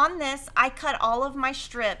 So on this, I cut all of my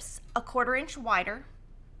strips a 1/4 inch wider,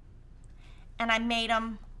 and I made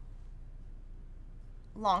them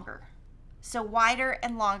longer. So wider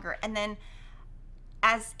and longer, and then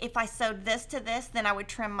as if I sewed this to this, then I would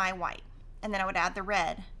trim my white, and then I would add the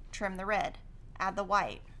red, trim the red, add the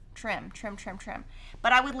white, trim, trim, trim, trim.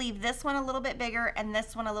 But I would leave this one a little bit bigger and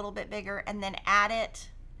this one a little bit bigger, and then add it,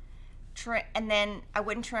 and then I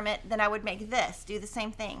wouldn't trim it. Then I would make this, do the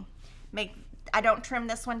same thing. I don't trim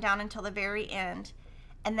this one down until the very end,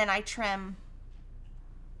 and then I trim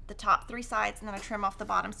the top 3 sides, and then I trim off the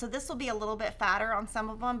bottom. So this will be a little bit fatter on some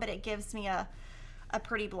of them, but it gives me a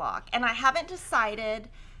pretty block. And I haven't decided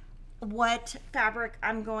what fabric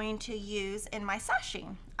I'm going to use in my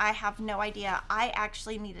sashing. I have no idea. I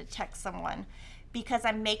actually need to text someone because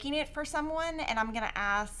I'm making it for someone, and I'm gonna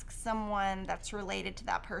ask someone that's related to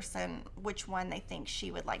that person which one they think she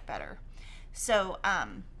would like better. So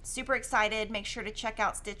super excited. Make sure to check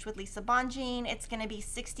out Stitch with Lisa Bonjean. It's gonna be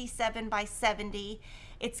 67 by 70.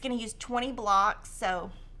 It's gonna use 20 blocks,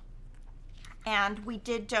 and we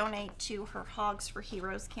did donate to her Hogs for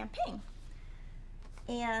Heroes campaign.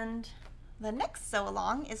 And the next sew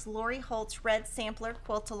along is Lori Holt's Red Sampler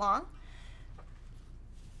Quilt Along.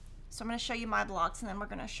 So I'm going to show you my blocks, and then we're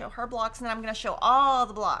going to show her blocks, and then I'm going to show all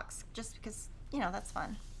the blocks just because, you know, that's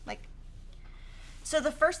fun. So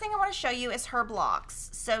the first thing I want to show you is her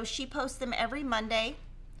blocks. So she posts them every Monday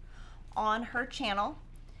on her channel.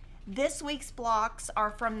 This week's blocks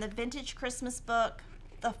are from the Vintage Christmas book,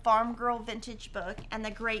 the Farm Girl Vintage book, and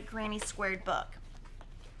the Great Granny Squared book.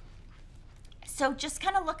 So just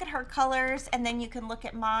kind of look at her colors, and then you can look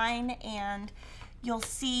at mine, and you'll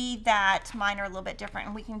see that mine are a little bit different,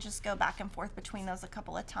 and we can just go back and forth between those a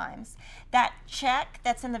couple of times. That check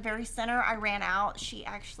that's in the very center, I ran out. She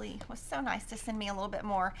actually was so nice to send me a little bit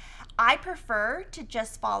more. I prefer to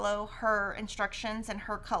just follow her instructions and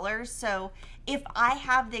her colors. So if I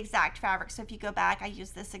have the exact fabric, so if you go back, I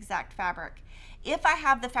use this exact fabric. If I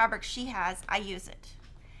have the fabric she has, I use it.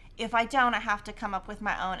 If I don't, I have to come up with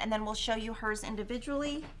my own, and then we'll show you hers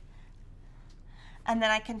individually. and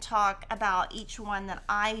then I can talk about each one that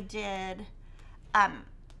I did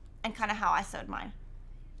and kind of how I sewed mine.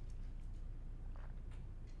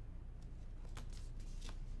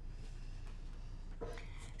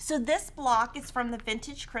 So this block is from the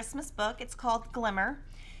Vintage Christmas book. It's called Glimmer.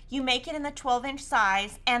 You make it in the 12-inch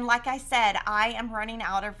size, and like I said, I am running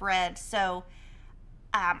out of red, so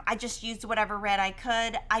I just used whatever red I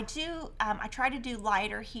could. I try to do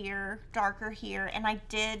lighter here, darker here, and I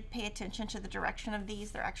did pay attention to the direction of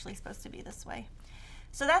these. They're actually supposed to be this way.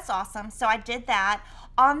 So that's awesome. So I did that.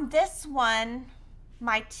 On this one,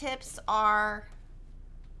 my tips are,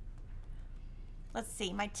 let's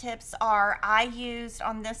see, my tips are, I used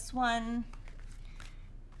on this one,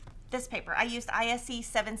 this paper, I used ISE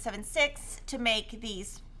 776 to make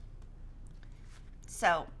these.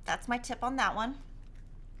 So that's my tip on that one.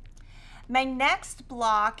 My next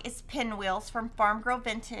block is Pinwheels from Farm Girl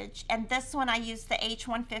Vintage, and this one I used the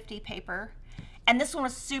H150 paper. And this one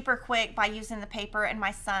was super quick by using the paper, and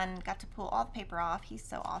my son got to pull all the paper off. He's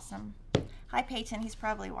so awesome. Hi Peyton, he's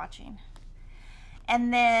probably watching.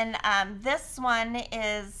 And then this one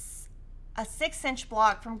is a 6-inch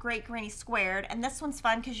block from Great Granny Squared, and this one's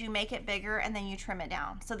fun because you make it bigger and then you trim it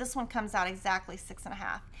down. So this one comes out exactly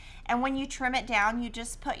 6.5. And when you trim it down, you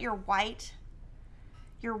just put your white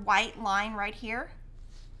line right here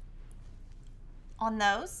on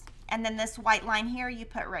those, and then this white line here you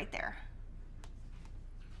put right there.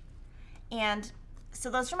 And so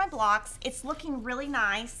those are my blocks. It's looking really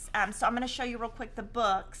nice. So I'm going to show you real quick the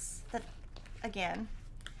books that, again,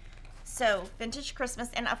 so Vintage Christmas,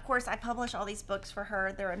 and of course I publish all these books for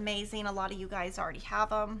her. They're amazing. A lot of you guys already have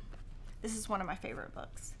them. This is one of my favorite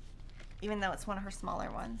books, even though it's one of her smaller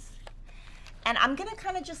ones. And I'm going to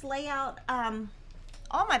kind of just lay out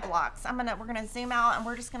all my blocks. We're gonna zoom out and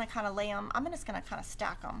we're just gonna kind of lay them. I'm just gonna kind of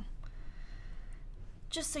stack them,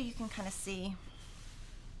 just so you can kind of see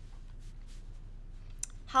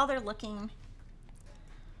how they're looking.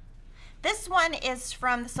 This one is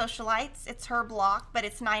from the Sewcialites. It's her block, but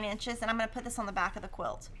it's 9 inches, and I'm gonna put this on the back of the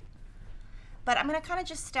quilt. But I'm gonna kind of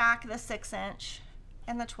just stack the 6-inch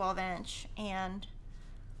and the 12-inch, and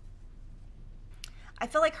I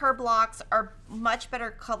feel like her blocks are much better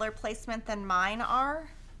color placement than mine are,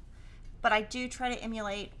 but I do try to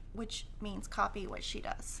emulate, which means copy what she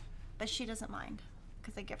does. But she doesn't mind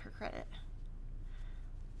because I give her credit.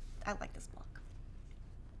 I like this block.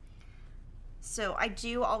 So I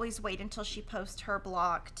do always wait until she posts her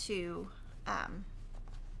block to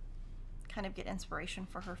kind of get inspiration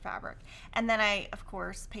for her fabric. And then I, of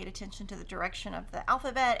course, paid attention to the direction of the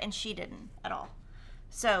alphabet, and she didn't at all.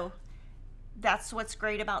 So that's what's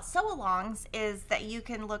great about sew-alongs, is that you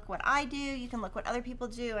can look what I do, you can look what other people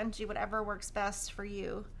do, and do whatever works best for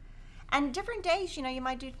you. And different days, you know, you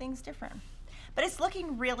might do things different. But it's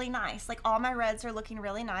looking really nice. Like, all my reds are looking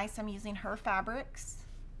really nice. I'm using her fabrics,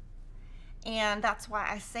 and that's why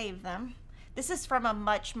I saved them. This is from a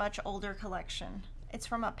much, much older collection. It's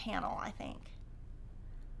from a panel, I think.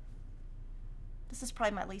 This is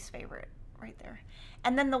probably my least favorite right there.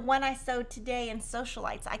 And then the one I sewed today in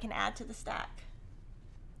Sewcialites, I can add to the stack.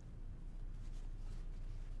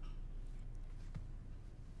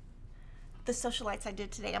 The Sewcialites I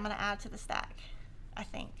did today, I'm going to add to the stack, I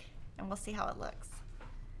think, and we'll see how it looks.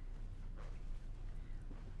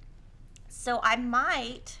 So I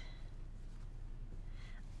might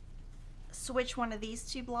switch one of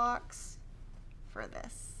these two blocks for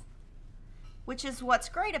this, which is what's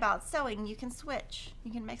great about sewing. You can switch,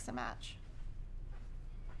 you can mix and match.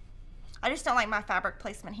 I just don't like my fabric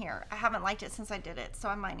placement here. I haven't liked it since I did it, so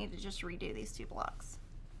I might need to just redo these two blocks,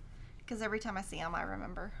 because every time I see them I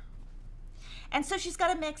remember. And so she's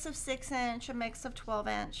got a mix of 6-inch, a mix of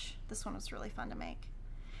 12-inch. This one was really fun to make.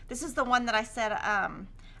 This is the one that I said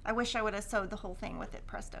I wish I would have sewed the whole thing with it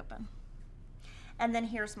pressed open. And then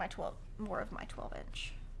here's my more of my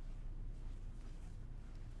 12-inch.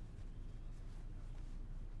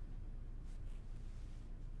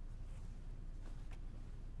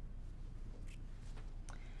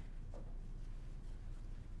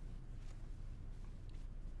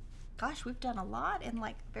 Gosh, we've done a lot in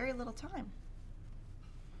like very little time.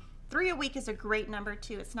 3 a week is a great number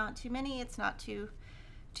too. It's not too many, it's not too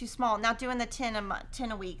small. Now doing the 10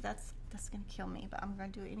 a week, that's gonna kill me, but I'm gonna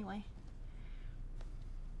do it anyway.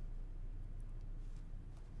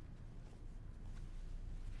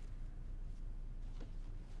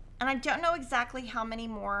 And I don't know exactly how many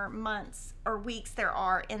more months or weeks there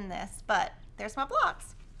are in this, but there's my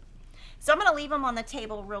blocks. So I'm going to leave them on the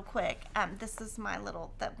table real quick. This is my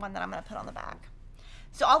that one that I'm going to put on the back.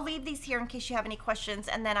 So I'll leave these here in case you have any questions,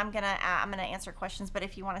 and then I'm gonna answer questions, but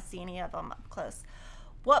if you want to see any of them up close.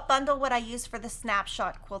 What bundle would I use for the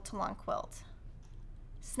Snapshot Quilt-along quilt?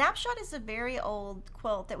 Snapshot is a very old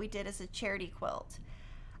quilt that we did as a charity quilt.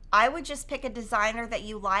 I would just pick a designer that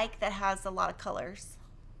you like that has a lot of colors.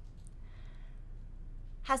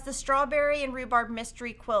 Has the Strawberry and Rhubarb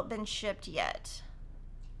Mystery Quilt been shipped yet?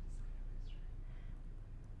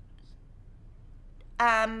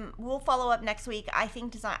 We'll follow up next week. I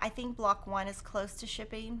think block 1 is close to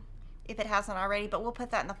shipping, if it hasn't already, but we'll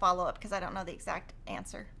put that in the follow-up because I don't know the exact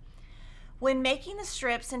answer. When making the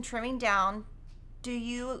strips and trimming down, do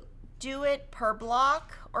you do it per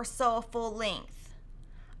block or sew a full length?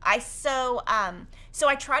 I sew, so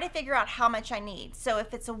I try to figure out how much I need. So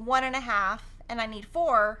if it's a 1.5 and I need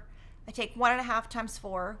 4, I take 1.5 times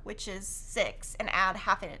 4, which is 6, and add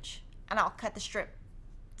 1/2 inch, and I'll cut the strip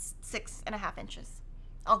 6.5 inches.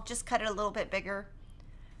 I'll just cut it a little bit bigger.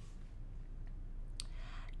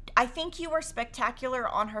 I think you were spectacular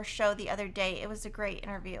on her show the other day. It was a great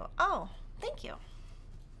interview. Oh, thank you.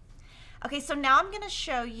 Okay, so now I'm going to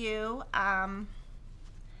show you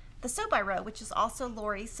the Sew by Row, which is also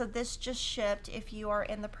Lori's. So this just shipped if you are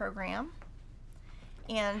in the program.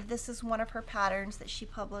 And this is one of her patterns that she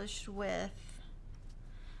published with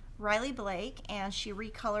Riley Blake, and she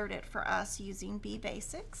recolored it for us using Bee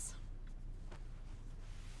Basics.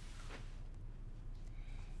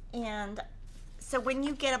 And so when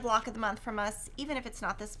you get a block of the month from us, even if it's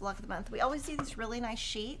not this block of the month, we always do these really nice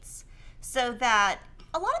sheets so that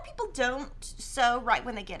a lot of people don't sew right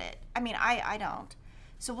when they get it. I mean, I don't.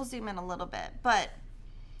 So we'll zoom in a little bit, but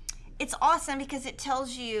it's awesome because it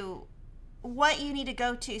tells you what you need to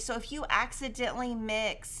go to. So if you accidentally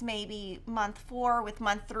mix maybe month 4 with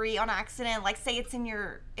month 3 on accident, like say it's in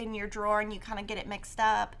your drawer and you kind of get it mixed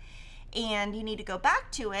up and you need to go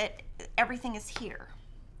back to it, everything is here.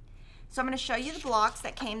 So I'm going to show you the blocks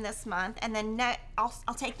that came this month, and then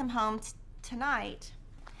I'll take them home tonight,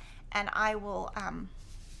 and I will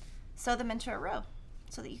sew them into a row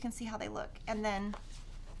so that you can see how they look. And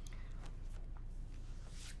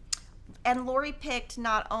Lori picked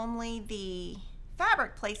not only the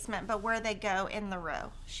fabric placement, but where they go in the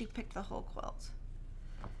row. She picked the whole quilt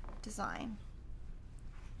design.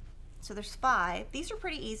 So there's 5. These are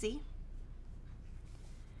pretty easy.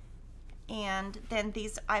 And then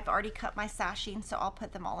these, I've already cut my sashing, so I'll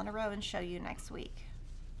put them all in a row and show you next week.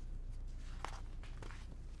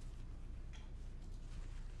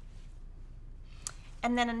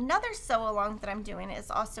 And then another sew along that I'm doing is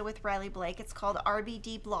also with Riley Blake. It's called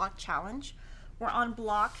RBD Block Challenge. We're on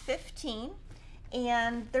block 15,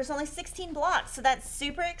 and there's only 16 blocks, so that's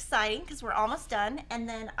super exciting because we're almost done. And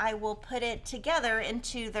then I will put it together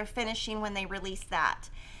into their finishing when they release that.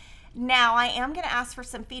 Now, I am going to ask for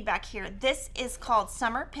some feedback here. This is called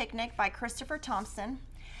Summer Picnic by Christopher Thompson.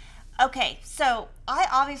 Okay, so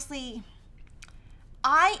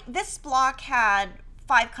this block had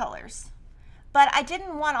 5 colors, but I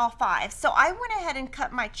didn't want all 5. So I went ahead and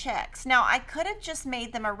cut my checks. Now, I could have just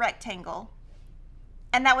made them a rectangle,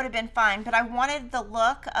 and that would have been fine, but I wanted the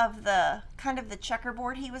look of the kind of the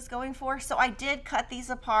checkerboard he was going for. So I did cut these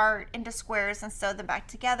apart into squares and sew them back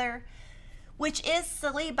together, which is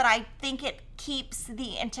silly, but I think it keeps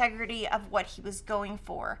the integrity of what he was going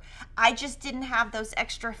for. I just didn't have those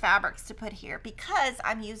extra fabrics to put here because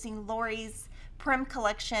I'm using Lori's Prim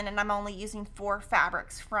collection and I'm only using 4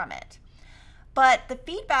 fabrics from it. But the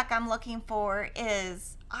feedback I'm looking for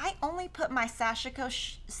is I only put my sashiko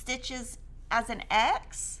stitches as an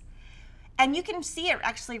X, and you can see it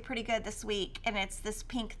actually pretty good this week, and it's this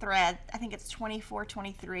pink thread. I think it's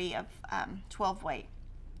 24-23 of 12 weight.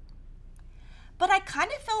 But I kind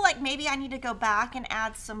of feel like maybe I need to go back and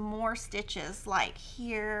add some more stitches, like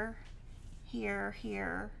here, here,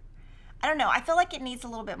 here. I don't know. I feel like it needs a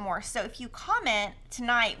little bit more. So if you comment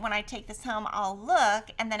tonight when I take this home, I'll look,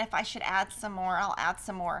 and then if I should add some more, I'll add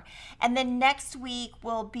some more. And then next week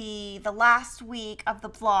will be the last week of the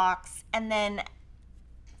blocks, and then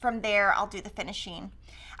from there I'll do the finishing.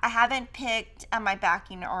 I haven't picked my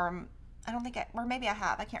backing, or I don't think or maybe I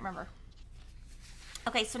have. I can't remember.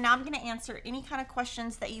 Okay, so now I'm going to answer any kind of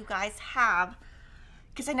questions that you guys have,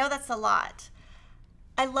 because I know that's a lot.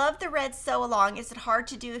 I love the red sew along. Is it hard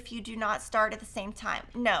to do if you do not start at the same time?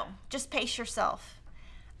 No, just pace yourself.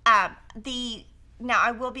 Now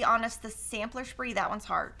I will be honest, the sampler spree, that one's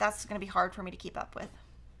hard. That's going to be hard for me to keep up with.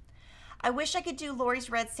 I wish I could do Lori's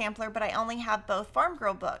red sampler, but I only have both Farm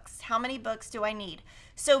Girl books. How many books do I need?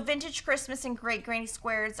 So Vintage Christmas and Great Granny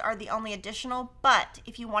Squares are the only additional, but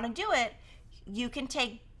if you want to do it, you can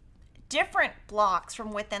take different blocks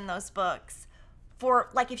from within those books for,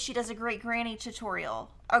 like if she does a Great Granny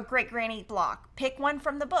tutorial, a Great Granny block, pick one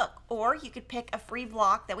from the book, or you could pick a free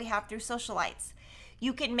block that we have through Sewcialites.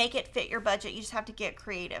 You can make it fit your budget. You just have to get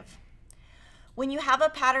creative. When you have a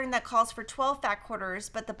pattern that calls for 12 fat quarters,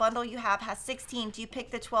 but the bundle you have has 16, do you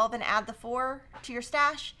pick the 12 and add the 4 to your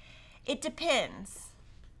stash? It depends.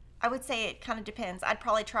 I would say it kind of depends. I'd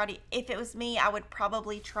probably try to, if it was me, I would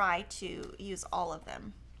probably try to use all of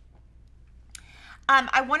them.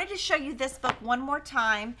 I wanted to show you this book one more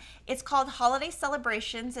time. It's called Holiday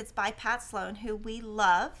Celebrations. It's by Pat Sloan, who we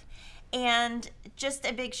love. And just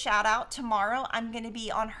a big shout out. Tomorrow I'm going to be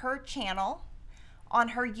on her channel, on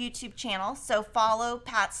her YouTube channel. So follow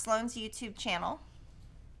Pat Sloan's YouTube channel.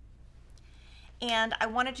 And I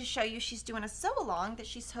wanted to show you she's doing a sew along that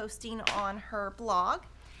she's hosting on her blog.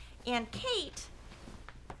 And Kate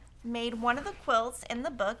made one of the quilts in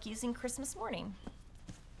the book using Christmas morning.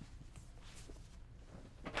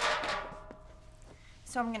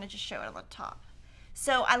 So I'm going to just show it on the top.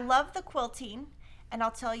 So I love the quilting, and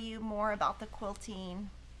I'll tell you more about the quilting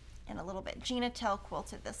in a little bit. Gina Tell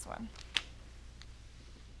quilted this one.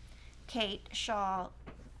 Kate Shaw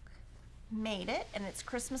made it, and it's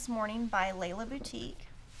Christmas Morning by Layla Boutique.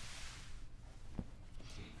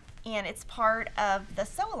 And it's part of the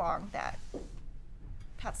sew along that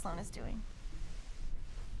Pat Sloan is doing.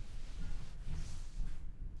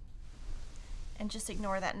 And just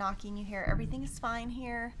ignore that knocking you hear. Everything is fine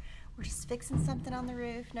here. We're just fixing something on the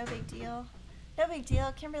roof. No big deal. No big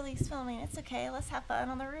deal. Kimberly's filming. It's okay. Let's have fun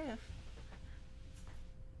on the roof.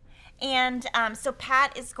 And so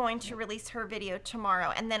Pat is going to release her video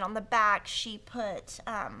tomorrow. And then on the back, she put,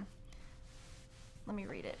 let me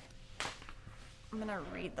read it. I'm going to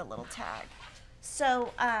read the little tag.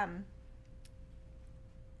 So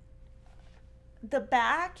the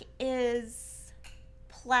back is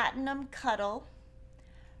Platinum Cuddle.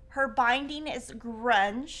 Her binding is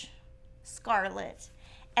Grunge Scarlet.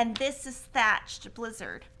 And this is Thatched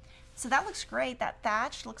Blizzard. So that looks great. That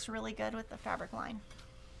thatched looks really good with the fabric line.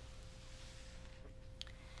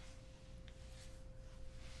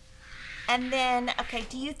 And then, okay,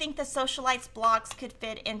 do you think the Sewcialites blocks could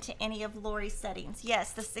fit into any of Lori's settings?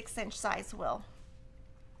 Yes, the 6-inch size will.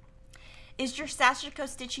 Is your Sashiko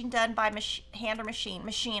stitching done by hand or machine?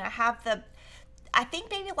 Machine. I have the, I think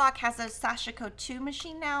Baby Lock has a Sashiko 2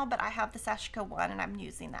 machine now, but I have the Sashiko 1 and I'm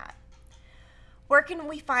using that. Where can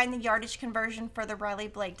we find the yardage conversion for the Riley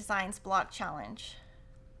Blake Designs Block Challenge?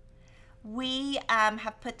 We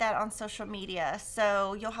have put that on social media,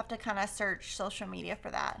 so you'll have to kind of search social media for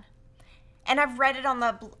that. And I've read it on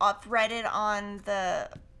the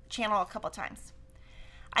channel a couple times.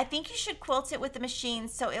 I think you should quilt it with the machine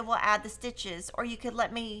so it will add the stitches, or you could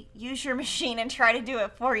let me use your machine and try to do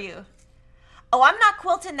it for you. Oh, I'm not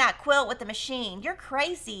quilting that quilt with the machine. You're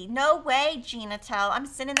crazy. No way, Gina Tell. I'm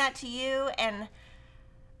sending that to you, and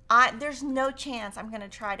there's no chance I'm going to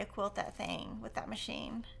try to quilt that thing with that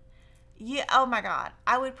machine. Oh my God.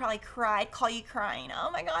 I would probably cry. I'd call you crying. Oh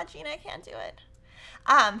my God, Gina, I can't do it.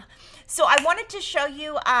 So I wanted to show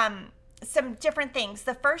you some different things.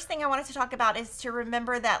 The first thing I wanted to talk about is to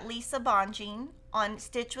remember that Lisa Bonjean on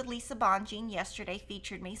Stitch with Lisa Bonjean yesterday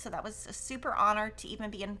featured me. So that was a super honor to even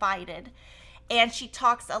be invited. And she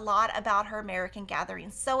talks a lot about her American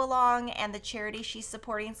Gathering Sew Along and the charity she's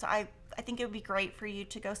supporting. So I think it would be great for you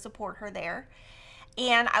to go support her there.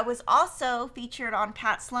 And I was also featured on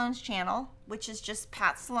Pat Sloan's channel, which is just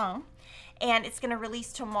Pat Sloan. And it's going to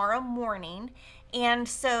release tomorrow morning. And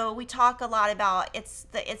so we talk a lot about It's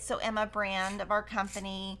So Emma brand of our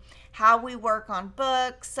company, how we work on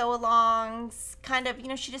books, sew-alongs, kind of, you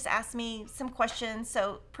know, she just asked me some questions,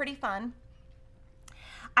 so pretty fun.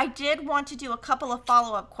 I did want to do a couple of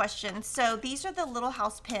follow-up questions. So these are the Little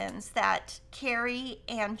House pins that Carrie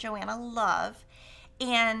and Joanna love.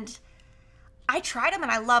 And I tried them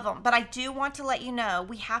and I love them, but I do want to let you know,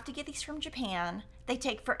 we have to get these from Japan. They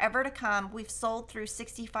take forever to come. We've sold through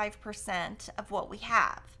 65% of what we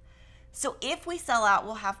have. So if we sell out,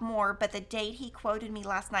 we'll have more, but the date he quoted me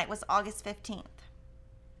last night was August 15th.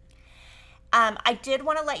 I did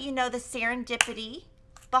want to let you know the Serendipity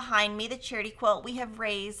behind me, the charity quilt. We have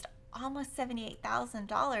raised almost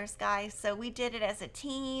 $78,000, guys. So we did it as a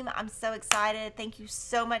team. I'm so excited. Thank you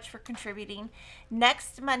so much for contributing.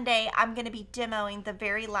 Next Monday, I'm going to be demoing the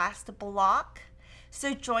very last block.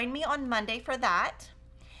 So join me on Monday for that.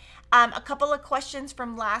 A couple of questions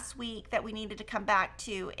from last week that we needed to come back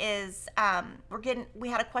to is we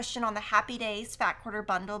had a question on the Happy Days Fat Quarter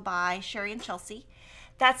Bundle by Sherry and Chelsea.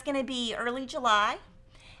 That's going to be early July.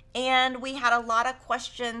 And we had a lot of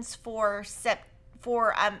questions for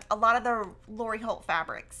a lot of the Lori Holt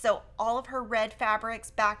fabrics. So all of her red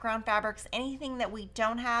fabrics, background fabrics, anything that we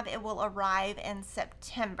don't have, it will arrive in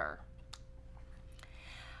September.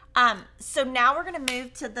 So now we're going to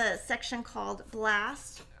move to the section called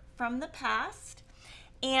Blast from the Past.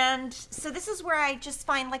 And so this is where I just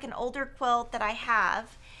find like an older quilt that I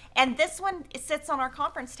have. And this one, it sits on our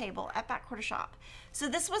conference table at Back Quarter Shop. So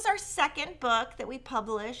this was our second book that we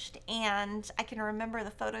published, and I can remember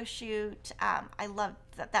the photo shoot. I love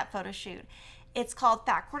that photo shoot. It's called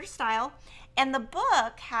Back Quarter Style, and the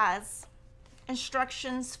book has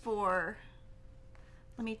instructions for,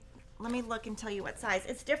 let me look and tell you what size.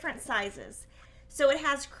 It's different sizes. So it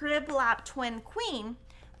has crib, lap, twin, queen,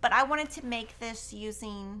 but I wanted to make this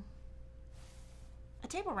using a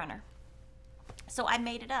table runner. So I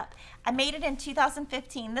made it up. I made it in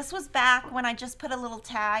 2015. This was back when I just put a little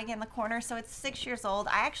tag in the corner, so it's 6 years old.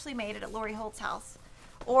 I actually made it at Lori Holt's house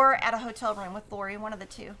or at a hotel room with Lori, one of the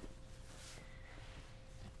two.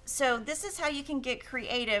 So this is how you can get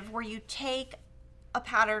creative, where you take a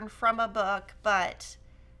pattern from a book but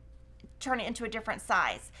turn it into a different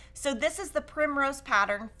size. So this is the Primrose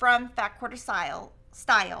pattern from Fat Quarter Style.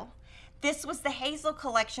 This was the Hazel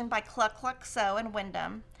collection by Cluck Cluck Sew and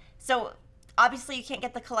Wyndham. So obviously you can't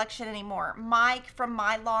get the collection anymore. Mike from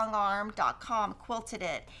mylongarm.com quilted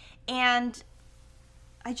it, and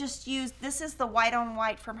I just used, this is the white on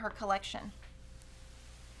white from her collection.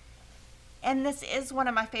 And this is one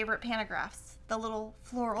of my favorite pantographs, the little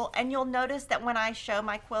floral. And you'll notice that when I show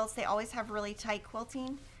my quilts, they always have really tight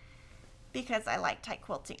quilting, because I like tight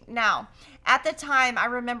quilting. Now, at the time, I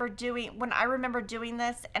remember doing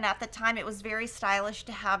this, and at the time it was very stylish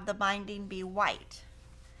to have the binding be white.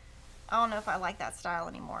 I don't know if I like that style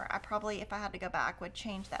anymore. I probably, if I had to go back, would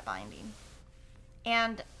change that binding.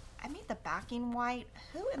 And I made the backing white.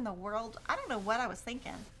 Who in the world? I don't know what I was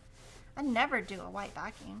thinking. I never do a white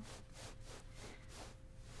backing.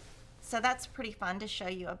 So that's pretty fun to show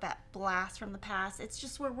you a blast from the past. It's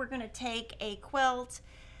just where we're going to take a quilt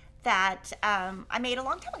that I made a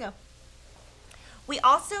long time ago. We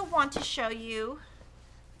also want to show you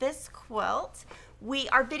this quilt.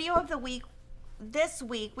 Our video of the week this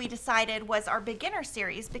week we decided was our beginner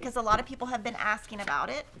series, because a lot of people have been asking about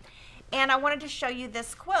it, and I wanted to show you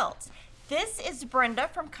this quilt. This is Brenda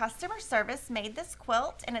from customer service made this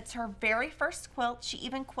quilt, and it's her very first quilt. She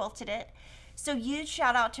even quilted it. So huge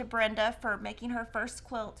shout out to Brenda for making her first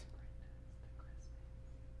quilt.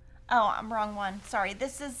 Oh, I'm wrong one. Sorry.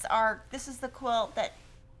 This is the quilt that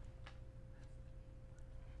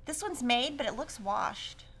this one's made, but it looks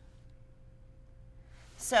washed.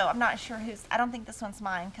 So I'm not sure whose. I don't think this one's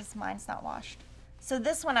mine, because mine's not washed. So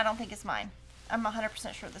this one I don't think is mine. I'm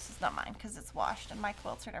 100% sure this is not mine, because it's washed, and my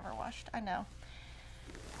quilts are never washed. I know.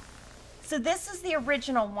 So this is the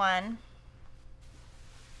original one,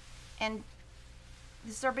 and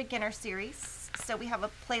this is our beginner series. So we have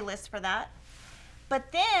a playlist for that.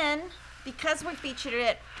 But then, because we featured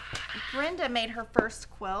it, Brenda made her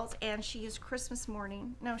first quilt, and she used Christmas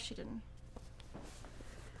morning. No, she didn't.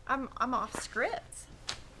 I'm off script.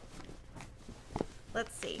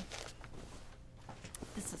 Let's see.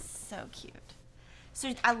 This is so cute.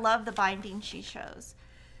 So I love the binding she chose.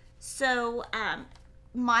 So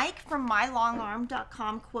Mike from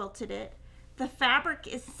mylongarm.com quilted it. The fabric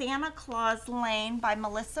is Santa Claus Lane by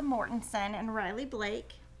Melissa Mortensen and Riley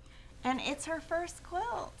Blake. And it's her first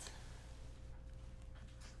quilt.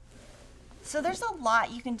 So there's a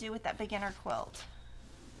lot you can do with that beginner quilt.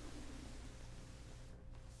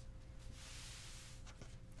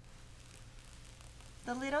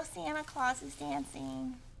 The little Santa Claus is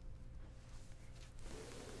dancing.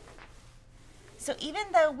 So even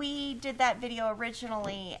though we did that video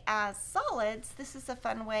originally as solids, this is a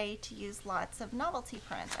fun way to use lots of novelty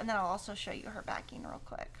prints. And then I'll also show you her backing real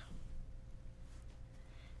quick.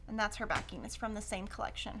 And that's her backing. It's from the same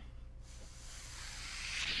collection.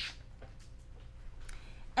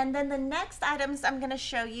 And then the next items I'm going to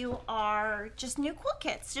show you are just new quilt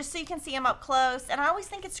kits, just so you can see them up close. And I always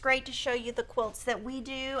think it's great to show you the quilts that we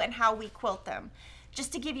do and how we quilt them,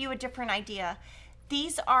 just to give you a different idea.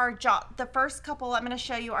 These are, the first couple I'm going to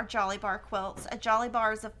show you are Jolly Bar quilts. A Jolly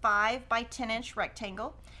Bar is a 5 by 10 inch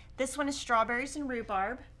rectangle. This one is strawberries and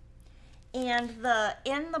rhubarb. And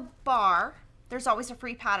in the bar, there's always a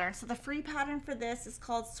free pattern. So the free pattern for this is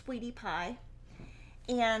called Sweetie Pie.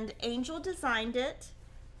 And Angel designed it.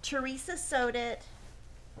 Teresa sewed it,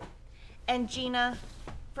 and Gina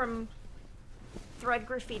from Thread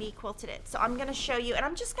Graffiti quilted it. So I'm going to show you, and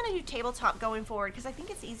I'm just going to do tabletop going forward because I think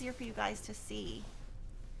it's easier for you guys to see.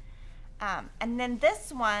 And then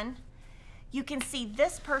this one, you can see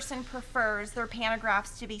this person prefers their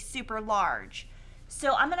pantographs to be super large.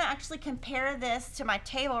 So I'm going to actually compare this to my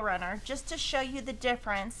table runner just to show you the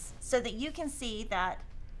difference, so that you can see that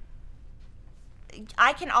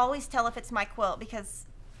I can always tell if it's my quilt, because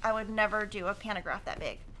I would never do a pantograph that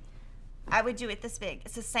big. I would do it this big.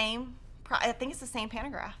 It's the same, I think it's the same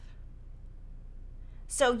pantograph.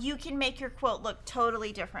 So you can make your quilt look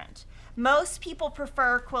totally different. Most people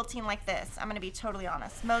prefer quilting like this. I'm going to be totally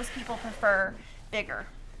honest. Most people prefer bigger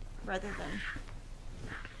rather than...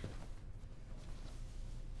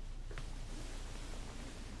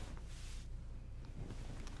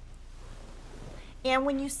 And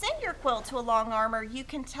when you send your quilt to a long armor, you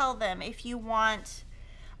can tell them if you want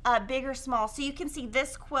big or small. So you can see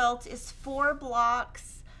this quilt is 4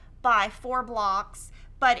 blocks by 4 blocks,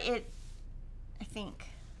 but I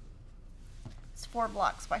think it's 4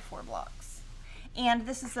 blocks by 4 blocks. And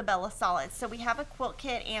this is the Bella Solid. So we have a quilt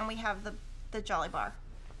kit and we have the Jolly Bar.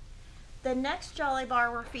 The next Jolly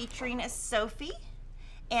Bar we're featuring is Sophie,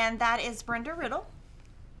 and that is Brenda Riddle.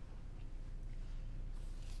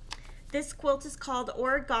 This quilt is called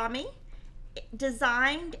Origami,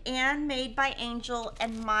 designed and made by Angel,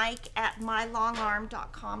 and Mike at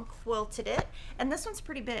mylongarm.com quilted it. And this one's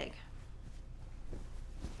pretty big.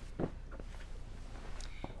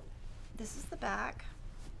 This is the back.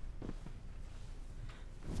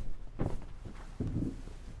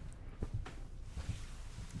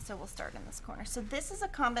 So we'll start in this corner. So this is a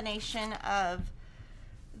combination of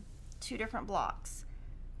 2 different blocks.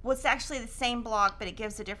 Well, it's actually the same block, but it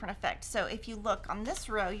gives a different effect. So if you look on this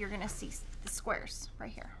row, you're going to see the squares right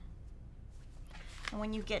here. And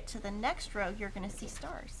when you get to the next row, you're going to see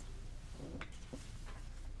stars.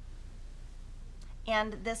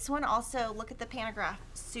 And this one also, look at the pantograph,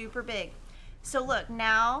 super big. So look,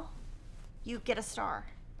 now you get a star.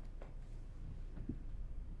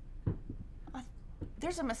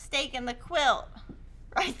 There's a mistake in the quilt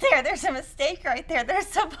right there. There's a mistake right there. There's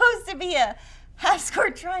supposed to be a half-square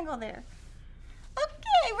triangle there.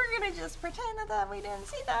 Okay, we're gonna just pretend that we didn't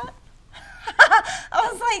see that. I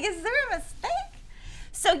was like, is there a mistake?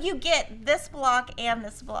 So you get this block and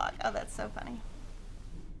this block. Oh, that's so funny.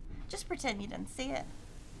 Just pretend you didn't see it.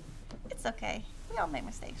 It's okay. We all make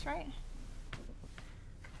mistakes, right?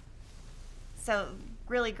 So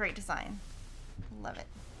really great design. Love it.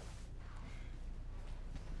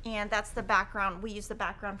 And that's the background. We use the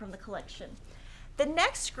background from the collection. The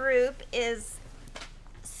next group is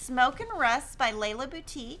Smoke and Rust by Layla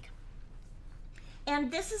Boutique.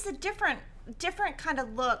 And this is a different kind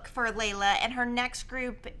of look for Layla, and her next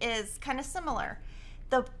group is kind of similar.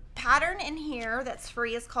 The pattern in here that's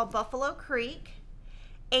free is called Buffalo Creek.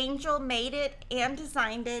 Angel made it and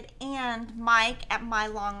designed it, and Mike at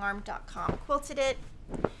mylongarm.com quilted it.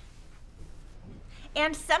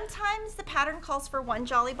 And sometimes the pattern calls for 1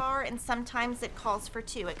 Jolly Bar, and sometimes it calls for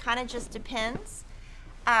 2. It kind of just depends.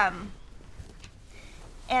 And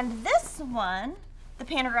this one, the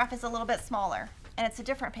pantograph is a little bit smaller, and it's a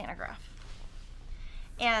different pantograph.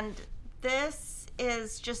 And this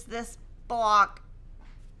is just this block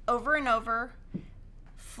over and over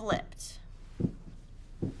flipped.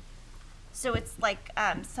 So it's like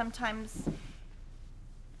sometimes,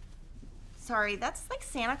 sorry, that's like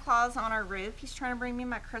Santa Claus on our roof. He's trying to bring me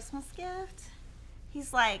my Christmas gift.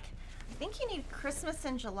 He's like, I think you need Christmas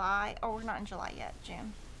in July. Oh, we're not in July yet,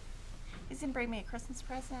 June. He's gonna bring me a Christmas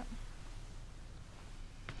present.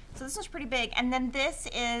 So this one's pretty big. And then this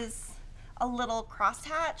is a little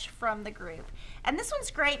crosshatch from the group. And this one's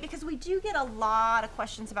great because we do get a lot of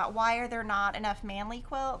questions about why are there not enough manly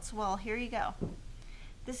quilts? Well, here you go.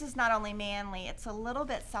 This is not only manly, it's a little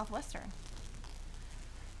bit southwestern.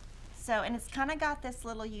 So, and it's kind of got this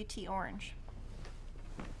little UT orange.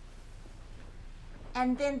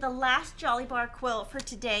 And then the last Jolly Bar quilt for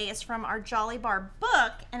today is from our Jolly Bar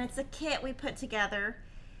book, and it's a kit we put together.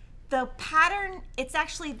 The pattern, it's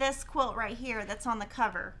actually this quilt right here that's on the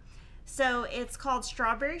cover. So it's called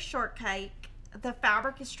Strawberry Shortcake. The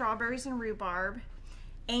fabric is strawberries and rhubarb.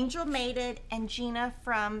 Angel made it, and Gina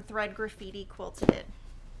from Thread Graffiti quilted it.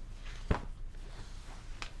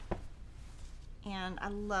 And I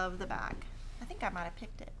love the back. I think I might have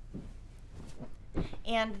picked it.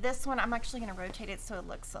 And this one, I'm actually going to rotate it so it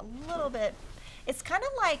looks a little bit, it's kind of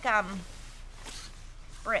like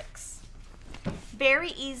bricks.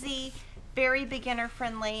 Very easy, very beginner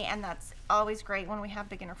friendly, and that's always great when we have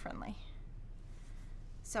beginner friendly.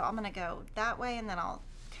 So I'm going to go that way and then I'll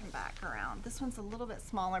come back around. This one's a little bit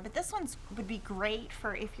smaller, but this one's would be great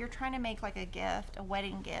for if you're trying to make like a gift, a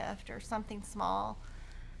wedding gift or something small.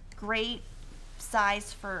 Great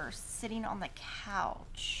size for sitting on the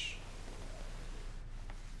couch.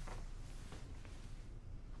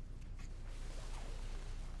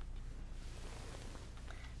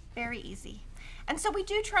 Very easy. And so we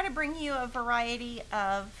do try to bring you a variety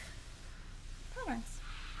of patterns.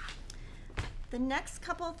 The next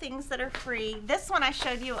couple of things that are free, this one I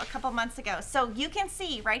showed you a couple months ago. So you can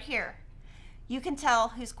see right here, you can tell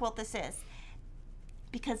whose quilt this is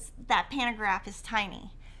because that pantograph is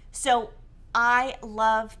tiny. So I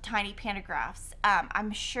love tiny pantographs.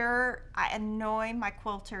 I'm sure I annoy my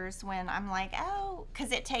quilters when I'm like, oh,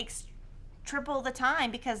 because it takes triple the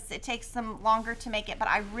time because it takes them longer to make it, but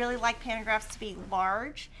I really like pantographs to be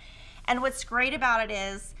large. And what's great about it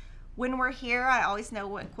is when we're here, I always know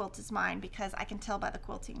what quilt is mine because I can tell by the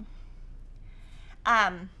quilting.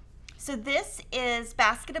 So this is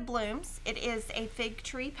Basket of Blooms. It is a fig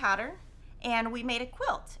tree pattern, and we made a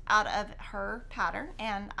quilt out of her pattern,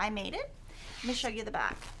 and I made it. Let me show you the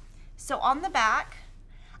back. So on the back,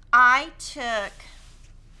 I took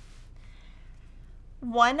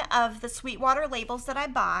one of the Sweetwater labels that I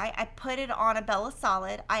buy. I put it on a Bella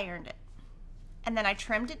Solid, ironed it, and then I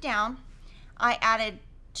trimmed it down. I added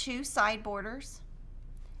 2 side borders,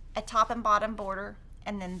 a top and bottom border,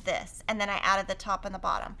 and then this, and then I added the top and the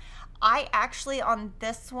bottom. I actually on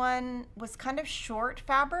this one was kind of short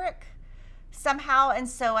fabric somehow, and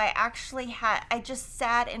so I just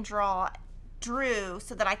sat and drew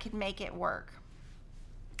so that I could make it work.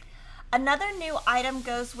 Another new item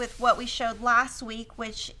goes with what we showed last week,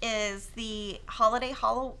 which is the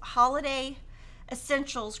holiday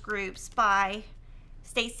essentials groups by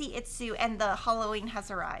Stacy Itsu, and the Halloween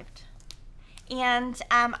has arrived. And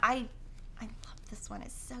I love this one.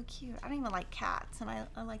 It's so cute. I don't even like cats, and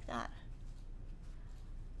I like that.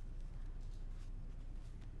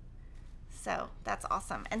 So that's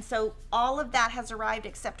awesome. And so all of that has arrived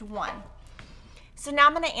except one. So now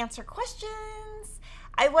I'm going to answer questions.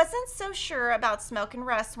 I wasn't so sure about Smoke and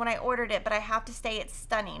Rust when I ordered it, but I have to say it's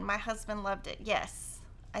stunning. My husband loved it. Yes,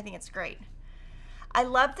 I think it's great. I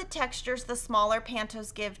love the textures the smaller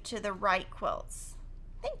pantos give to the right quilts.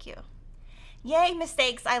 Thank you. Yay,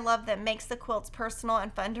 mistakes. I love them. Makes the quilts personal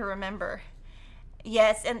and fun to remember.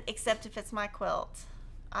 Yes, and except if it's my quilt.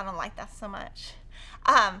 I don't like that so much.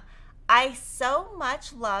 I so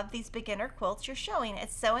much love these beginner quilts you're showing.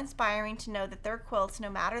 It's so inspiring to know that they're quilts no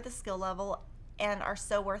matter the skill level and are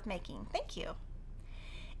so worth making. Thank you.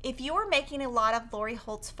 If you were making a lot of Lori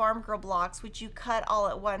Holt's Farm Girl blocks, would you cut all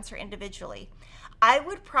at once or individually? I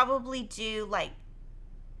would probably do like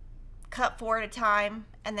cut 4 at a time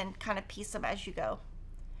and then kind of piece them as you go.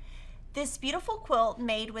 This beautiful quilt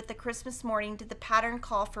made with the Christmas morning, did the pattern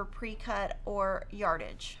call for pre-cut or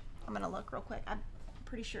yardage? I'm gonna look real quick. I'm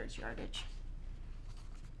pretty sure it's yardage.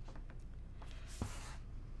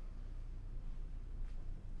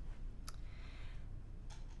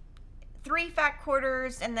 Three fat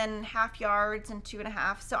quarters and then half yards and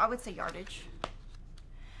 2.5. So I would say yardage.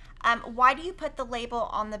 Why do you put the label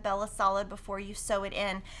on the Bella Solid before you sew it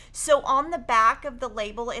in? So on the back of the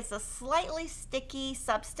label is a slightly sticky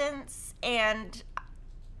substance, and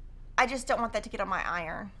I just don't want that to get on my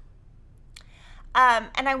iron.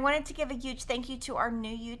 And I wanted to give a huge thank you to our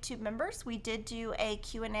new YouTube members. We did do a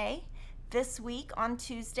Q&A this week on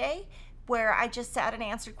Tuesday where I just sat and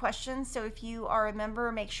answered questions. So if you are a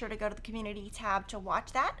member, make sure to go to the community tab to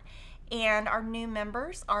watch that. And our new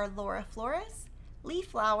members are Laura Flores, Lee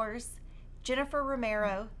Flowers, Jennifer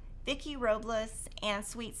Romero, Vicky Robles, and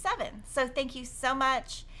Sweet 7. So thank you so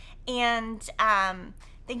much. And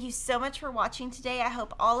thank you so much for watching today. I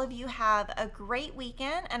hope all of you have a great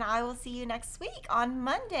weekend, and I will see you next week on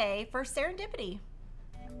Monday for Serendipity.